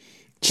noise.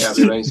 Yeah, it'd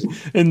be amazing.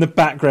 In the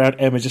background,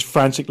 Emma just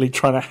frantically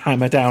trying to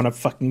hammer down a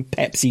fucking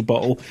Pepsi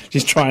bottle,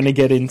 just trying to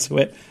get into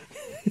it.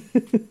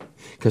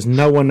 Because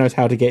no one knows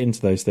how to get into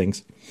those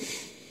things.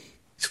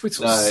 It's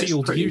a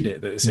sealed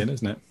unit that it's in,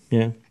 isn't it?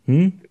 Yeah.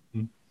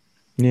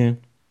 Yeah.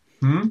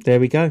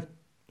 There we go.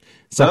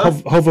 So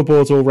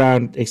hoverboards all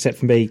round, except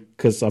for me,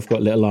 because I've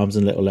got little arms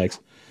and little legs.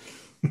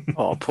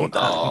 Oh, poor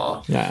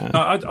Dan.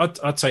 Yeah.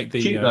 I'd take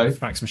the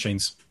fax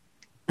machines.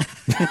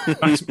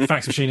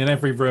 fax machine in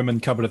every room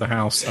and cupboard of the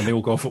house, and they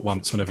all go off at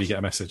once whenever you get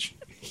a message.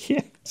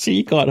 Yeah. So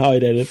you can't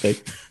hide anything.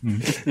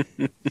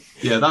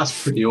 Yeah,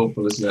 that's pretty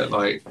awful, isn't it?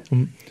 Like,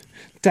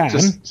 Dan,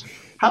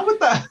 how would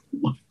that? I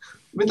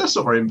mean, that's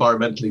not very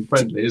environmentally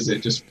friendly, is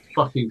it? Just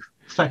fucking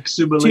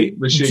facsimile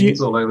machines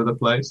all over the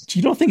place. Do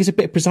you not think it's a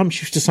bit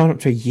presumptuous to sign up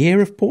to a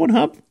year of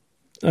Pornhub?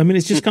 I mean,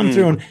 it's just come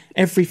through on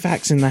every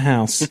fax in the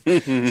house.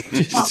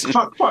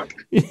 Fuck.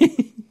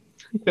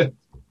 Yeah.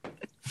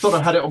 Thought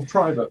I had it on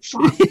private.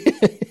 Fuck.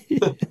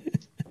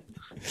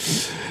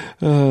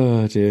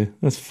 Oh dear,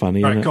 that's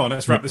funny. Right, come on,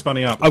 let's wrap this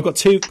bunny up. I've got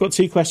two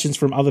questions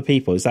from other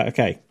people. Is that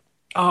okay?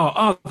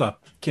 Oh, other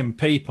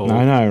people.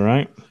 I know,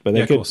 right? But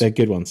they're good. Course. They're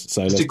good ones.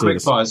 So let's do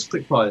quick fires.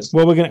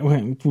 Well, we're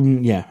gonna.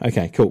 Yeah.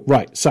 Okay. Cool.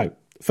 Right. So,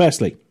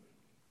 firstly,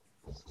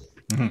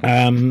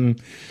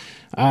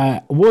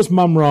 Was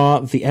Mum-Ra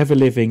the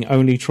ever-living,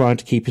 only trying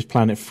to keep his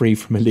planet free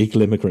from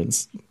illegal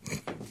immigrants?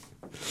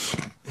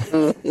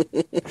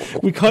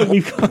 We've kind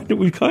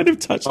of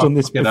touched on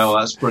this.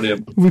 That's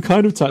brilliant. We've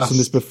kind of touched on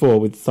this before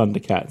with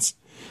Thundercats.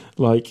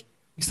 Like,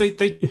 they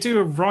do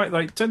a right,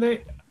 like, don't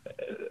they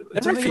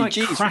like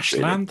crash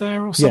land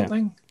there or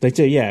something? Yeah, they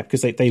do, yeah,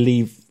 because they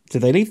leave. Do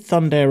they leave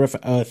Thundera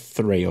for Earth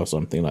 3 or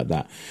something like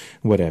that?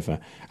 Whatever.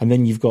 And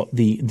then you've got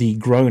the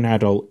grown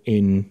adult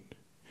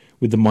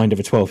with the mind of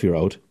a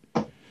 12-year-old,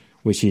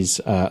 which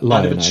is Lion-O.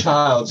 Mind of a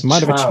child.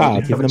 Mind of a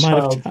child. You have the mind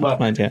of a child.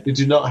 Mind, yeah. You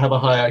do not have a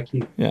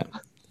hierarchy. Yeah.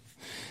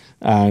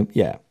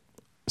 Yeah.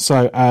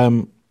 So,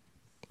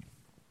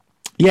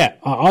 yeah,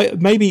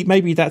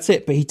 maybe that's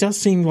it. But he does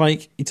seem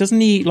like doesn't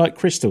he eat like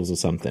crystals or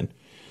something?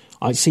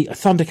 I see.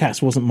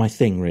 Thundercats wasn't my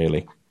thing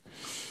really.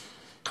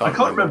 I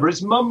can't remember.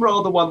 Is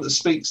Mum-Ra the one that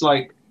speaks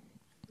like,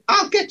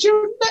 "I'll get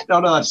you next"?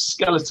 No, that's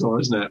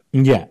Skeletor, isn't it?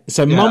 Yeah.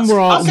 So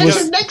Mum-Ra I'll get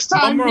you next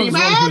time. Mum-Ra was the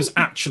one who was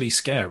actually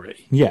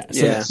scary. Yeah.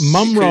 So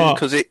Mum-Ra,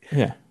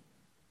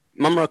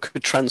 Mum-Ra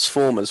could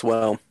transform as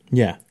well.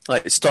 Yeah.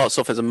 Like it starts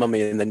off as a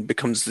mummy and then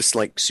becomes this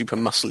like super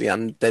muscly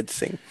undead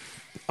thing.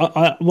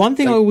 One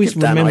thing I always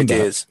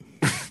remember.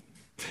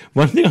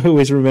 One thing I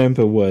always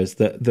remember was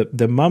that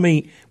the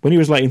mummy, when he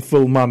was like in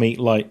full mummy,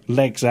 like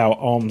legs out,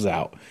 arms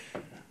out,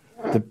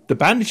 the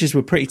bandages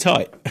were pretty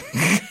tight.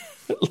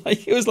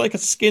 Like it was like a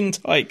skin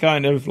tight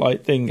kind of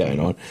like thing going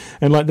on,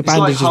 and like the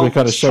bandages were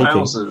kind of shaking.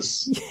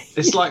 Trousers.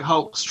 It's like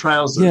Hulk's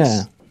trousers.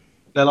 Yeah,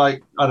 they're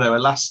like, I don't know,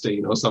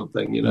 elastine or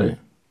something. You know.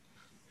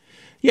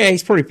 Yeah,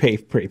 he's probably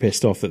pretty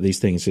pissed off that these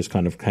things just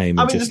kind of came.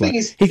 And just like,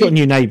 he's got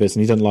new neighbours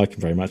and he doesn't like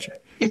them very much.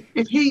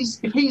 If he's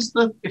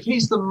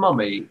the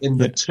mummy in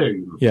the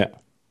tomb,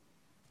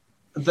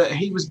 that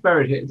he was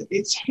buried here,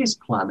 it's his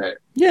planet.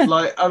 Yeah,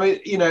 like I mean,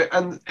 you know,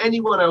 and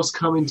anyone else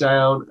coming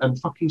down and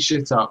fucking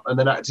shit up and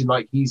then acting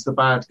like he's the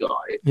bad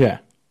guy. Yeah,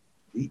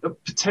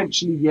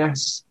 potentially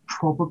yes,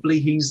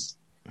 probably he's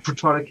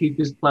trying to keep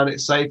his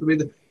planet safe. I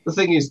mean, the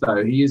thing is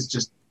though, he's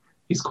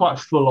quite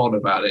full on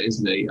about it,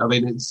 isn't he? I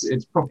mean,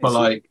 it's proper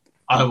like,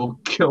 I will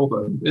kill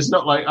them. It's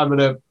not like I'm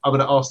gonna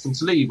ask them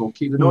to leave or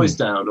keep the noise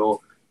down or,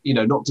 you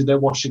know, not do their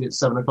washing at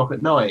 7 o'clock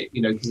at night,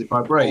 you know, because it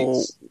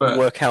vibrates. Or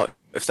work out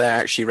if they're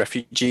actually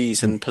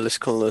refugees and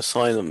political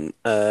asylum.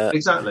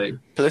 Exactly.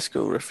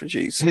 Political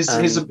refugees.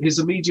 His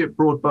immediate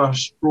broad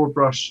brush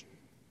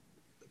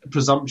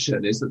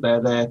presumption is that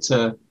they're there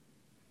to,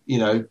 you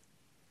know,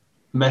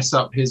 mess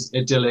up his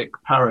idyllic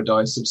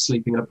paradise of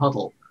sleeping in a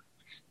puddle.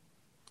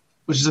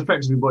 Which is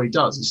effectively what he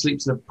does. He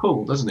sleeps in a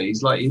pool, doesn't he?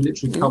 He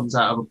literally comes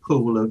out of a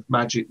pool of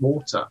magic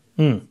water.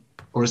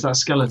 Or is that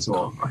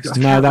Skeletor?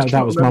 No,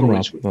 that was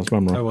Mum-Ra.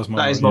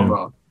 That is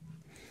Mum-Ra.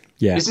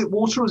 Yeah. Is it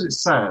water or is it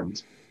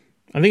sand?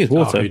 I think it's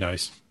water. Oh, who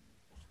knows?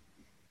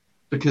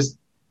 Because,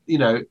 you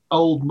know,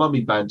 old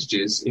mummy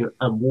bandages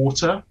and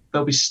water,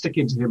 they'll be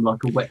sticking to him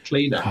like a wet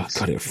Kleenex. Oh,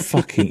 God,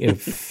 it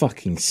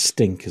fucking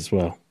stink as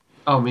well.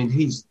 I mean,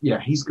 he's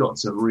got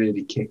to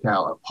really kick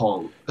out at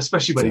Pong,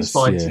 especially when he's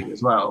fighting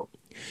as well.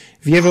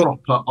 Have you ever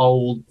proper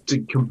old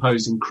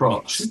decomposing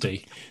crotch? Do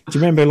you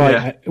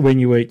remember when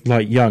you were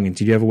like young, and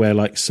did you ever wear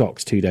like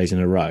socks 2 days in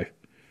a row,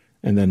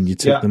 and then you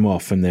took them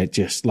off, and they're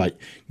just like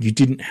you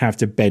didn't have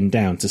to bend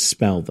down to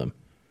smell them?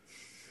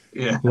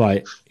 Yeah.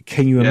 Like,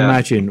 can you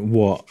imagine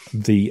what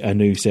the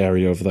anus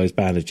area of those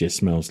bandages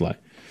smells like?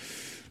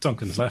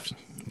 Duncan's left.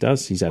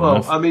 Does he's had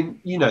enough? I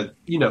mean, you know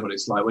what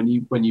it's like when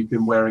you've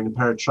been wearing a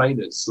pair of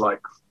trainers like,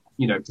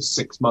 you know, for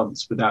 6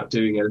 months without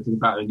doing anything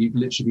about it, and you've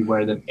literally been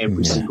wearing them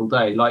every single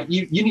day. Like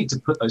you need to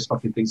put those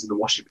fucking things in the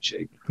washing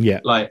machine.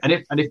 Yeah. Like, and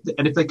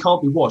if they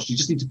can't be washed, you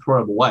just need to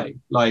throw them away.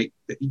 Like,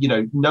 you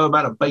know, no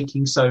amount of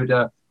baking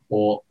soda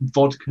or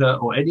vodka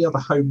or any other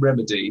home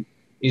remedy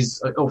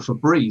or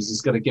Febreze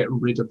is going to get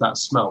rid of that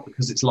smell,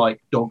 because it's like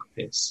dog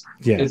piss.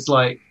 Yeah. It's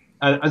like,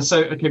 and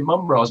so okay,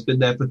 Mum-Ra's been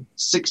there for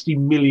 60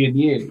 million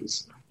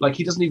years. Like,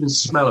 he doesn't even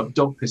smell of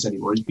dog piss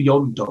anymore. He's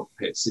beyond dog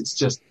piss. It's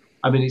just,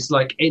 I mean, it's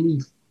like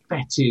any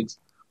fetid,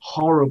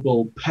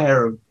 horrible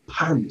pair of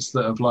pants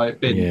that have like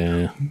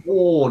been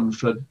worn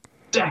for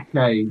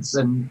decades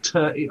and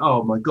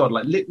oh my God,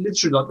 like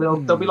literally, like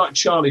they'll be like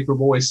Charlie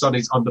from Always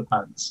Sunny's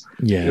underpants.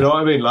 Yeah, you know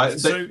what I mean? Like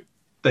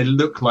they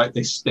look like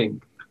they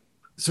stink.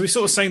 So we're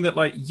sort of saying that,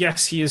 like,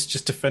 yes, he is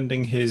just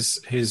defending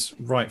his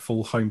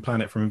rightful home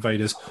planet from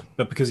invaders,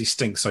 but because he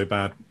stinks so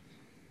bad,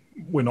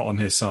 we're not on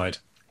his side.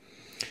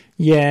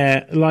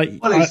 Yeah, like...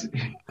 Well,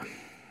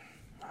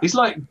 he's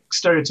like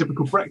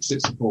stereotypical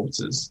Brexit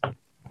supporters.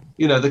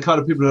 You know, the kind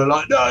of people who are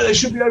like, no, they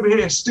should be over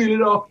here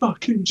stealing our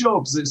fucking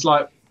jobs. It's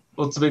like,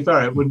 well, to be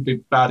fair, it wouldn't be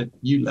bad if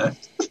you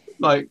left.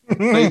 Like,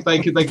 they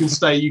can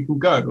stay, you can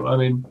go. I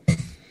mean...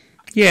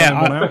 Yeah,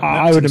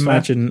 I would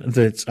imagine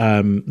that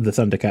the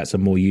Thundercats are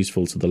more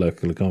useful to the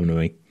local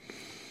economy.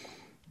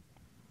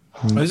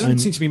 There doesn't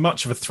seem to be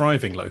much of a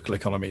thriving local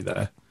economy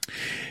there.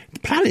 The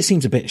planet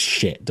seems a bit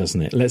shit,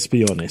 doesn't it? Let's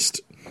be honest.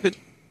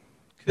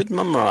 Could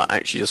Mum-Ra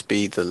actually just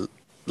be the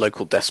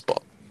local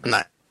despot, and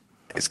that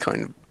is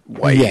kind of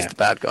why he's the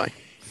bad guy?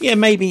 Yeah,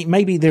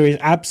 maybe there is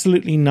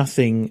absolutely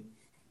nothing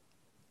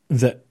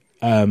that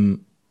that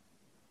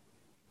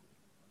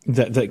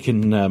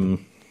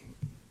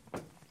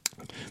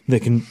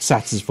can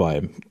satisfy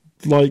him.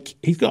 Like,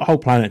 he's got a whole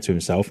planet to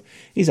himself.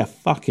 He's a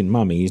fucking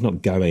mummy. He's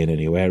not going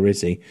anywhere, is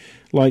he?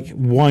 Like,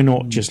 why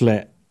not just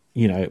let,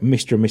 Mr.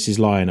 and Mrs.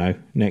 Lion-O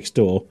next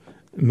door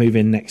move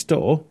in next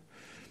door?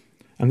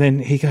 And then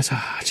he goes,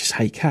 I just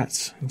hate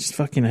cats. I just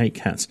fucking hate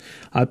cats.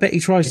 I bet he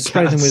tries to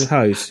spray them with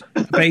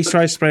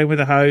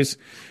a hose.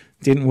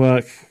 Didn't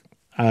work.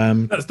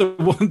 That's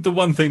the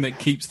one thing that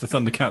keeps the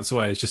Thundercats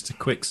away is just a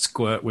quick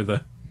squirt with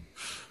a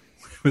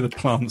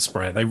plant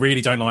sprayer. They really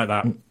don't like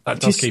that.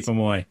 That does keep them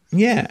away.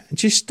 Yeah,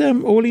 just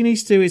all he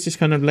needs to do is just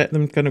kind of let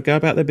them kind of go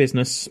about their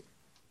business.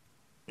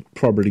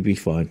 Probably be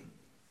fine.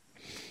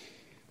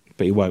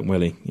 But he won't, will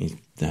he? He's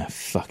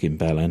fucking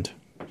bellend.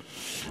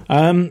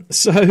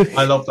 So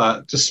I love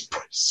that. Just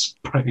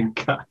spraying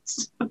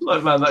cats.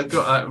 Like, man,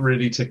 that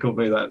really tickled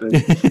me. That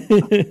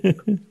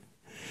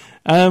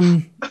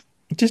did.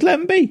 Just let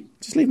them be.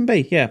 Just leave them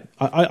be. Yeah,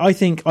 I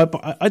think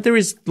there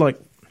is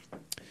like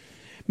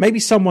maybe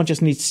someone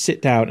just needs to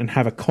sit down and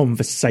have a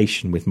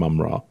conversation with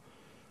Mum-Ra.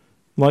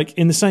 Like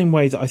in the same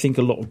way that I think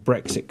a lot of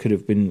Brexit could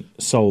have been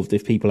solved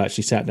if people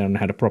actually sat down and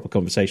had a proper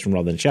conversation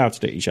rather than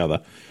shouted at each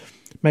other.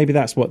 Maybe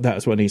that's what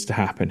needs to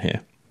happen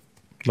here.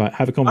 Like,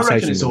 have a conversation. I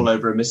reckon it's all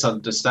over a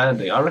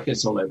misunderstanding.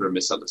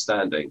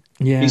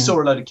 Yeah. He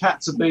saw a load of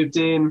cats had moved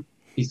in.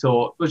 He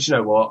thought, well, you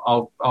know what?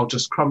 I'll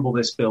just crumble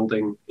this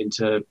building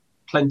into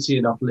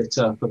enough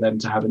litter for them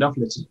to have enough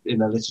litter in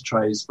their litter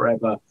trays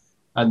forever.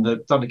 And the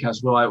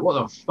Thundercats were like, what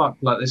the fuck?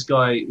 Like, this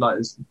guy, like,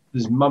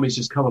 this mummy's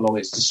just come along.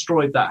 It's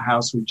destroyed that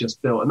house we've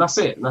just built. And that's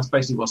it. And that's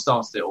basically what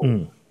started it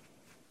all.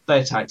 They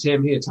attacked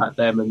him, he attacked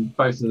them, and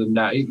both of them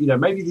now,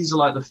 maybe these are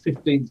like the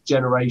 15th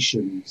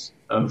generations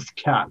of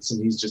cats, and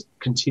he's just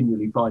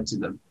continually fighting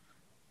them.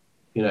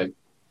 I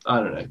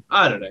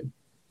don't know.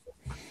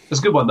 It's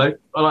a good one, though.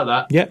 I like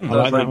that. Yeah, I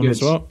like that one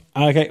as well.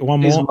 Okay,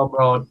 one more. Is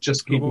Mum-Ra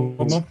just keeping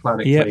the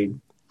planet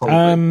clean?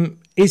 Probably.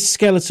 Is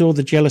Skeletor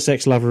the jealous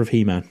ex-lover of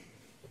He-Man?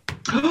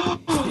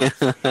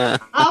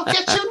 I'll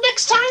get you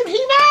next time,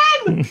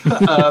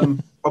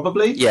 He-Man!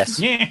 Probably. Yes.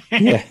 Yeah.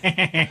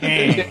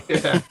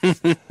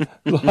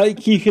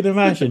 Like you can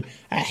imagine.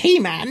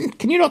 He-Man,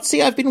 can you not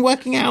see I've been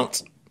working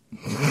out?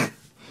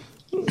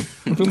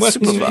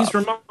 He's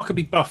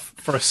remarkably buff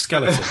for a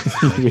skeleton.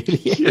 He really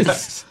is.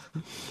 Yes.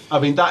 I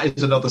mean, that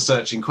is another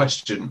searching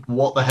question.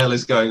 What the hell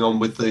is going on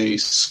with the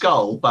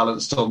skull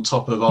balanced on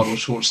top of Arnold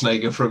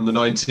Schwarzenegger from the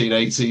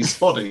 1980s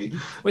body?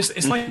 Well,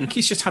 it's like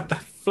he's just had the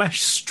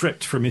flesh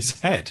stripped from his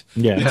head.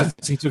 Yeah. It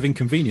doesn't seem to have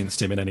inconvenienced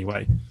him in any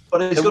way.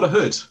 But he's got a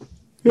hood.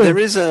 There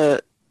is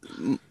a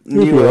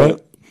newer,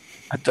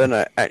 I don't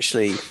know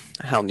actually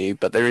how new,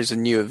 but there is a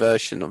newer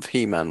version of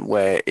He-Man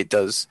where it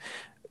does.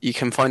 You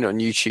can find it on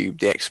YouTube,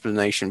 the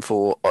explanation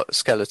for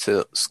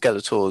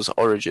Skeletor's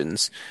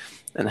origins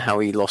and how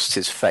he lost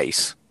his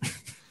face. I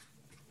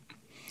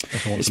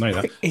want to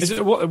know that.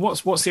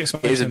 What's the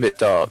explanation? It is a bit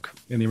dark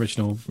in the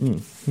original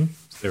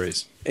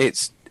series.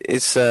 It's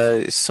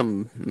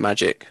some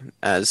magic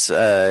as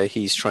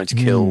he's trying to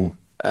kill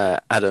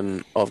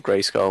Adam of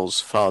Grayskull's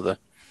father.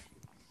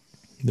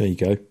 There you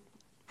go.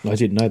 I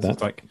didn't know that.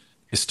 It's like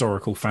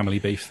historical family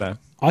beef there.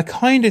 I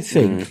kind of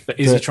think But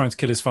is he trying to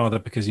kill his father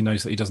because he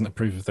knows that he doesn't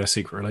approve of their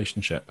secret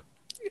relationship?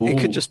 It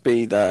could just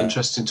be that.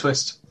 Interesting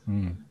twist.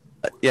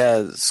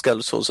 Yeah,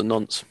 Skeletor's a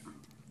nonce.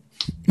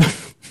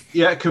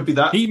 Yeah, it could be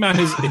that. He-Man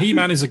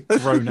is a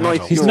grown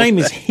adult. his name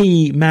is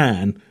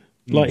He-Man.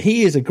 Like,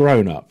 he is a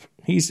grown-up.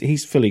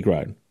 He's fully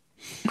grown.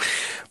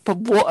 But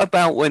what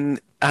about when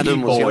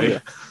Adam was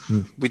younger?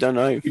 We don't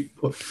know.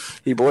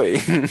 He boy.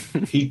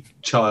 He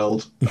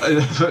child.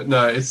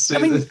 No, it's. I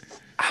mean,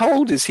 how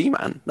old is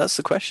He-Man? That's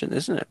the question,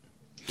 isn't it?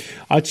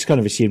 I just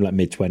kind of assume like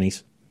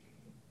mid-20s.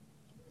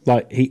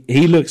 Like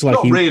he looks like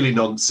not really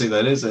noncy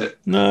then, is it?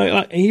 No,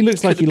 like, he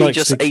looks like he likes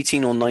just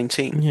 18 or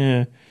 19.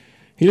 Yeah,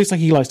 he looks like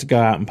he likes to go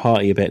out and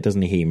party a bit,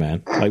 doesn't he,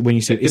 He-Man? Like when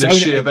you see, it's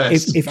only,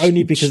 if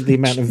only because of the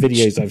amount of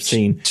videos I've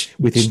seen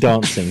with him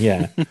dancing.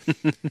 Yeah,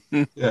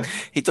 yeah.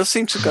 He does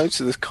seem to go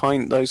to those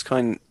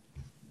kind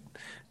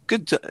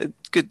good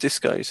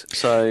discos.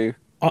 So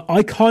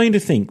I kind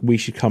of think we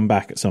should come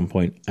back at some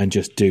point and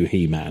just do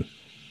He-Man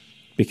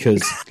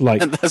because,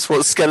 like, and that's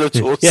what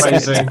Skeletor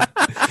Phrasing.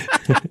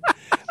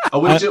 Are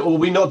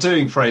we not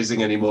doing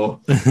phrasing anymore?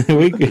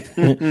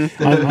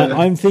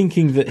 I'm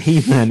thinking that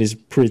He-Man is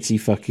pretty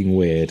fucking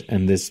weird,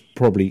 and there's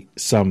probably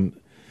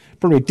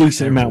a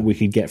decent amount we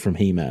could get from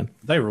He-Man.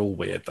 They were all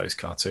weird, those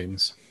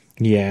cartoons.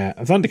 Yeah,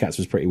 Thundercats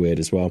was pretty weird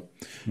as well.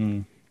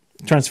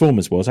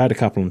 Transformers was. I had a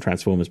couple on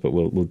Transformers, but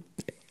we'll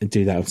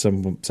do that at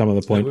some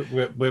other point.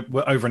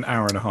 We're over an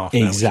hour and a half.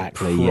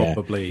 Exactly. Now,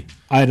 probably.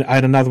 Yeah. I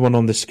had another one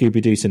on the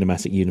Scooby-Doo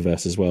cinematic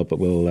universe as well, but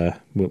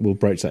we'll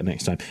broach that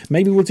next time.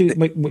 Maybe we'll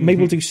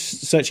do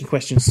searching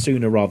questions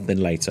sooner rather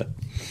than later.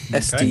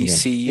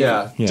 SDC.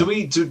 Yeah.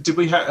 Did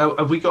we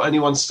have we got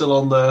anyone still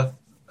on the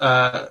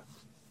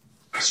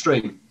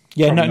stream?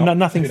 Yeah.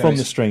 Nothing from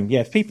the stream.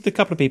 Yeah. A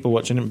couple of people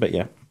watching it, but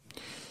yeah.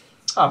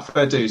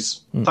 Fair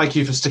dues. Thank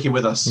you for sticking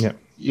with us. Yeah.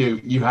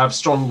 You have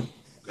strong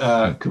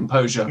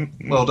composure.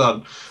 Well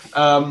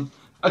done.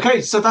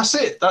 Okay, so that's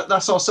it.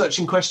 That's our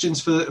searching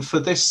questions for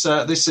this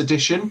this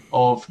edition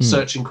of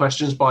Searching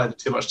Questions by the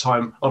Too Much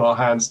Time on Our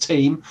Hands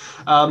team.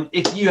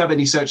 If you have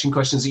any searching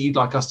questions that you'd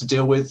like us to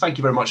deal with, thank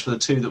you very much for the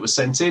 2 that were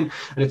sent in.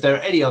 And if there are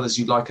any others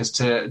you'd like us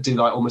to do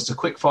like almost a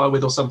quick fire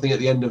with, or something at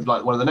the end of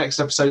like one of the next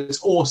episodes,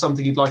 or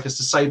something you'd like us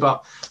to save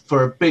up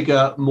for a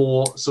bigger,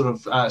 more sort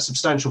of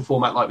substantial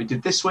format like we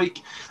did this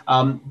week,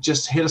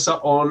 just hit us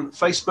up on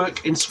Facebook,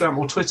 Instagram,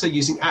 or Twitter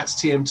using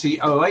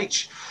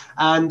 @TMTOOH.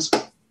 And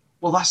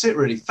well, that's it,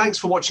 really. Thanks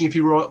for watching. If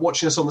you were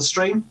watching us on the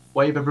stream,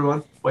 wave,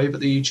 everyone. Wave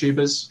at the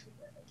YouTubers.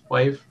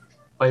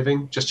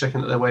 Waving. Just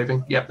checking that they're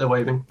waving. Yep, they're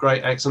waving.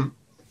 Great, excellent.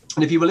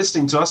 And if you were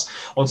listening to us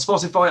on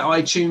Spotify,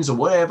 iTunes, or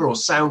whatever, or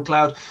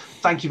SoundCloud,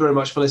 thank you very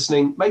much for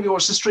listening. Maybe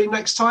watch the stream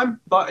next time,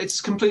 but it's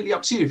completely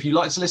up to you. If you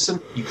like to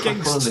listen, you can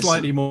listen.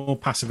 Slightly more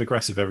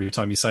passive-aggressive every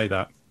time you say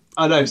that.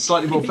 I know,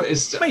 slightly more.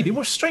 Maybe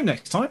watch the stream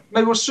next time.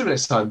 Maybe watch the stream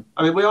next time.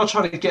 I mean, we are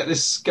trying to get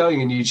this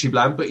going in YouTube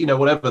land, but,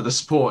 whatever the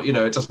support, it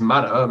doesn't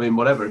matter. I mean,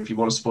 whatever. If you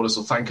want to support us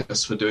or thank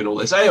us for doing all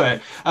this. Anyway,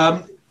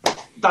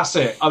 that's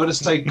it. I'm going to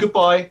say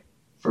goodbye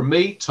from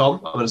me, Tom.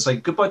 I'm going to say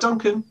goodbye,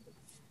 Duncan.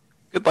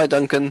 Goodbye,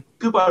 Duncan.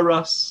 Goodbye,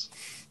 Russ.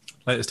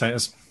 Later,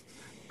 taters.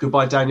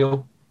 Goodbye,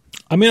 Daniel.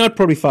 I mean, I'd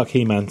probably fuck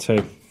He-Man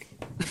too.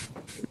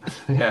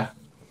 Yeah.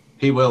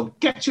 He will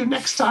get you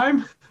next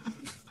time.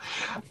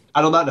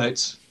 And on that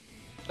note,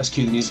 let's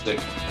cue the music.